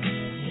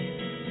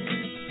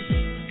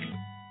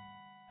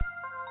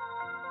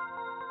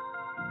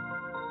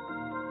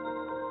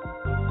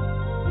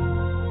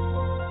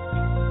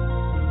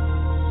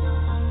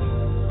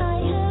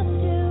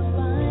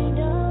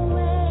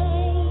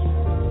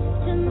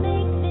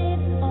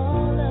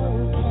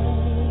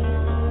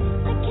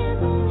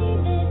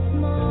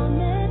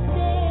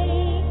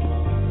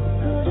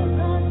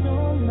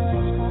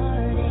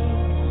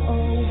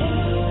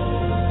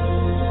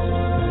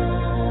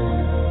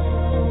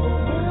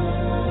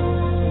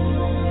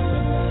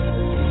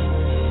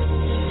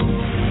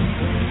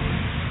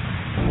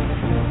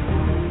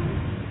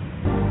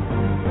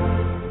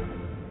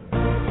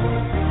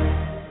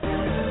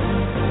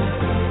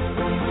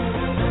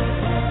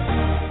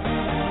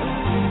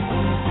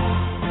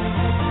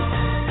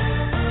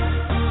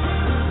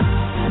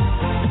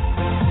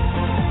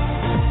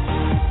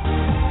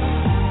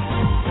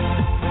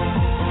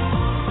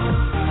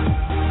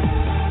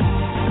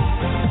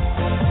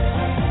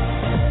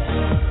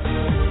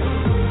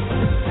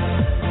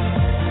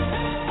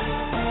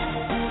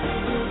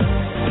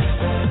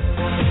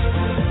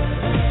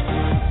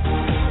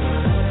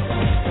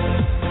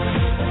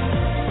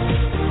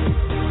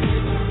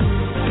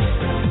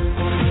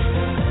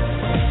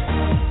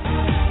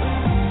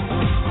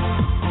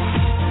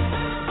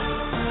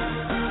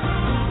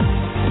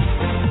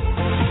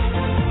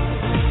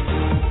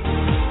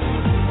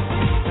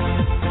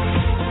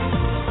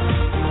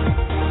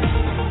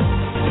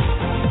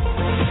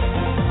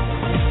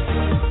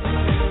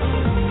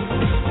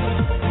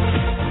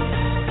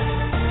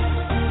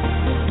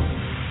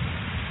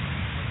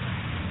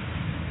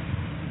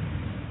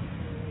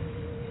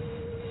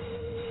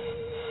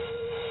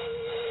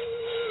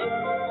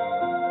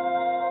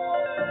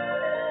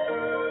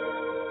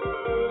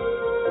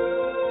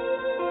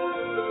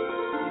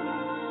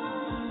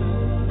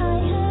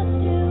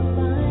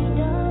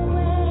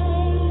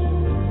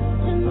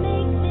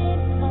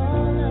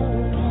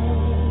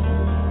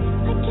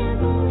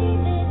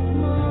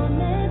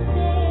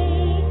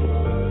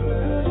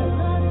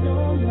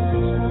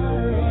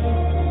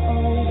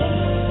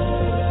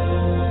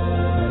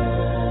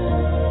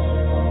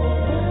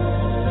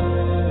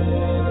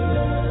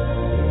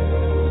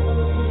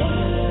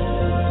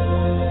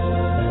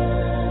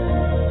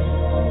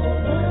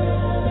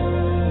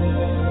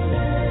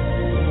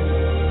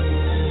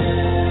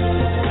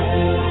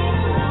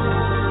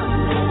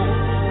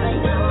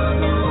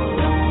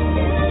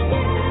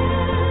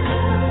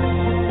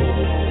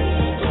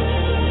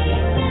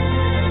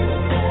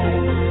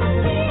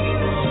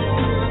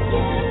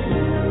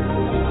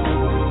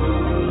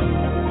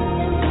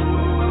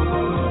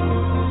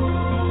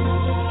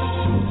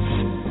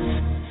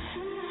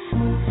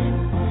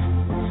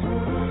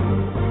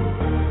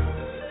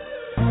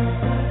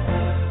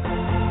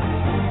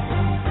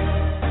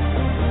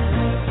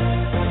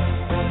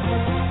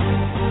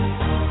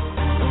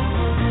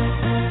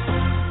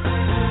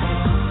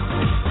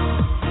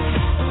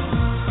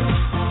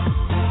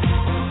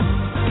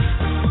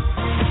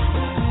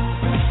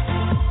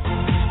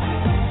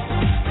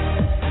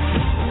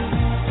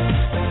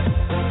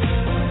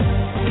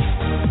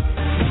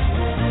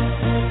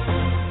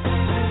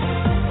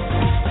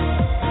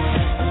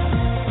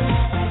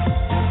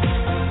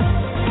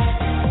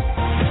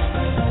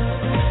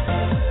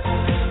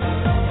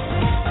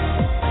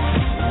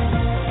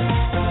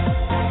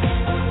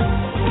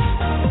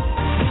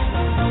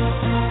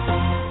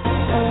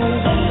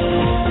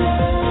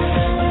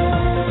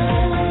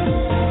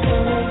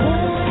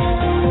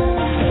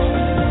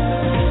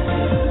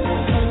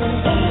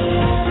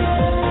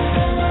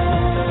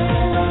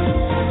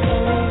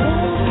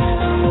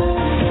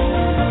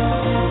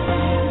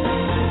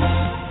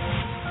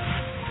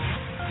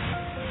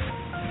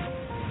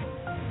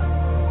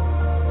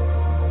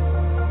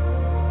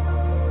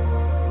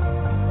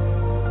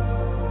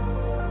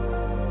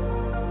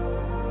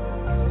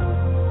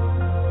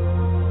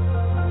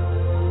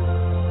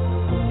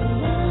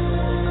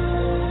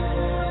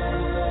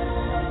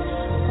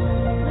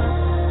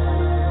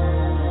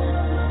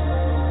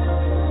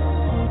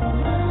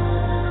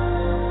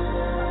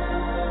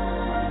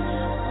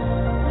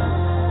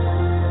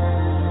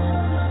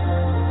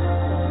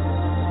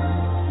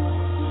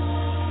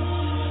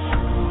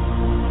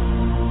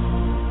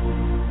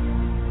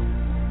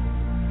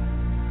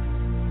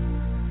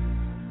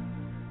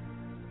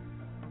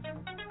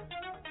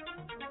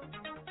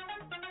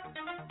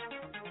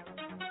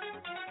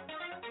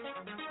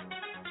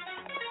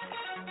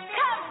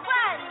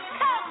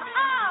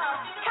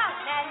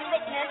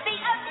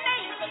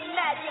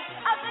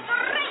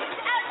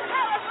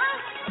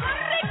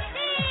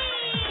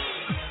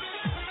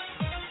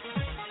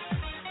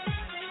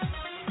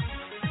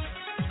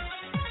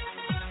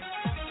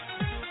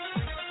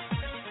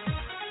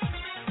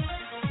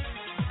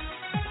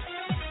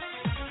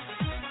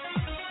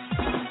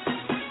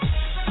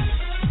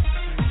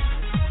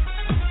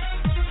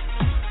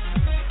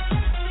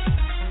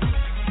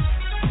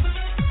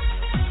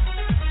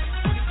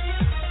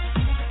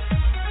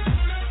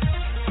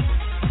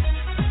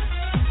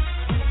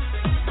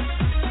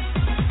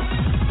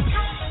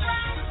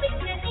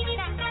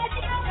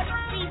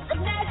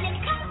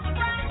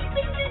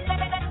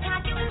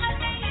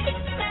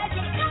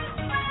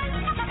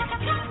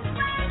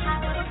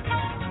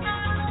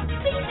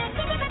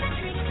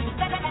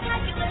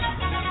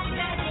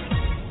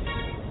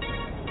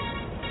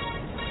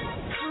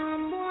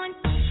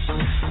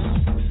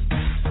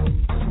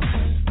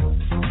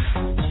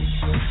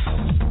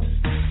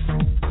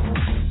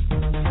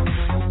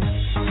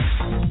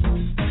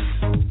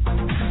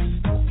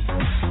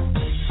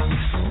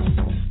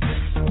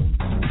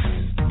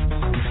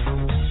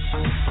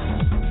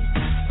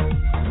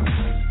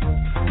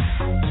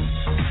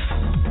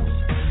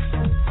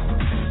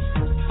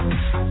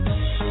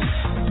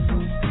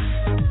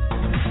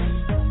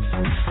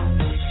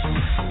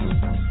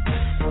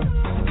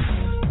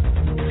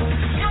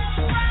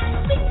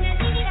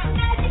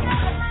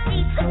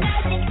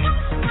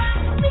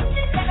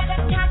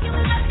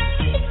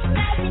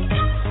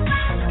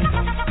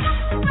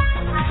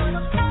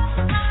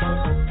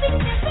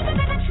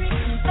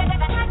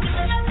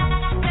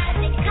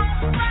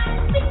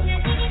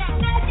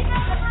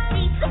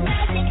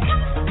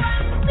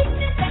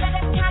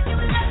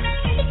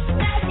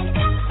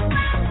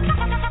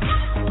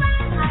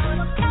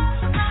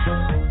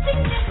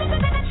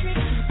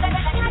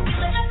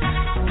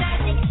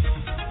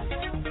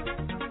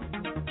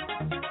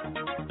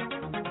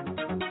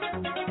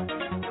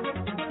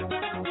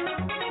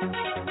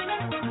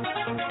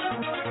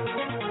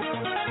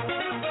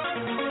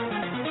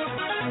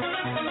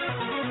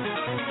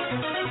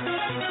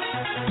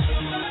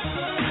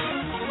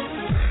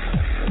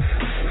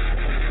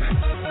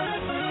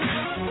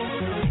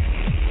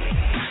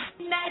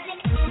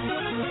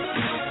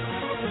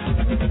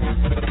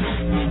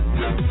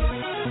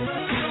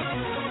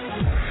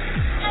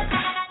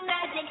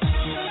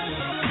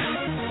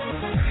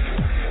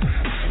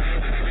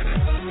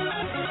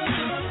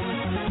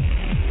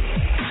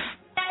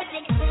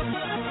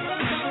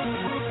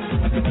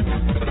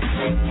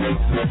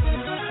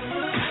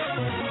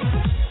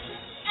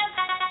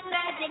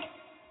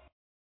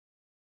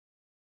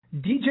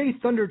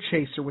 DJ Thunder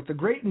Chaser with the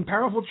great and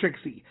powerful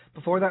Trixie.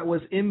 Before that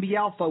was MB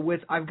Alpha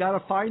with I've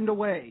Gotta Find a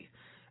Way.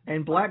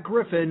 And Black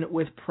Griffin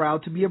with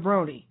Proud to Be a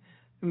Brony.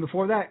 And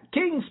before that,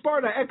 King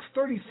Sparta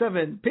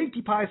X37,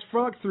 Pinkie Pie's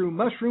Frolic Through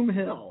Mushroom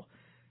Hill.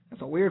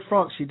 That's a weird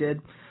frolic she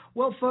did.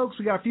 Well, folks,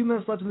 we got a few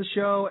minutes left in the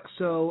show,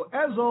 so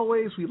as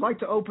always, we'd like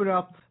to open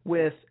up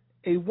with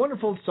a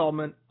wonderful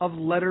installment of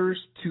Letters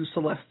to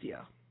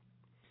Celestia.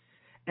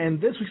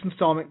 And this week's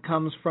installment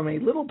comes from a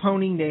little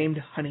pony named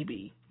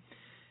Honeybee.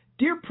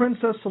 Dear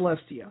Princess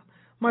Celestia,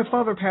 my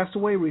father passed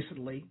away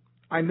recently.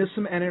 I miss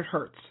him and it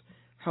hurts.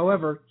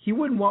 However, he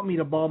wouldn't want me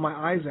to bawl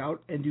my eyes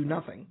out and do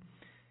nothing.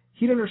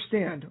 He'd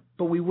understand,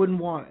 but we wouldn't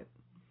want it.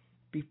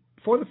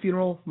 Before the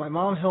funeral, my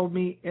mom held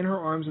me in her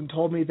arms and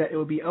told me that it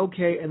would be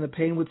okay and the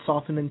pain would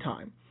soften in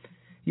time.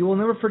 You will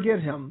never forget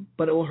him,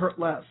 but it will hurt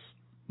less.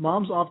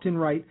 Moms often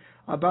write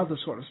about this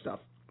sort of stuff,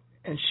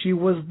 and she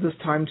was this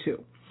time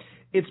too.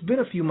 It's been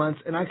a few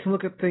months, and I can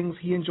look at things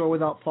he enjoyed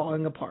without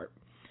falling apart.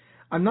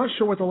 I'm not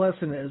sure what the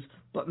lesson is,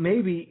 but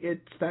maybe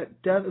it's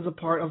that death is a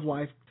part of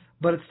life,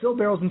 but it still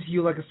barrels into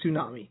you like a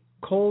tsunami.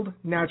 Cold,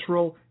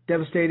 natural,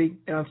 devastating,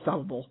 and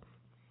unstoppable.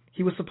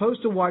 He was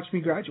supposed to watch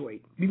me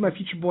graduate, be my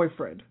future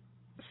boyfriend,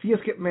 see us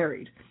get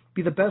married,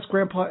 be the best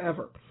grandpa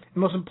ever,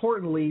 and most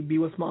importantly, be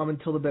with Mom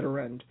until the bitter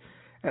end.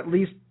 At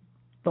least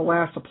the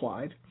last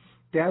applied.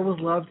 Dad was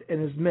loved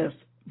and is missed,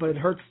 but it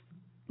hurts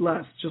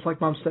less, just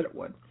like Mom said it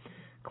would.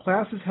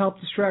 Classes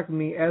helped distract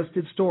me, as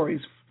did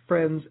stories,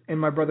 friends, and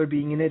my brother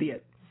being an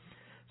idiot.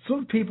 Some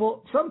of the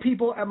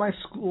people at my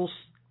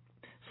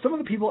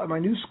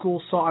new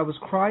school saw I was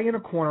crying in a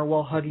corner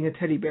while hugging a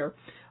teddy bear.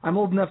 I'm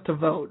old enough to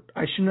vote.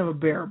 I shouldn't have a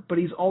bear, but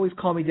he's always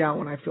calmed me down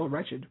when I feel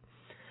wretched.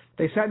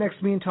 They sat next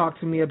to me and talked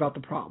to me about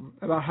the problem,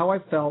 about how I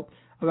felt,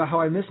 about how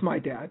I missed my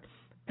dad,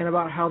 and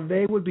about how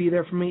they would be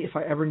there for me if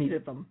I ever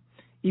needed them,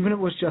 even if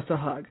it was just a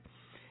hug.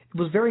 It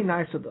was very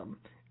nice of them.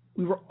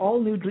 We were all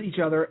new to each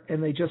other,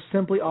 and they just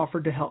simply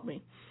offered to help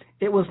me.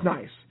 It was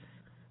nice.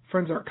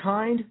 Friends are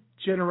kind,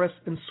 generous,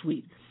 and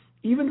sweet,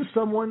 even to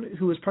someone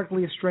who is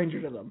practically a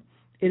stranger to them.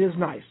 It is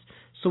nice.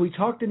 So we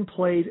talked and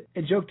played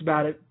and joked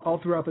about it all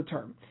throughout the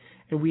term,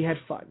 and we had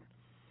fun.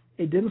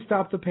 It didn't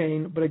stop the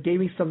pain, but it gave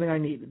me something I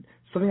needed,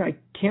 something I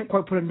can't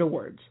quite put into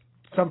words,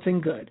 something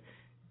good.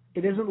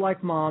 It isn't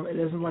like Mom, it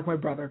isn't like my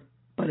brother,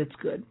 but it's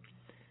good.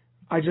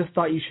 I just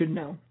thought you should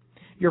know.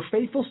 Your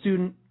faithful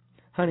student,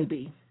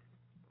 Honeybee.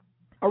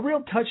 A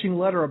real touching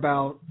letter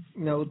about,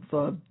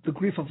 the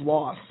grief of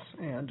loss,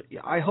 and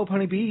I hope,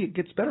 Honeybee, it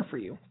gets better for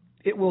you.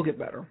 It will get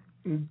better.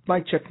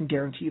 Mike Check can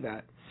guarantee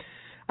that.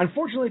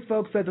 Unfortunately,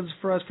 folks, that does it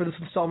for us for this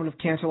installment of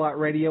Canterlot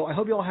Radio. I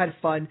hope you all had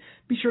fun.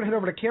 Be sure to head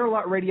over to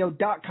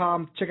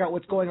CanterlotRadio.com to check out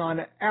what's going on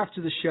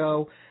after the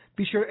show.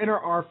 Be sure to enter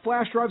our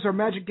flash drives, our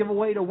magic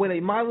giveaway to win a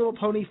My Little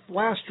Pony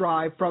flash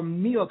drive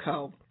from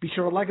Miyoko. Be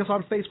sure to like us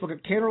on Facebook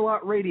at Canterlot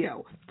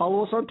Radio.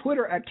 Follow us on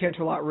Twitter at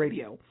Canterlot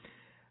Radio.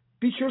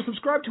 Be sure to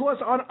subscribe to us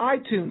on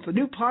iTunes. The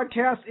new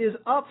podcast is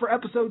up for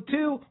episode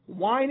 2,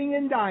 Whining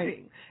and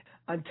Dining.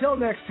 Until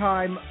next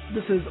time,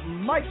 this is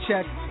Mike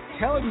Check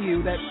telling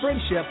you that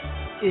friendship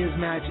is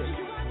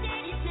magic.